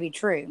 Which may be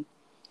true.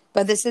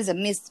 But this is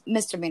a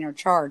misdemeanor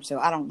charge, so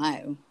I don't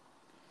know.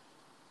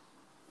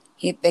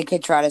 They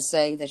could try to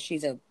say that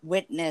she's a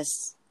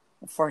witness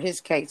for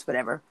his case,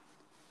 whatever.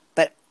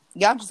 But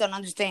y'all just don't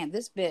understand.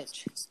 This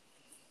bitch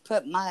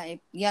put my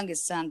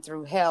youngest son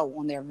through hell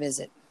on their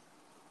visit.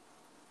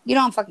 You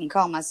don't fucking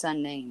call my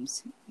son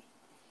names.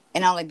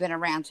 And only been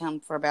around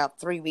him for about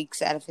 3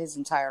 weeks out of his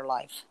entire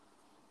life.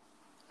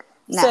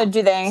 No. So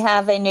do they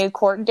have a new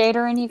court date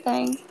or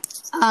anything?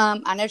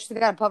 I know she's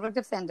got a public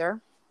defender.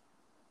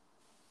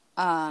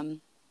 For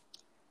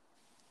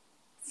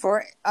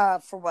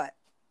what?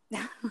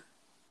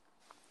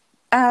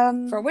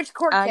 For which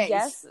court case? I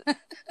guess.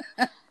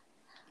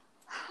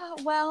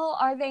 Well,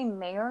 are they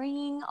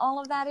marrying all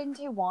of that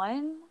into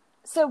one?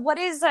 So what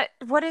is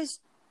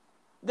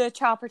the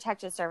Child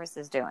Protective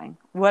Services doing?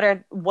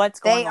 What's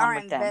going on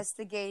with them? They are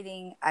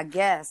investigating, I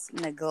guess,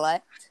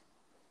 neglect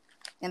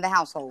in the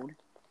household.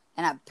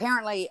 And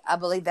apparently, I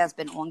believe that's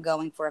been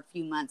ongoing for a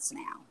few months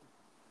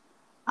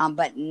now.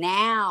 But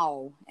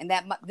now, and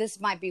this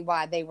might be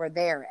why they were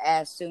there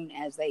as soon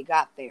as they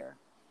got there.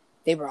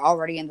 They were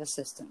already in the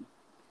system.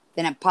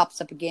 Then it pops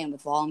up again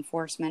with law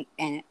enforcement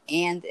and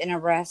an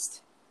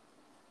arrest.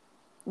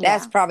 Yeah.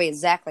 That's probably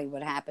exactly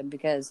what happened,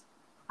 because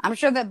I'm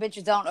sure that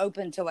bitches don't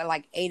open until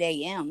like 8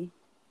 a.m.,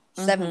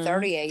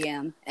 7:30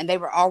 a.m., and they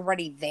were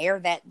already there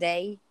that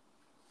day,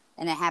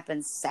 and it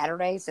happened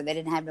Saturday, so they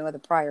didn't have no other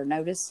prior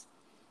notice.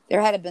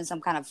 There had to been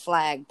some kind of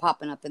flag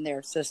popping up in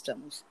their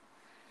systems.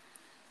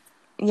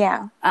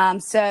 Yeah.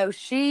 So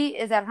she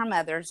is at her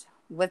mother's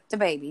with the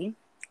baby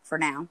for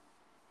now.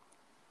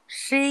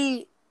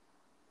 She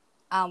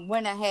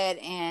went ahead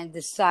and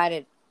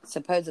decided,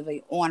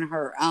 supposedly on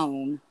her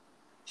own,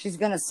 she's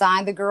going to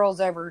sign the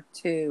girls over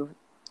to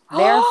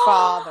their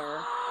father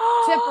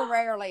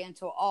temporarily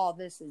until all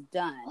this is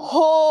done.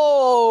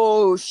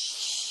 Oh,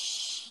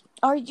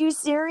 are you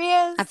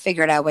serious? I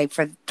figured I'd wait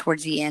for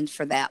towards the end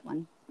for that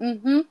one.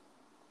 Mm-hmm.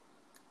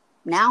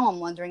 Now I'm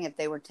wondering if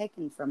they were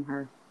taken from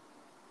her.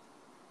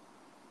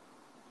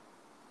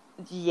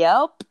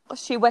 Yep.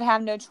 She would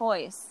have no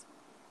choice.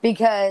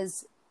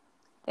 Because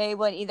they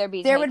would either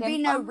be there would be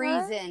no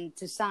reason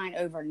to sign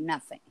over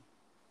nothing.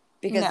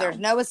 Because there's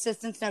no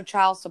assistance, no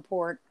child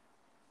support.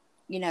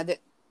 You know, that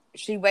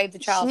she waived the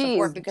child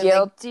support because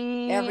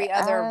guilty every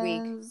other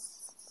week.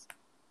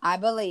 I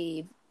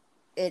believe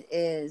it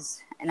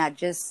is, and I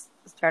just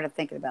started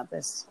thinking about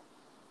this.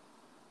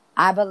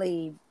 I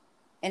believe,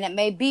 and it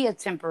may be a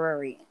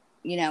temporary,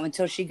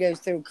 until she goes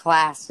through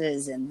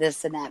classes and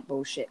this and that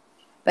bullshit.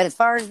 But as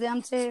far as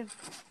them two,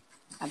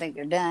 I think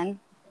they're done.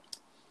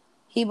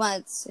 He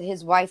wants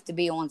his wife to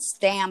be on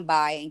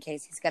standby in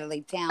case he's got to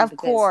leave town. Of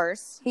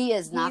course. He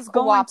is not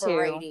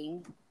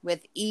cooperating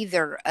with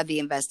either of the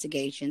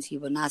investigations. He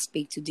will not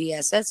speak to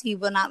DSS. He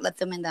will not let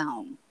them in the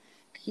home.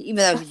 Even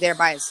though he's there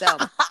by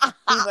himself,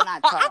 he will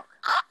not talk.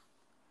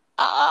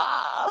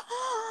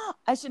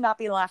 I should not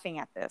be laughing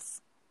at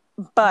this.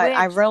 But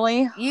I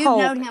really You've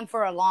known him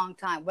for a long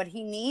time. What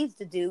he needs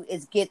to do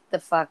is get the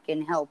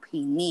fucking help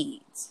he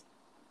needs.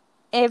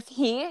 If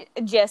he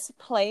just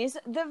plays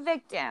the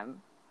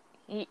victim,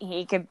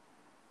 he could.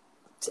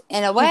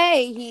 In a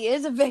way, he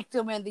is a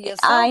victim in the assault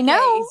I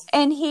know, case.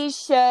 And he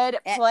should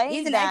play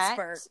He's an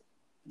expert.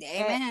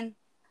 Amen.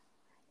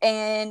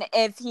 And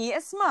if he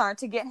is smart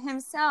to get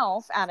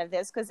himself out of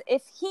this, because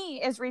if he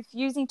is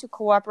refusing to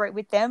cooperate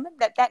with them,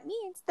 that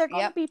means they're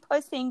going to be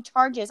posting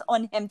charges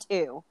on him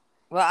too.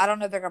 Well, I don't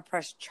know if they're going to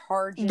press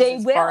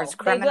charges far as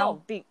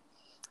criminal.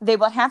 They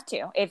will have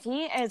to. If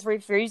he is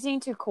refusing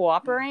to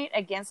cooperate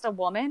against a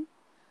woman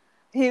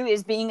who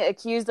is being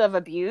accused of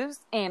abuse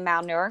and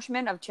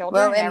malnourishment of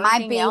children, it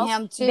might be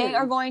him too. They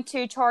are going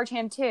to charge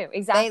him too.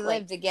 Exactly. They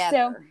live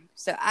together.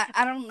 So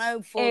I don't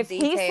know full if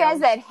details. If he says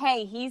that,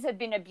 hey,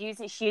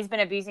 she's been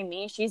abusing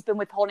me, she's been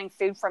withholding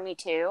food from me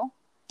too.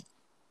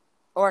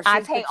 Or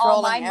I pay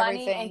all my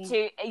money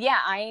into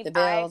I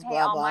pay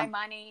all my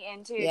money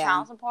into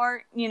child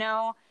support,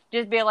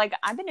 just be like,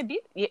 I've been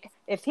abused.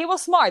 If he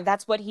was smart,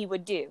 that's what he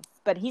would do.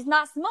 But he's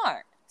not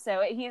smart,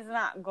 so he's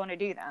not going to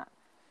do that.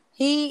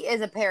 He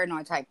is a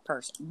paranoid type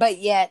person. But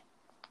yet,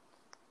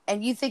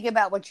 and you think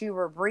about what you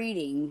were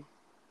reading,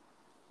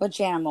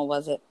 which animal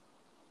was it?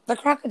 The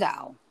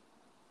crocodile.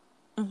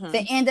 Mm-hmm.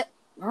 The end.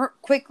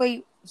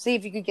 Quickly, see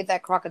if you could get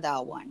that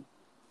crocodile one.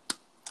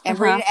 And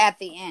read it at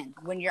the end.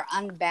 When you're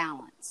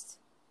unbalanced,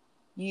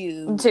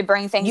 to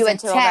bring things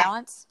into a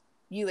balance.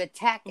 You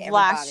attack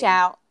everybody.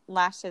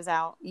 Lashes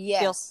out.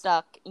 Yes. Feel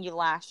stuck. You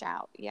lash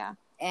out. Yeah.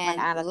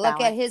 And look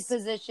at his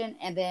position,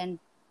 and then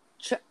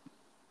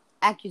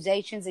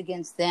accusations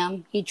against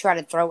them. He tried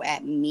to throw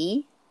at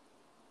me.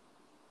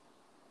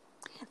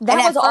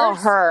 That was all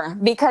her,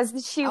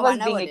 because she was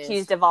being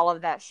accused of all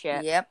of that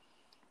shit. Yep.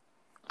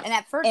 And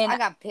at first I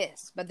got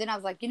pissed, but then I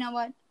was like, you know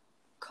what?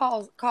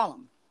 Call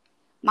him.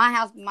 My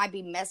house might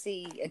be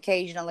messy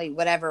occasionally,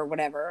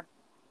 whatever.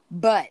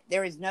 But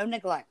there is no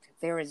neglect.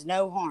 There is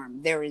no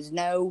harm. There is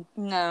there's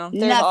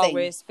nothing.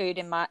 Always food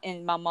in my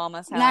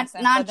mama's house.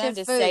 Not just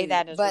food, say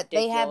that is but ridiculous.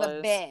 They have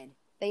a bed.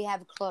 They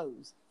have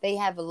clothes. They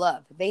have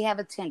love. They have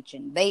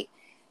attention. I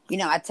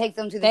take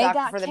them to the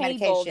doctor for the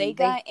medication. They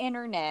got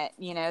internet.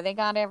 They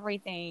got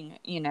everything.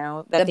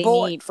 That they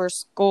need for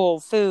school,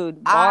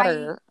 food,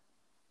 water.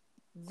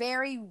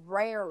 very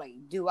rarely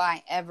do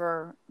I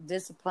ever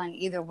discipline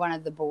either one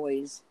of the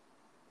boys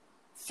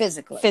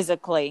physically.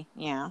 Physically,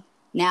 yeah.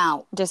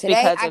 Now, just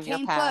today because I of your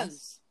came past.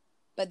 close,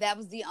 but that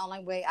was the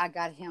only way I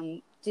got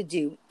him to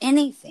do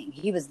anything.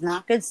 He was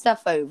knocking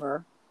stuff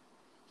over.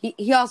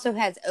 He also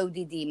has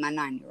ODD, my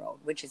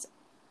 9-year-old, which is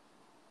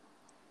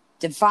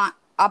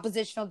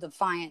oppositional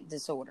defiant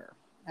disorder.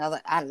 I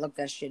had to look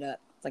that shit up.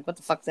 It's like, what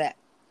the fuck's that?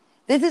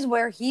 This is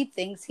where he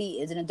thinks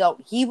he is an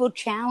adult. He will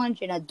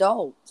challenge an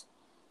adult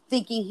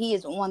thinking he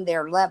is on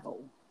their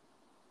level.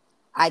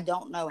 I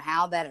don't know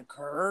how that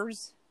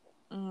occurs.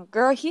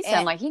 Girl, he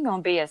sounds like he's going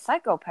to be a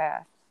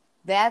psychopath.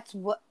 That's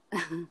what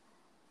I'm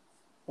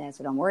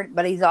worried.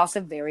 But he's also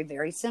very,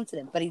 very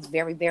sensitive. But he's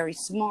very, very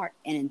smart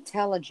and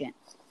intelligent.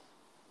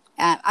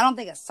 I don't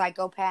think a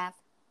psychopath,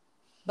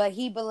 but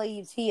he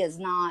believes he is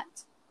not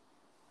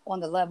on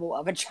the level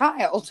of a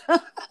child.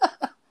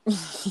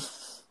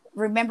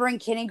 Remember in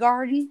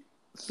kindergarten,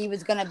 he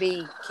was going to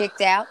be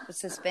kicked out,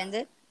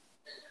 suspended.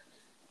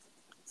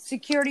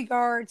 Security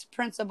guards,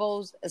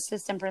 principals,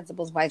 assistant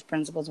principals, vice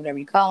principals, whatever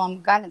you call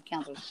them, guidance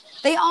counselors,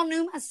 they all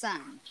knew my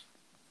son.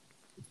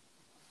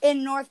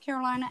 In North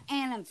Carolina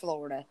and in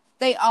Florida,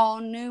 they all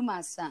knew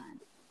my son.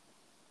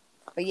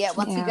 But yet,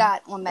 once he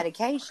got on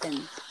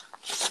medication,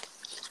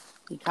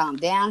 he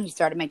calmed down. He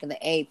started making the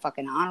A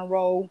fucking honor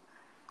roll.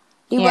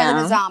 He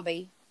wasn't a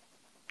zombie,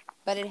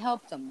 but it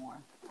helped him more.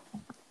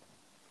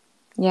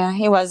 Yeah,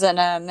 he wasn't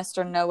a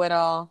Mr.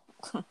 Know-It-All,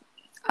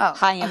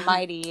 high and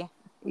mighty.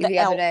 The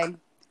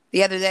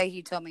other day,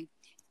 he told me,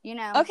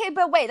 Okay,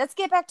 but wait, let's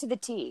get back to the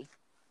tea.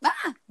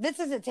 This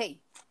is a tea.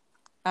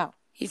 Oh.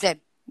 He said,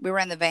 we were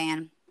in the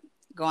van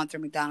going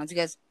through McDonald's. He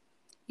goes,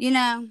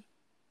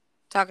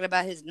 talking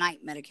about his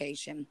night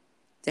medication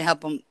to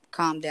help him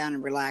calm down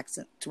and relax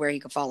to where he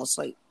could fall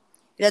asleep.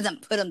 It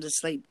doesn't put him to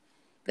sleep,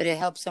 but it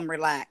helps him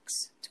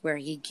relax to where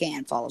he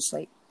can fall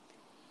asleep.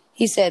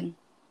 He said,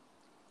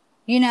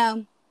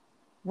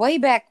 way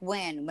back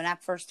when I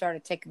first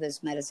started taking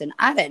this medicine,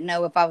 I didn't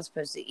know if I was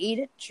supposed to eat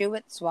it, chew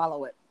it,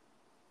 swallow it.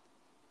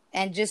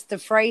 And just the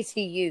phrase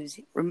he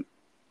used,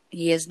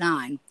 he is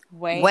 9.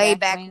 Way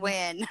back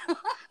when.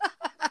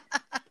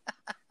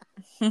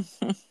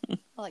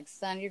 Like,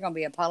 son, you're going to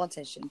be a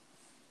politician.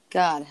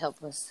 God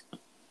help us.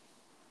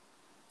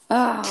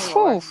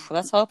 Oh,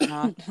 let's hope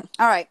not.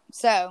 All right,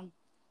 so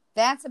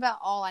that's about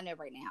all I know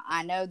right now.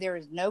 I know there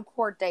is no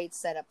court date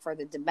set up for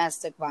the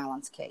domestic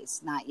violence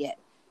case. Not yet.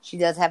 She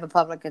does have a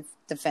public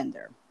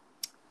defender.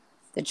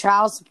 The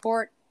child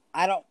support,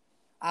 I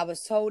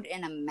was told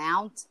an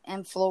amount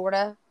in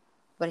Florida,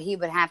 but he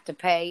would have to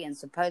pay, and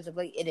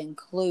supposedly it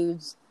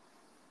includes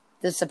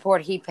the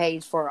support he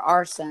pays for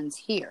our sons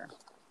here.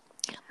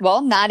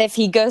 Well, not if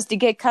he goes to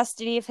get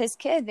custody of his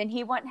kid, then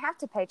he wouldn't have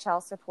to pay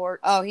child support.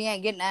 Oh, he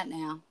ain't getting that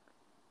now.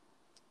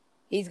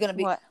 He's going to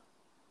be... What?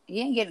 He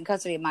ain't getting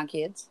custody of my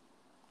kids.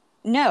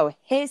 No,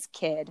 his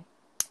kid.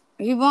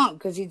 He won't,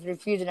 because he's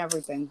refusing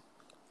everything.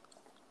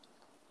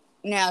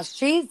 Now,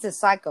 she's the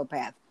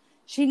psychopath.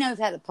 She knows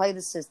how to play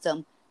the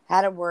system,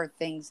 how to word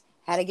things,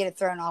 how to get it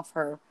thrown off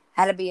her,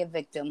 how to be a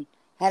victim,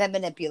 how to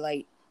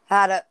manipulate,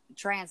 how to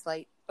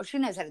translate. Oh, she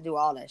knows how to do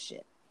all that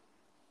shit.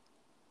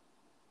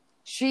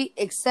 She,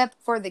 except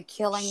for the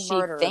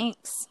murder.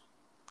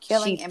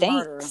 Killing and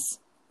murder.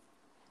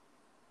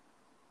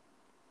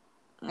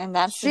 And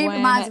that's she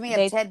reminds me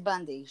of Ted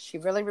Bundy. She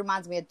really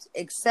reminds me of,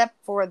 except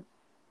for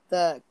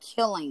the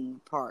killing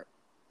part.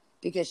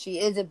 Because she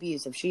is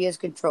abusive. She is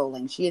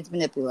controlling. She is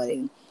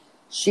manipulating.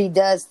 She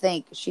does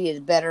think she is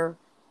better.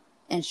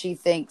 And she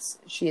thinks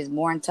she is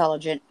more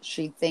intelligent.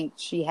 She thinks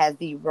she has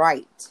the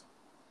right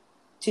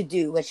to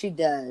do what she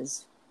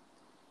does.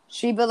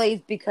 She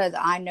believes because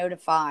I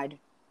notified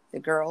the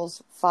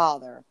girl's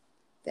father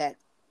that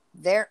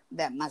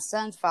my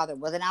son's father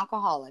was an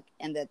alcoholic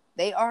and that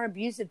they are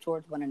abusive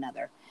towards one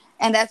another.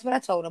 And that's what I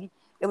told him.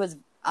 It was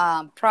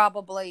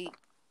probably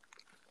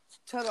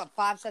total of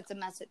 5 sets of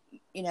message,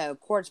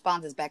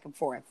 correspondence back and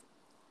forth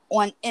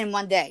in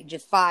one day,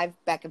 just 5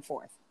 back and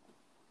forth,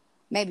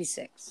 maybe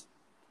 6.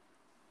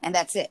 And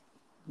that's it.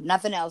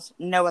 Nothing else.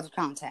 No other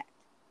contact.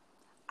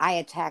 I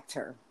attacked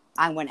her.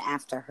 I went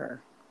after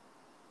her.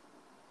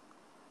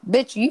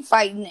 Bitch, you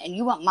fighting and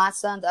you want my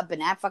sons up in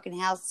that fucking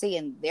house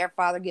seeing their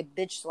father get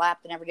bitch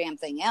slapped and every damn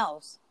thing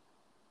else.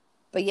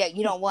 But yet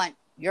you don't want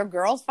your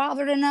girl's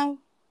father to know?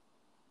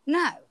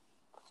 No.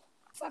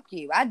 Fuck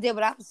you. I did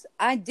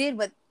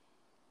what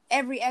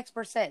every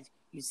expert says.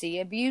 You see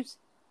abuse?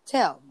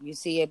 Tell. You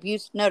see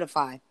abuse?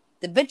 Notify.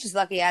 The bitch is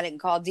lucky I didn't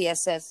call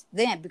DSS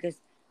then because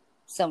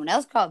someone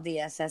else called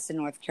DSS in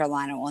North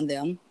Carolina on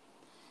them.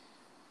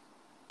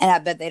 And I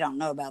bet they don't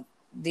know about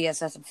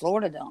DSS in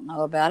Florida don't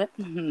know about it.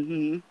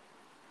 Mm-hmm.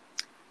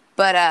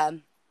 But,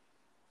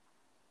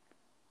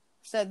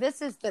 so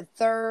this is the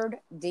 3rd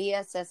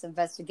DSS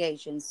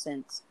investigation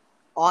since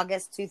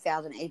August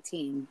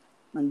 2018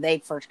 when they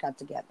first got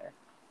together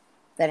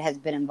that has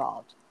been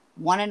involved.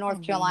 1 in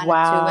North Carolina,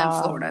 2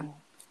 in Florida.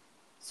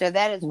 So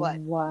that is what?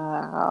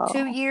 Wow.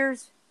 2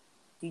 years?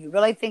 Do you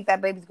really think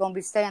that baby's going to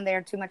be staying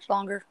there too much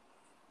longer?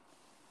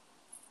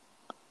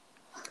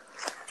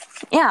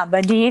 Yeah,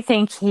 but do you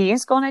think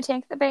he's going to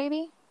take the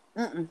baby?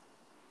 Mm-mm.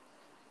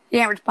 He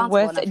ain't responsible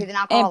enough. He's an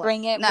alcoholic. And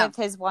bring it with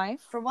his wife?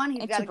 For one,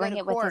 he's got to bring go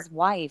to it court. with his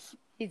wife.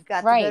 He's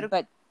got to go to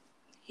but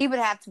he would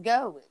have to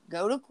go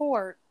to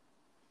court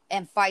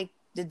and fight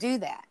to do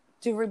that,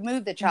 to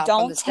remove the child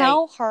from the state. Don't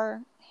tell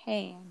her,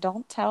 hey,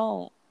 don't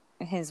tell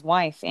his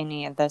wife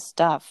any of this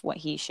stuff, what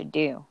he should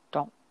do.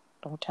 Don't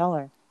tell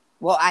her.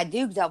 Well, I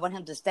do, because I want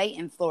him to stay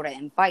in Florida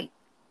and fight.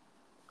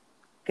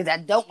 Because I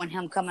don't want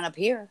him coming up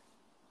here.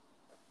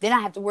 Then I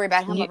have to worry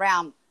about him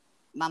around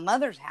my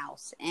mother's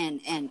house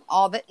and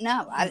all that.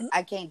 No,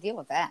 I can't deal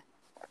with that.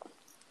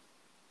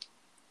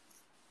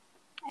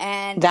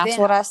 And that's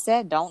what I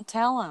said. Don't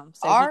tell him,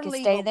 so he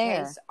can stay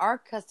there. Our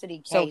custody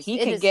case, so he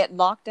could get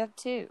locked up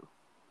too.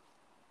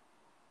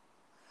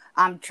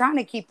 I'm trying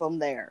to keep him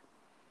there,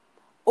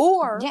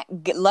 or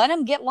let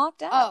him get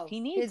locked up. Oh, he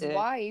needs his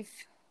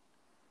wife.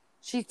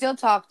 She still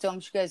talks to him.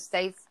 She goes,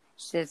 She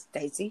says,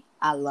 Stacy,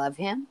 I love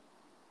him,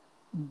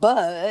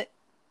 but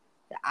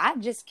I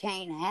just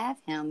can't have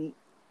him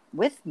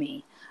with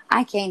me.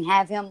 I can't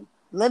have him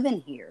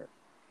living here.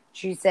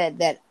 She said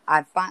that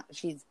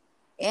she's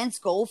in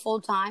school full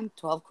time,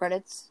 12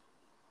 credits,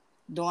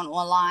 doing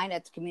online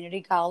at the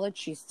community college.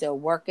 She's still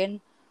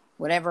working,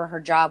 whatever her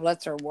job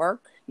lets her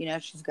work. You know,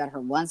 she's got her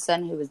one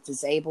son who is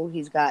disabled.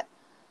 He's got,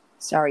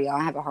 sorry,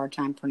 y'all, I have a hard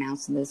time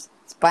pronouncing this,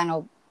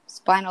 spinal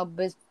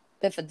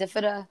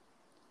bifida.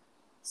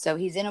 So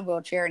he's in a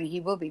wheelchair and he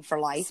will be for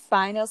life.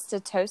 Spinal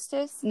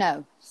stenosis?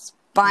 No,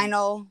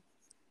 spinal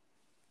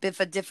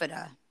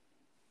bifida.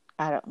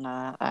 I don't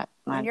know.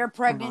 When you're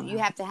pregnant, you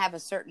have to have a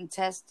certain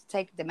test to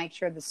take to make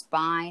sure the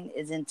spine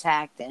is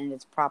intact and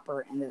it's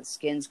proper and the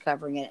skin's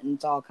covering it and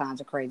it's all kinds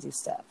of crazy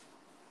stuff.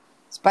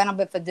 Spinal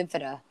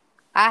bifida.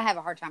 I have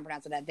a hard time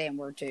pronouncing that damn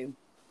word too.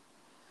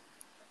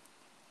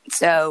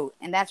 So,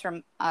 and that's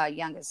her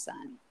youngest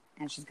son.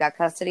 And she's got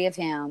custody of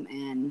him,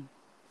 and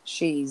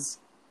she's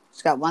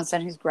got one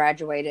son who's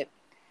graduated.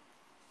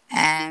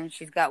 And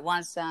she's got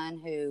one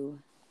son who,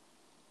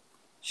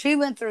 she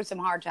went through some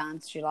hard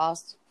times. She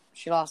lost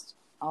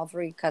all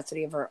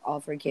custody of all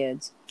three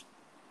kids.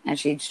 And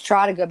she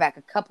tried to go back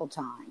a couple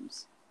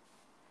times.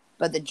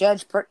 But the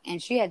judge,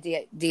 and she had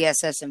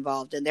DSS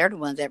involved, and they're the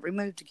ones that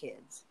removed the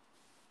kids.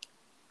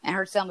 And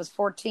her son was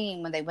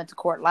 14 when they went to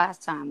court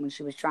last time when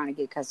she was trying to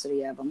get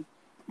custody of him.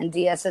 And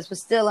DSS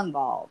was still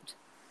involved.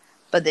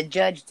 But the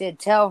judge did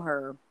tell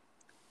her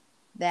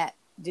that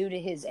due to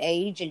his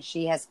age and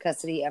she has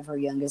custody of her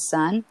youngest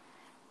son,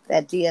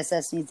 that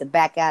DSS needs to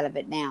back out of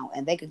it now.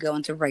 And they could go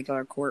into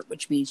regular court,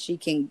 which means she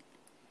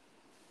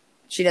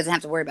doesn't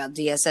have to worry about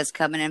DSS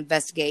coming and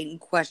investigating,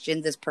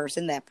 question this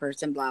person, that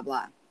person, blah,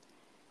 blah.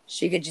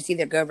 She could just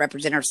either go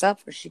represent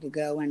herself or she could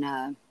go and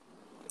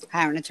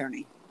hire an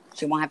attorney.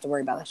 She won't have to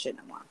worry about that shit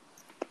no more.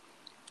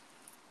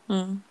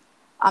 Mm.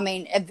 I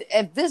mean,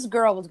 if this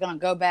girl was going to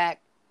go back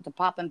to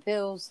popping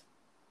pills,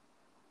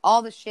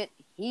 all the shit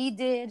he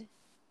did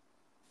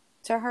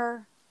to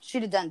her,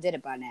 she'd have did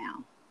it by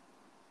now.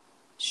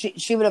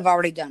 She would have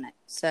already done it.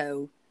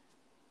 So,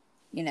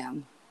 you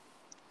know,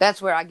 that's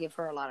where I give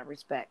her a lot of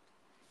respect.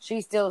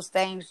 She's still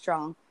staying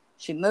strong.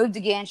 She moved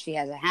again. She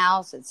has a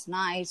house. It's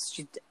nice.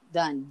 She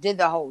did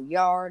the whole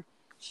yard.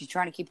 She's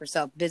trying to keep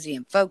herself busy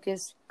and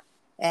focused.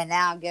 And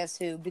now guess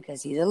who,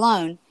 because he's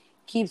alone,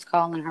 keeps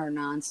calling her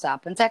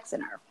nonstop and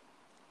texting her.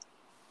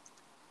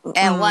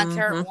 And wants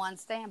her on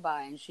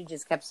standby. And she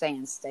just kept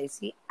saying,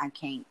 Stacy, I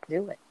can't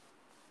do it.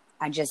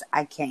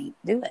 I can't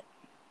do it.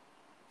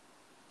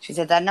 She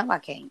said, I know I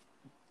can't.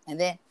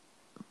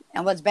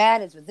 And what's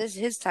bad is with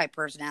his type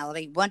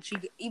personality,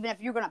 even if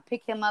you're going to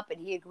pick him up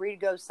and he agreed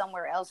to go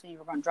somewhere else and you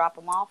were going to drop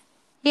him off,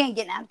 he ain't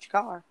getting out of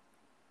your car.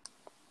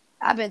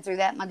 I've been through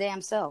that my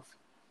damn self.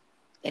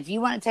 If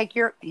you want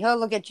to he'll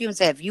look at you and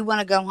say, if you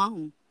want to go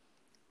home,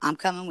 I'm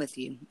coming with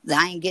you.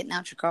 I ain't getting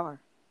out your car.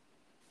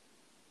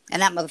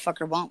 And that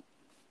motherfucker won't.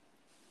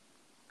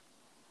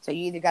 So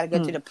you either got to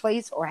go to the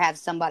police or have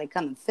somebody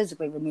come and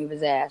physically remove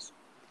his ass.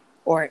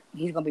 Or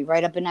he's going to be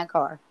right up in that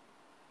car.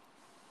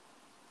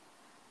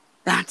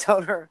 I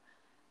told her,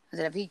 I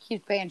said, if he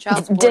keeps paying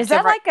child support. Is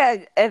that like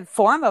a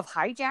form of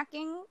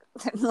hijacking?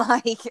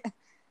 Like,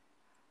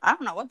 I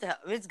don't know what the hell.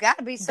 It's got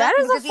to be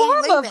something. That is a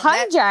form of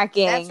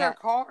hijacking. That's her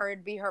car.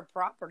 It'd be her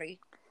property.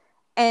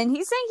 And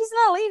he's saying he's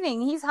not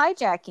leaving. He's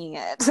hijacking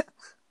it.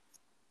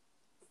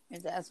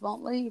 His ass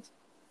won't leave.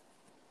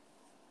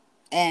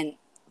 And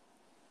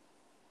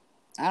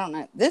I don't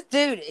know. This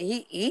dude,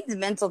 he's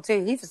mental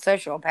too. He's a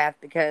sociopath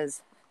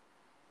because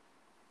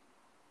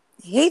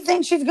he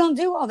thinks she's going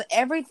to do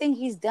everything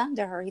he's done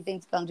to her. He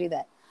thinks he's going to do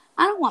that.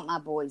 I don't want my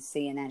boys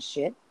seeing that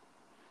shit.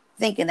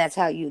 Thinking that's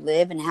how you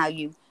live and how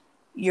you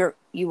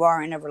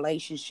are in a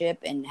relationship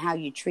and how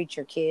you treat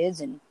your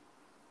kids. And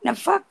now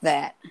fuck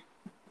that.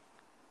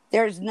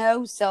 There's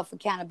no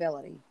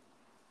self-accountability.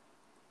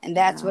 And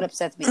that's what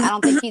upsets me. I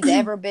don't think he's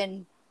ever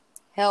been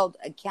held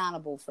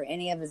accountable for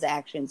any of his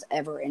actions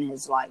ever in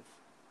his life.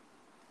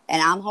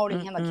 And I'm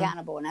holding him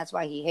accountable, and that's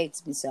why he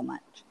hates me so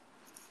much.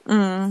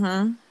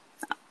 Mm-hmm.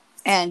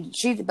 And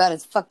she's about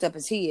as fucked up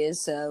as he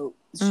is, so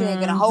She ain't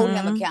going to hold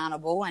him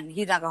accountable, and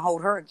he's not going to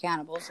hold her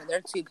accountable. So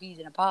they're two peas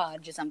in a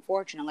pod. Just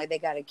unfortunately, they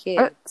got a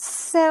kid.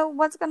 So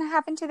what's going to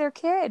happen to their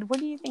kid? What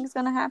do you think is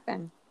going to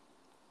happen?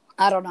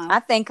 I don't know. I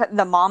think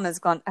her mama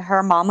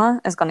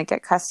is going to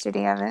get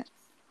custody of it.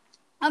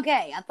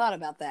 Okay, I thought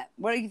about that.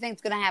 What do you think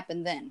is going to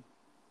happen then?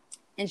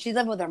 And she's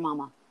living with her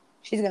mama.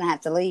 She's going to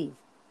have to leave.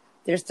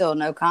 There's still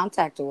no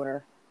contact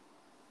order.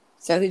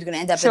 So who's going to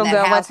end up in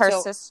that house? She'll go with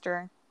her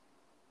sister.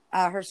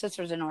 Her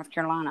sister's in North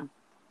Carolina.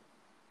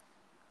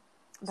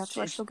 That's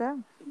where she'll go.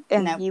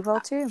 And you will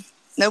too.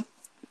 Nope.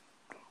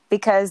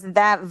 Because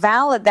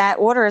that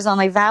order is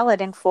only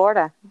valid in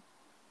Florida.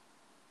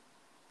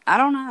 I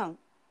don't know.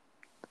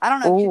 I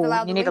don't know if she's allowed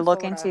to leave. You need to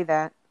look into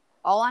that.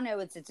 All I know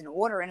is it's an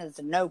order and it's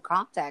a no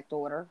contact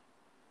order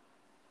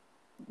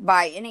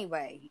by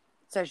anyway.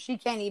 So she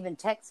can't even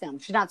text him.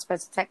 She's not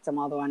supposed to text him,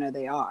 although I know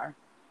they are.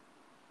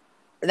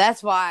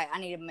 That's why I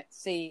need to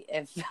see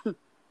if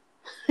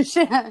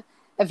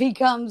he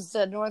comes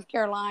to North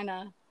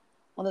Carolina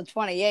on the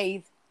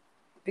 28th,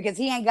 because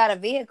he ain't got a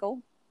vehicle.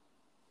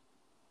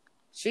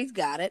 She's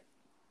got it.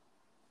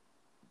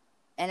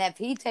 And if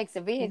he takes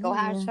a vehicle,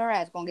 how's her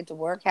ass going to get to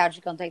work? How's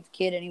she going to take the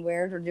kid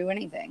anywhere or do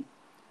anything?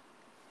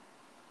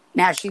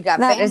 Now, she's got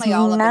family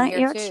all up in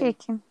here, too.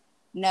 Chicken.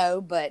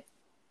 No, but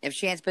if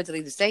she ain't supposed to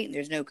leave the state and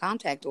there's no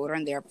contact order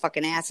and their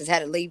fucking asses had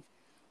to leave,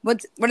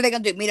 what are they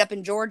going to do? Meet up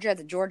in Georgia at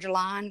the Georgia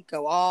line?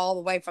 Go all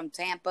the way from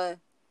Tampa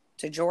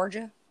to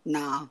Georgia?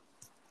 Nah.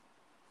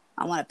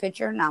 I want a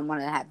picture, and I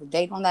want to have the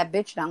date on that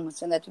bitch, and I'm going to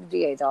send that to the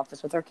DA's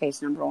office with her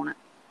case number on it.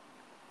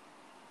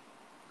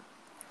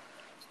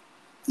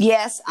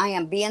 Yes, I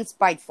am being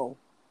spiteful.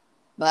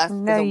 But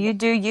no, you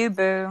do you,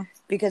 boo.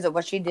 Because of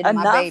what she did to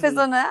my baby. Enough is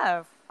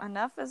enough.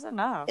 Enough is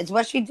enough. It's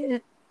what she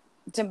did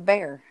to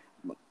Bear.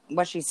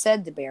 What she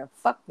said to Bear.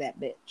 Fuck that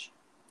bitch.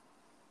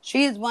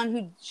 She is one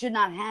who should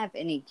not have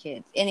any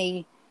kids,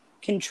 any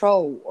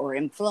control or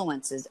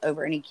influences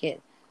over any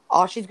kid.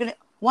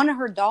 One of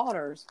her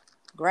daughters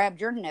grabbed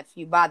your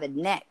nephew by the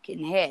neck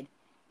and head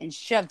and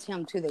shoved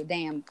him to the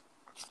damn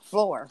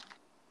floor.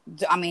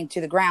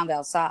 To the ground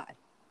outside.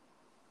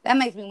 That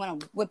makes me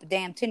want to whip a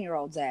damn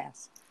 10-year-old's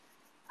ass.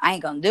 I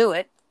ain't gonna do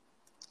it.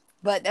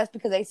 But that's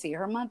because they see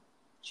her mother.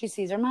 She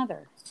sees her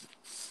mother.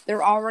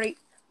 They're already,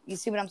 you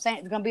see what I'm saying?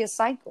 It's gonna be a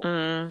cycle.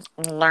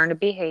 Learn a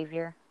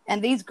behavior.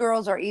 And these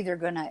girls are either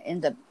gonna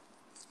end up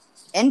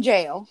in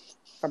jail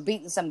for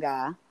beating some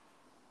guy.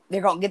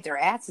 They're gonna get their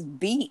asses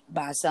beat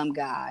by some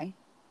guy.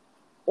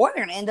 Or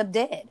they're gonna end up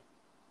dead.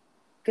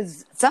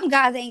 Because some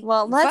guys ain't.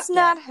 Well, let's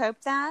not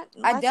hope that.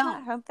 I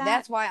don't. Hope that.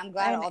 That's why I'm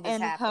glad all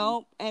this happened. And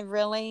hope and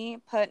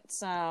really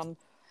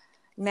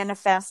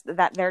manifest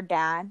that their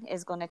dad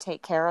is going to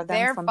take care of them.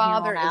 Their from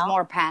father here on out. Is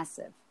more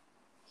passive.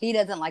 He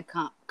doesn't like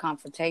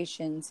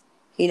confrontations.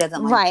 He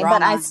doesn't like drama.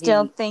 But I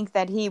still think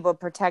that he will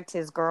protect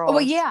his girls. Oh,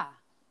 well, yeah.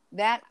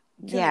 That,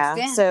 to an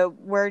extent. So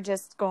we're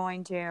just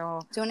going to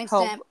an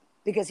extent,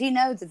 because he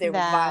knows that there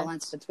was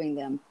violence between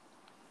them.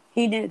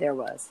 He knew there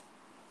was.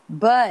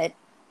 But,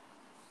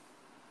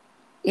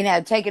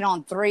 taking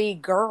on 3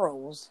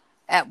 girls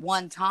at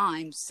one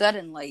time,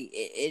 suddenly,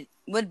 it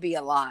would be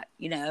a lot,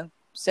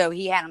 So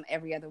he had them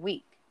every other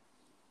week.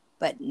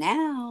 But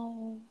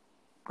now...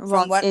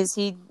 is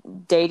he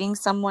dating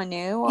someone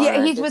new?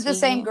 Yeah, he's with the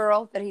same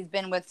girl that he's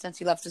been with since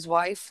he left his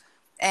wife.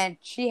 And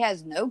she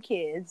has no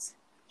kids.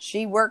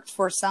 She worked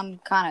for some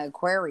kind of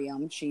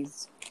aquarium.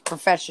 She's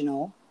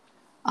professional.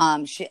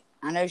 I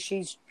know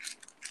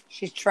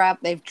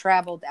they've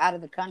traveled out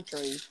of the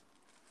country.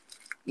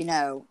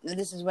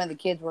 This is when the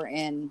kids were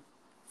in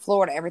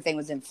Florida. Everything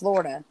was in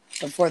Florida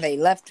before they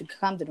left to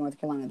come to North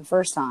Carolina the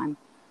first time.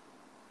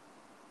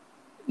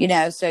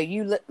 So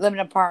you live in an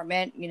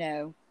apartment,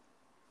 Yeah.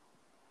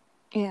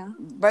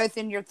 both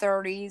in your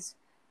 30s,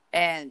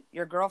 and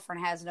your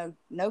girlfriend has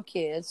no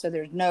kids, so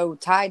there's no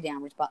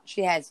tie-down response.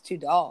 She has 2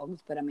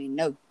 dogs, but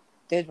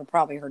those were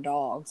probably her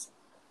dogs.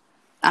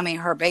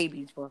 Her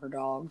babies were her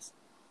dogs.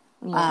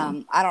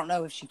 Yeah. I don't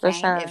know if she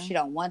can, if she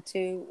don't want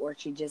to, or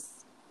she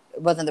just,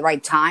 it wasn't the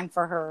right time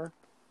for her.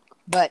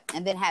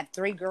 And then have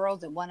 3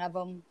 girls, and one of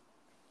them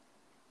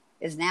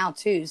is now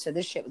 2, so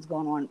this shit was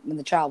going on when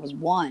the child was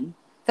 1.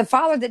 The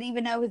father didn't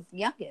even know his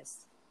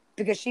youngest,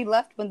 because she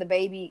left when the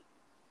baby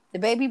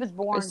was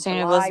born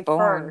July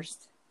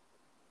 1st,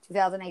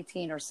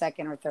 2018, or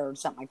 2nd or 3rd,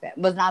 something like that.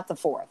 It was not the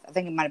 4th. I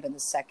think it might have been the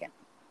 2nd.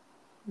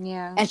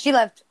 Yeah. And she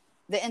left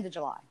the end of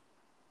July.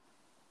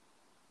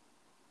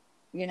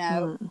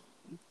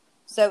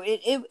 So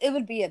it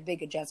would be a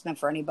big adjustment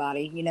for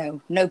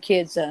anybody. No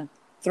kids,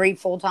 3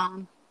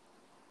 full-time.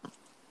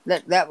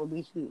 That would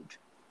be huge.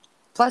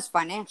 Plus,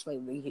 financially, it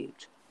would be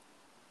huge.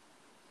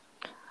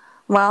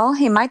 Well,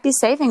 he might be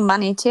saving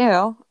money,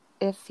 too,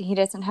 if he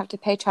doesn't have to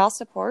pay child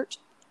support.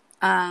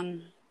 I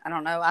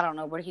don't know. I don't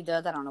know what he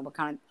does. I don't know what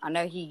kind of... I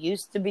know he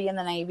used to be in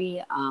the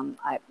Navy,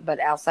 but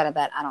outside of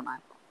that, I don't know.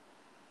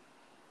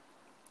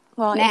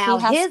 Well, now,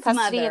 if he has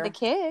custody of the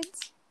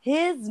kids...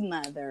 His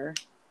mother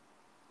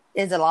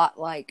is a lot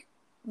like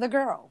the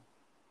girl.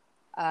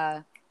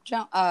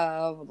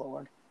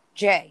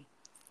 Jay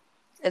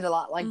is a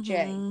lot like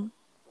Jay.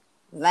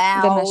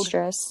 The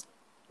mistress.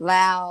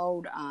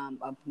 Loud,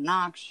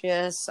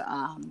 obnoxious,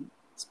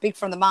 speak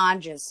from the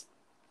mind,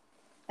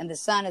 and the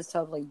son is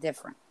totally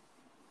different.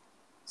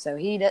 So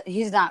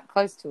he's not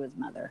close to his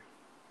mother.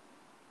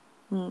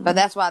 But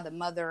that's why the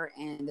mother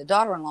and the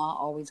daughter-in-law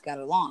always got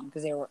along,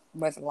 because they were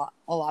both a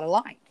lot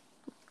alike.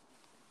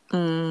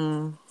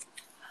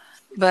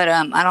 But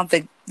I don't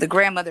think the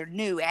grandmother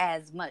knew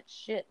as much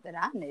shit that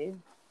I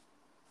knew.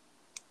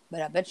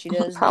 But I bet she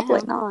does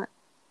Probably now. not.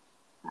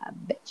 I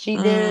bet she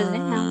does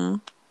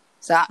now.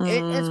 So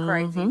it's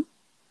crazy.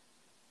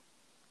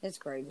 It's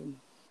crazy.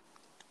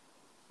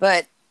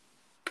 But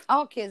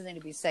all kids need to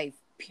be safe,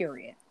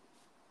 period.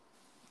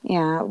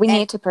 Yeah, we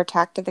need to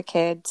protect the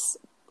kids.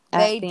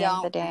 They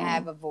don't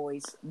have a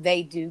voice.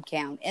 They do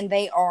count. And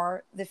they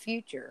are the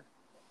future.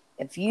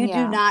 If you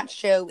do not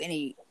show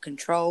any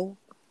control,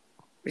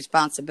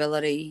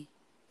 responsibility,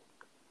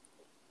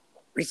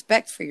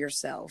 respect for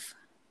yourself,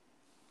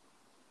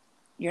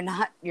 you're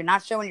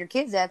not showing your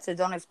kids that, so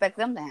don't expect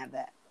them to have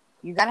that.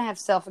 You got to have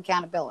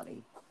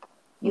self-accountability.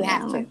 You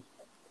have to.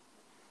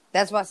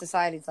 That's why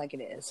society's like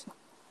it is.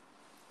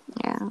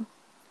 Yeah.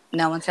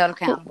 No one's held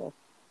accountable.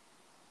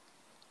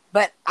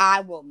 But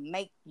I will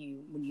make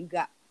you, when you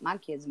got my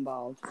kids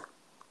involved,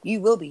 you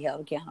will be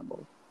held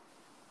accountable.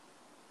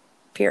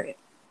 Period.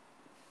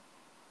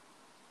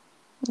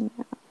 Yeah.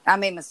 I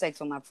made mistakes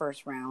on my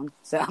first round,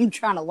 so I'm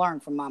trying to learn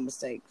from my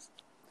mistakes.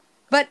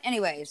 But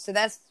anyway, so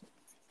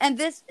and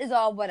this is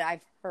all what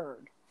I've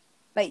heard.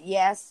 But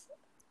yes,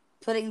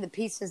 putting the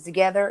pieces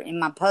together in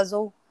my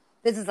puzzle,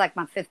 this is like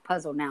my 5th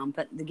puzzle now I'm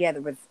putting together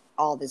with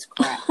all this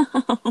crap.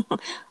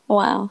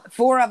 Wow.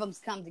 4 of them's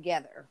come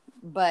together,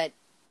 but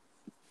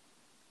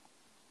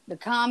the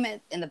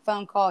comment and the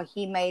phone call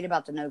he made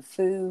about the no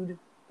food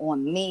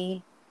on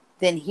me,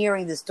 then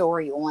hearing the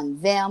story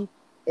on them,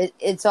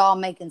 it's all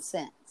making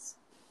sense.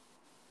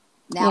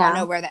 Now I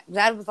know where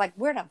that was like,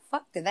 where the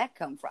fuck did that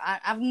come from?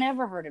 I've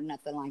never heard of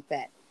nothing like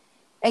that.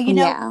 And he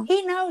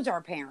knows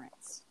our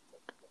parents.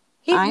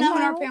 He's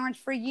known our parents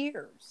for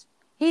years.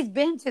 He's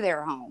been to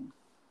their home.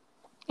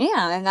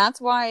 Yeah, and that's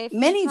why if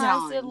many he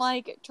tries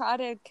times to try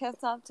to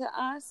kiss up to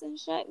us and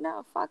shit,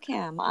 no, fuck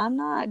him. I'm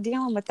not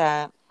dealing with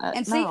that.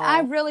 And see, I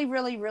really,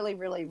 really, really,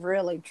 really,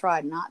 really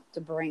tried not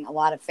to bring a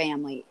lot of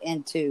family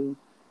into,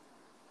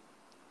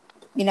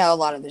 a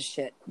lot of this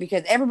shit,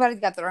 because everybody's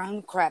got their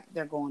own crap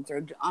they're going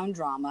through, their own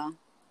drama.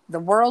 The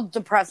world's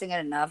depressing it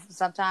enough.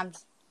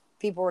 Sometimes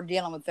people are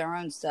dealing with their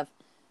own stuff,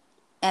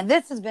 and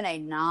this has been a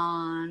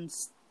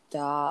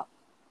non-stop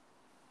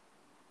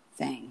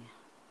thing.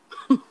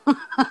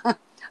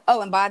 Oh,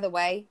 and by the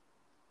way,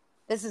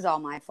 this is all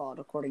my fault,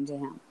 according to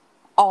him.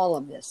 All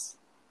of this.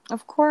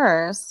 Of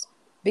course.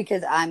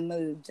 Because I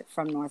moved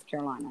from North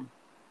Carolina.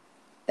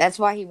 That's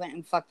why he went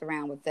and fucked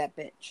around with that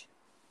bitch.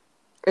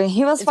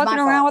 He was fucking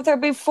around with her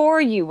before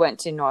you went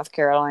to North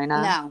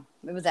Carolina.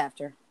 No, it was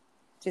after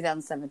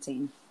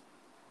 2017.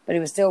 But he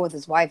was still with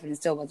his wife, and it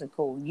still wasn't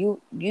cool.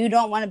 You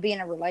don't want to be in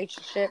a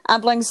relationship.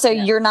 I'm like, so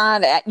you're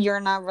not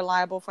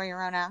reliable for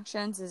your own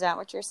actions? Is that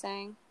what you're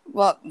saying?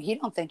 Well, he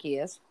don't think he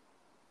is.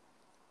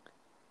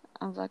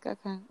 I was like,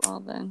 okay, well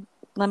then,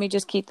 let me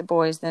just keep the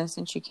boys then,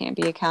 since you can't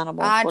be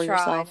accountable for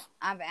yourself.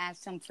 I've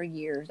asked him for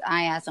years.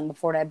 I asked him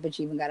before that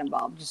bitch even got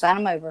involved. Just sign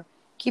them over.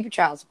 Keep your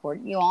child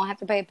support. You won't have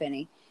to pay a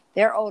penny.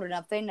 They're old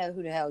enough. They know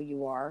who the hell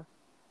you are.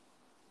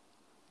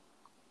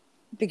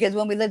 Because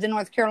when we lived in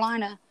North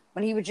Carolina,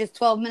 when he was just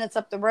 12 minutes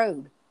up the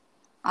road,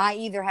 I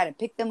either had to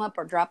pick them up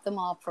or drop them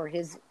off for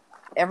his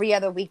every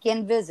other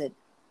weekend visit,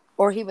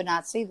 or he would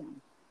not see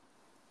them.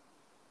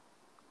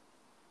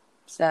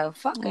 So,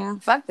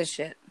 fuck this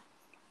shit.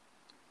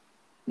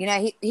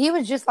 He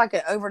was just like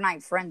an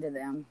overnight friend to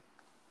them.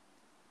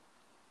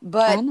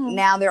 But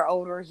now they're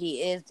older.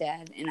 He is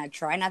dead. And I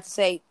try not to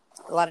say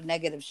a lot of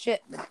negative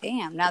shit. But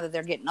damn, now that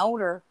they're getting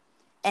older.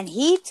 And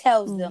he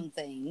tells them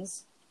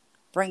things.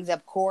 Brings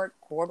up court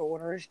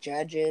orders,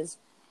 judges.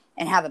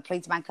 And how the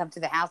police might come to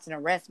the house and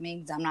arrest me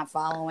because I'm not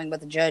following what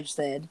the judge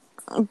said.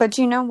 But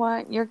you know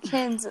what? Your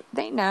kids,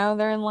 they know.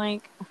 They're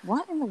like,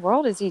 what in the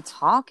world is he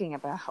talking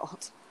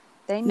about?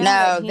 They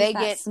know that he's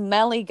that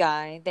smelly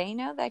guy. They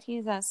know that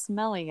he's that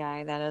smelly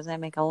guy. That doesn't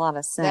make a lot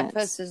of sense. That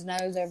puts his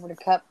nose over the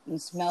cup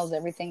and smells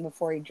everything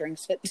before he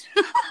drinks it.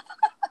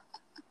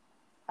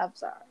 I'm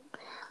sorry.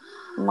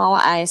 Well,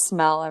 I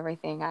smell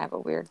everything. I have a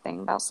weird thing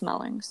about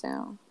smelling,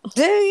 so.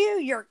 Do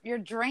you? Your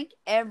drink,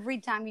 every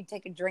time you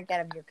take a drink out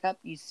of your cup,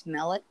 you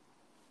smell it?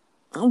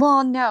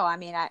 Well, no. I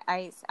mean,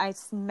 I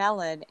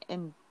smell it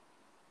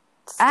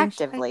instinctively.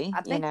 Actually,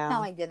 I think I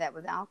only did that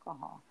with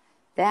alcohol.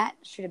 That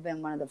should have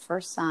been one of the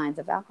first signs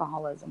of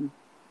alcoholism.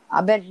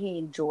 I bet he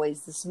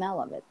enjoys the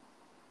smell of it.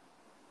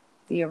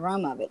 The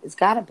aroma of it. It's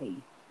got to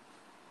be.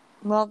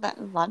 Well,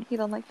 a lot of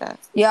people like that.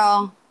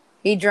 Y'all,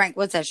 he drank,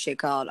 what's that shit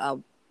called?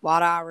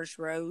 Wild Irish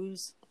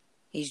Rose.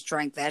 He's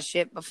drank that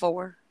shit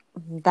before.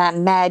 That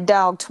Mad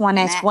Dog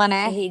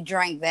 2020. He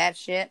drank that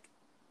shit.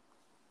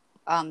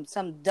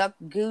 Some Duck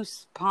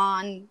Goose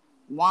Pond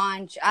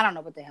wine. I don't know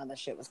what the hell that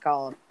shit was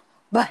called.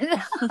 But...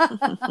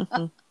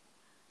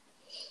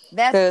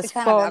 That's the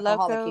kind of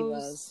alcoholic he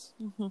was.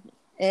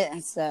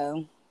 And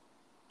so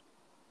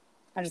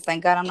I just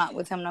thank God I'm not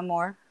with him no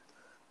more.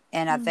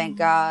 And I thank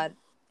God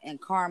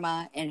and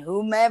karma and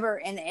whomever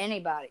and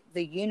anybody,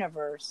 the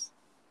universe,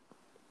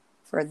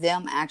 for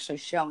them actually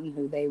showing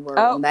who they were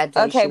on that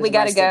day. Okay, we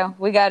gotta go.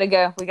 We gotta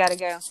go. All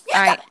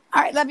right.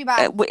 All right, love you,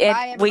 bye.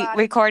 Bye, everybody.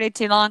 We recorded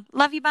too long.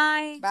 Love you,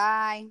 bye.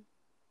 Bye.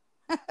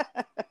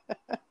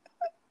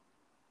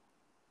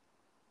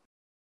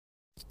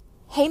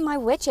 Hey, my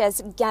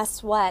witches,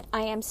 guess what?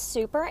 I am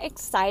super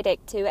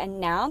excited to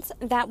announce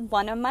that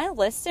one of my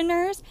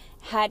listeners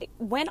had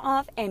went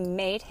off and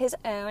made his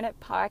own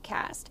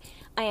podcast.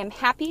 I am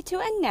happy to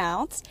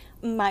announce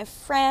my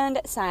friend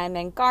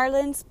Simon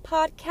Garland's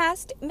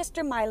podcast,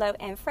 Mr. Milo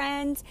and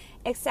Friends,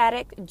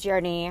 Ecstatic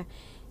Journey.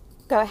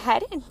 Go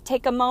ahead and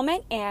take a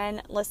moment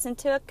and listen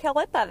to a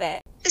clip of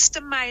it.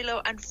 Mr.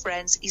 Milo and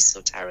Friends,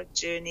 Esoteric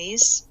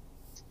Journeys.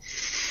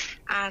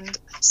 And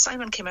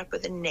Simon came up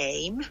with a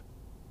name.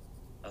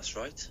 That's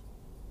right.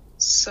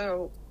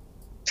 So,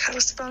 tell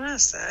us about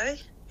us, eh?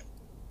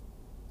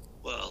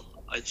 Well,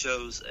 I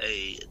chose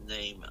a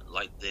name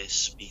like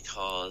this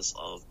because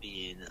of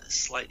being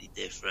slightly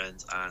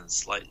different and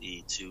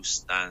slightly to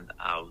stand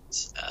out.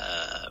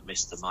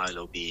 Mr.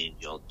 Milo being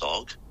your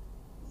dog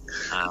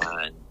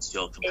and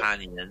your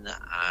companion,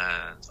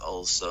 and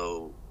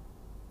also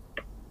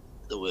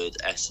the word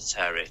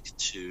esoteric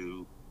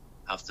to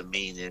have the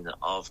meaning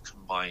of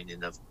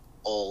combining of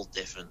all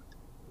different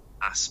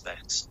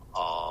aspects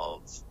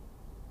of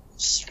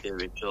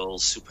spiritual,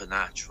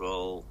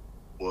 supernatural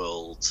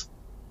world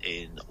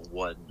in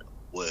one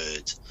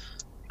word,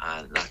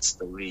 and that's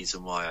the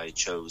reason why I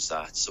chose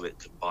that. So it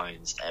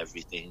combines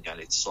everything and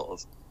it's sort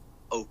of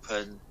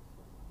open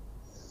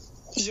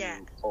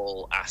to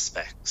all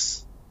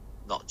aspects,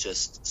 not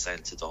just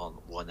centered on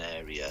one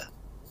area.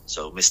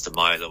 So Mr.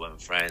 Milo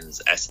and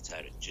Friends,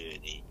 Esoteric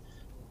Journey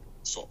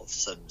sort of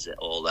sums it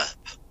all up.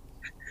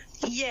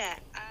 Yeah.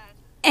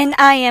 And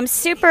I am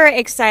super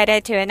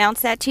excited to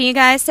announce that to you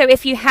guys. So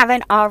if you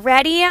haven't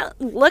already,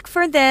 look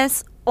for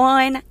this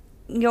on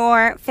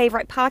your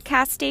favorite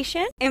podcast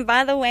station. And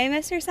by the way,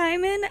 Mr.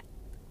 Simon,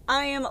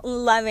 I am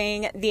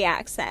loving the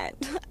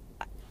accent.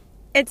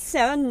 It's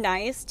so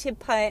nice to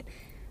put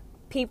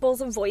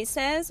people's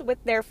voices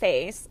with their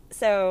face.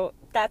 So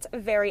that's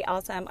very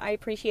awesome. I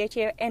appreciate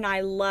you. And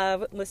I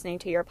love listening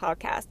to your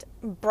podcast.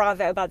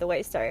 Bravo, by the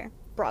way, sir.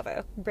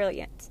 Bravo.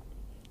 Brilliant.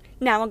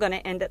 Now I'm going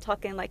to end it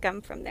talking like I'm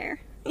from there.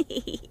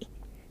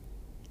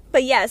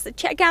 But yes,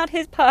 check out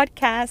his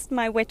podcast,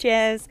 my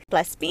witches.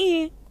 Bless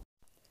me.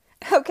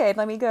 Okay,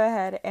 let me go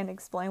ahead and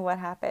explain what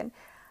happened.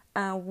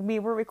 We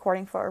were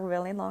recording for a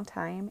really long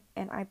time,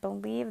 and I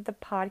believe the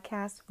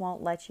podcast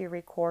won't let you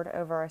record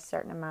over a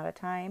certain amount of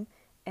time,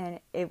 and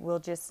it will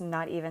just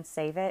not even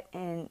save it,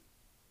 and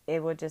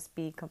it will just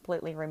be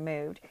completely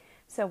removed.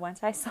 So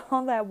once I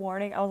saw that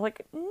warning, I was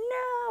like,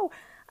 no!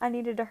 I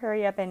needed to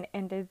hurry up and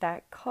end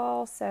that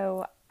call,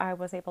 so I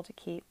was able to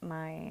keep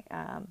my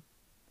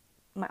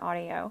my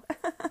audio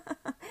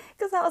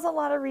because that was a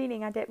lot of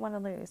reading I didn't want to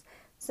lose.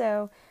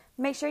 So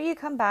make sure you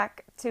come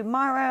back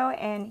tomorrow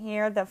and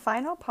hear the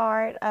final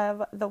part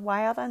of the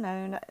Wild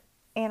Unknown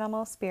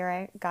Animal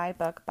Spirit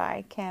Guidebook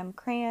by Kim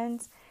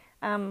Krans.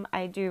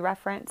 I do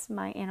reference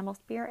my animal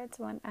spirits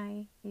when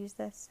I use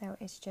this, so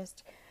it's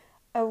just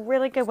a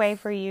really good way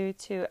for you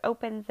to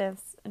open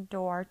this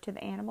door to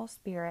the animal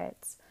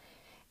spirits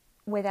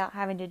without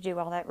having to do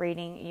all that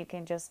reading. You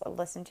can just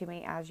listen to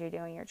me as you're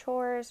doing your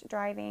chores,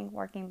 driving,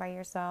 working by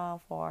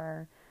yourself,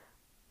 or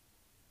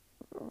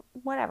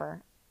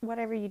whatever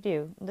you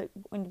do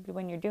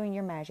when you're doing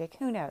your magic.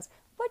 Who knows?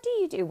 What do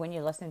you do when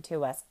you listen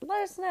to us?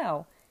 Let us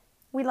know.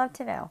 We'd love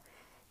to know.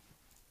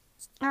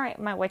 All right,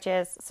 my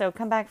witches. So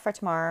come back for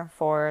tomorrow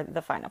for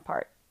the final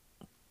part.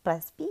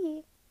 Bless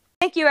be.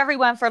 Thank you,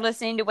 everyone, for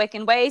listening to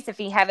Wiccan Ways. If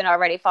you haven't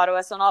already followed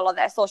us on all of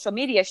that social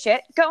media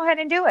shit, go ahead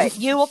and do it.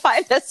 You will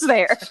find us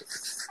there.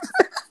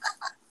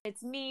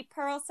 It's me,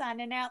 Pearl,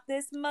 signing out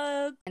this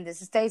mug. And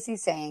this is Stacy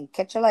saying,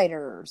 catch you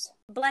later.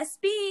 Bless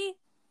be.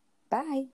 Bye.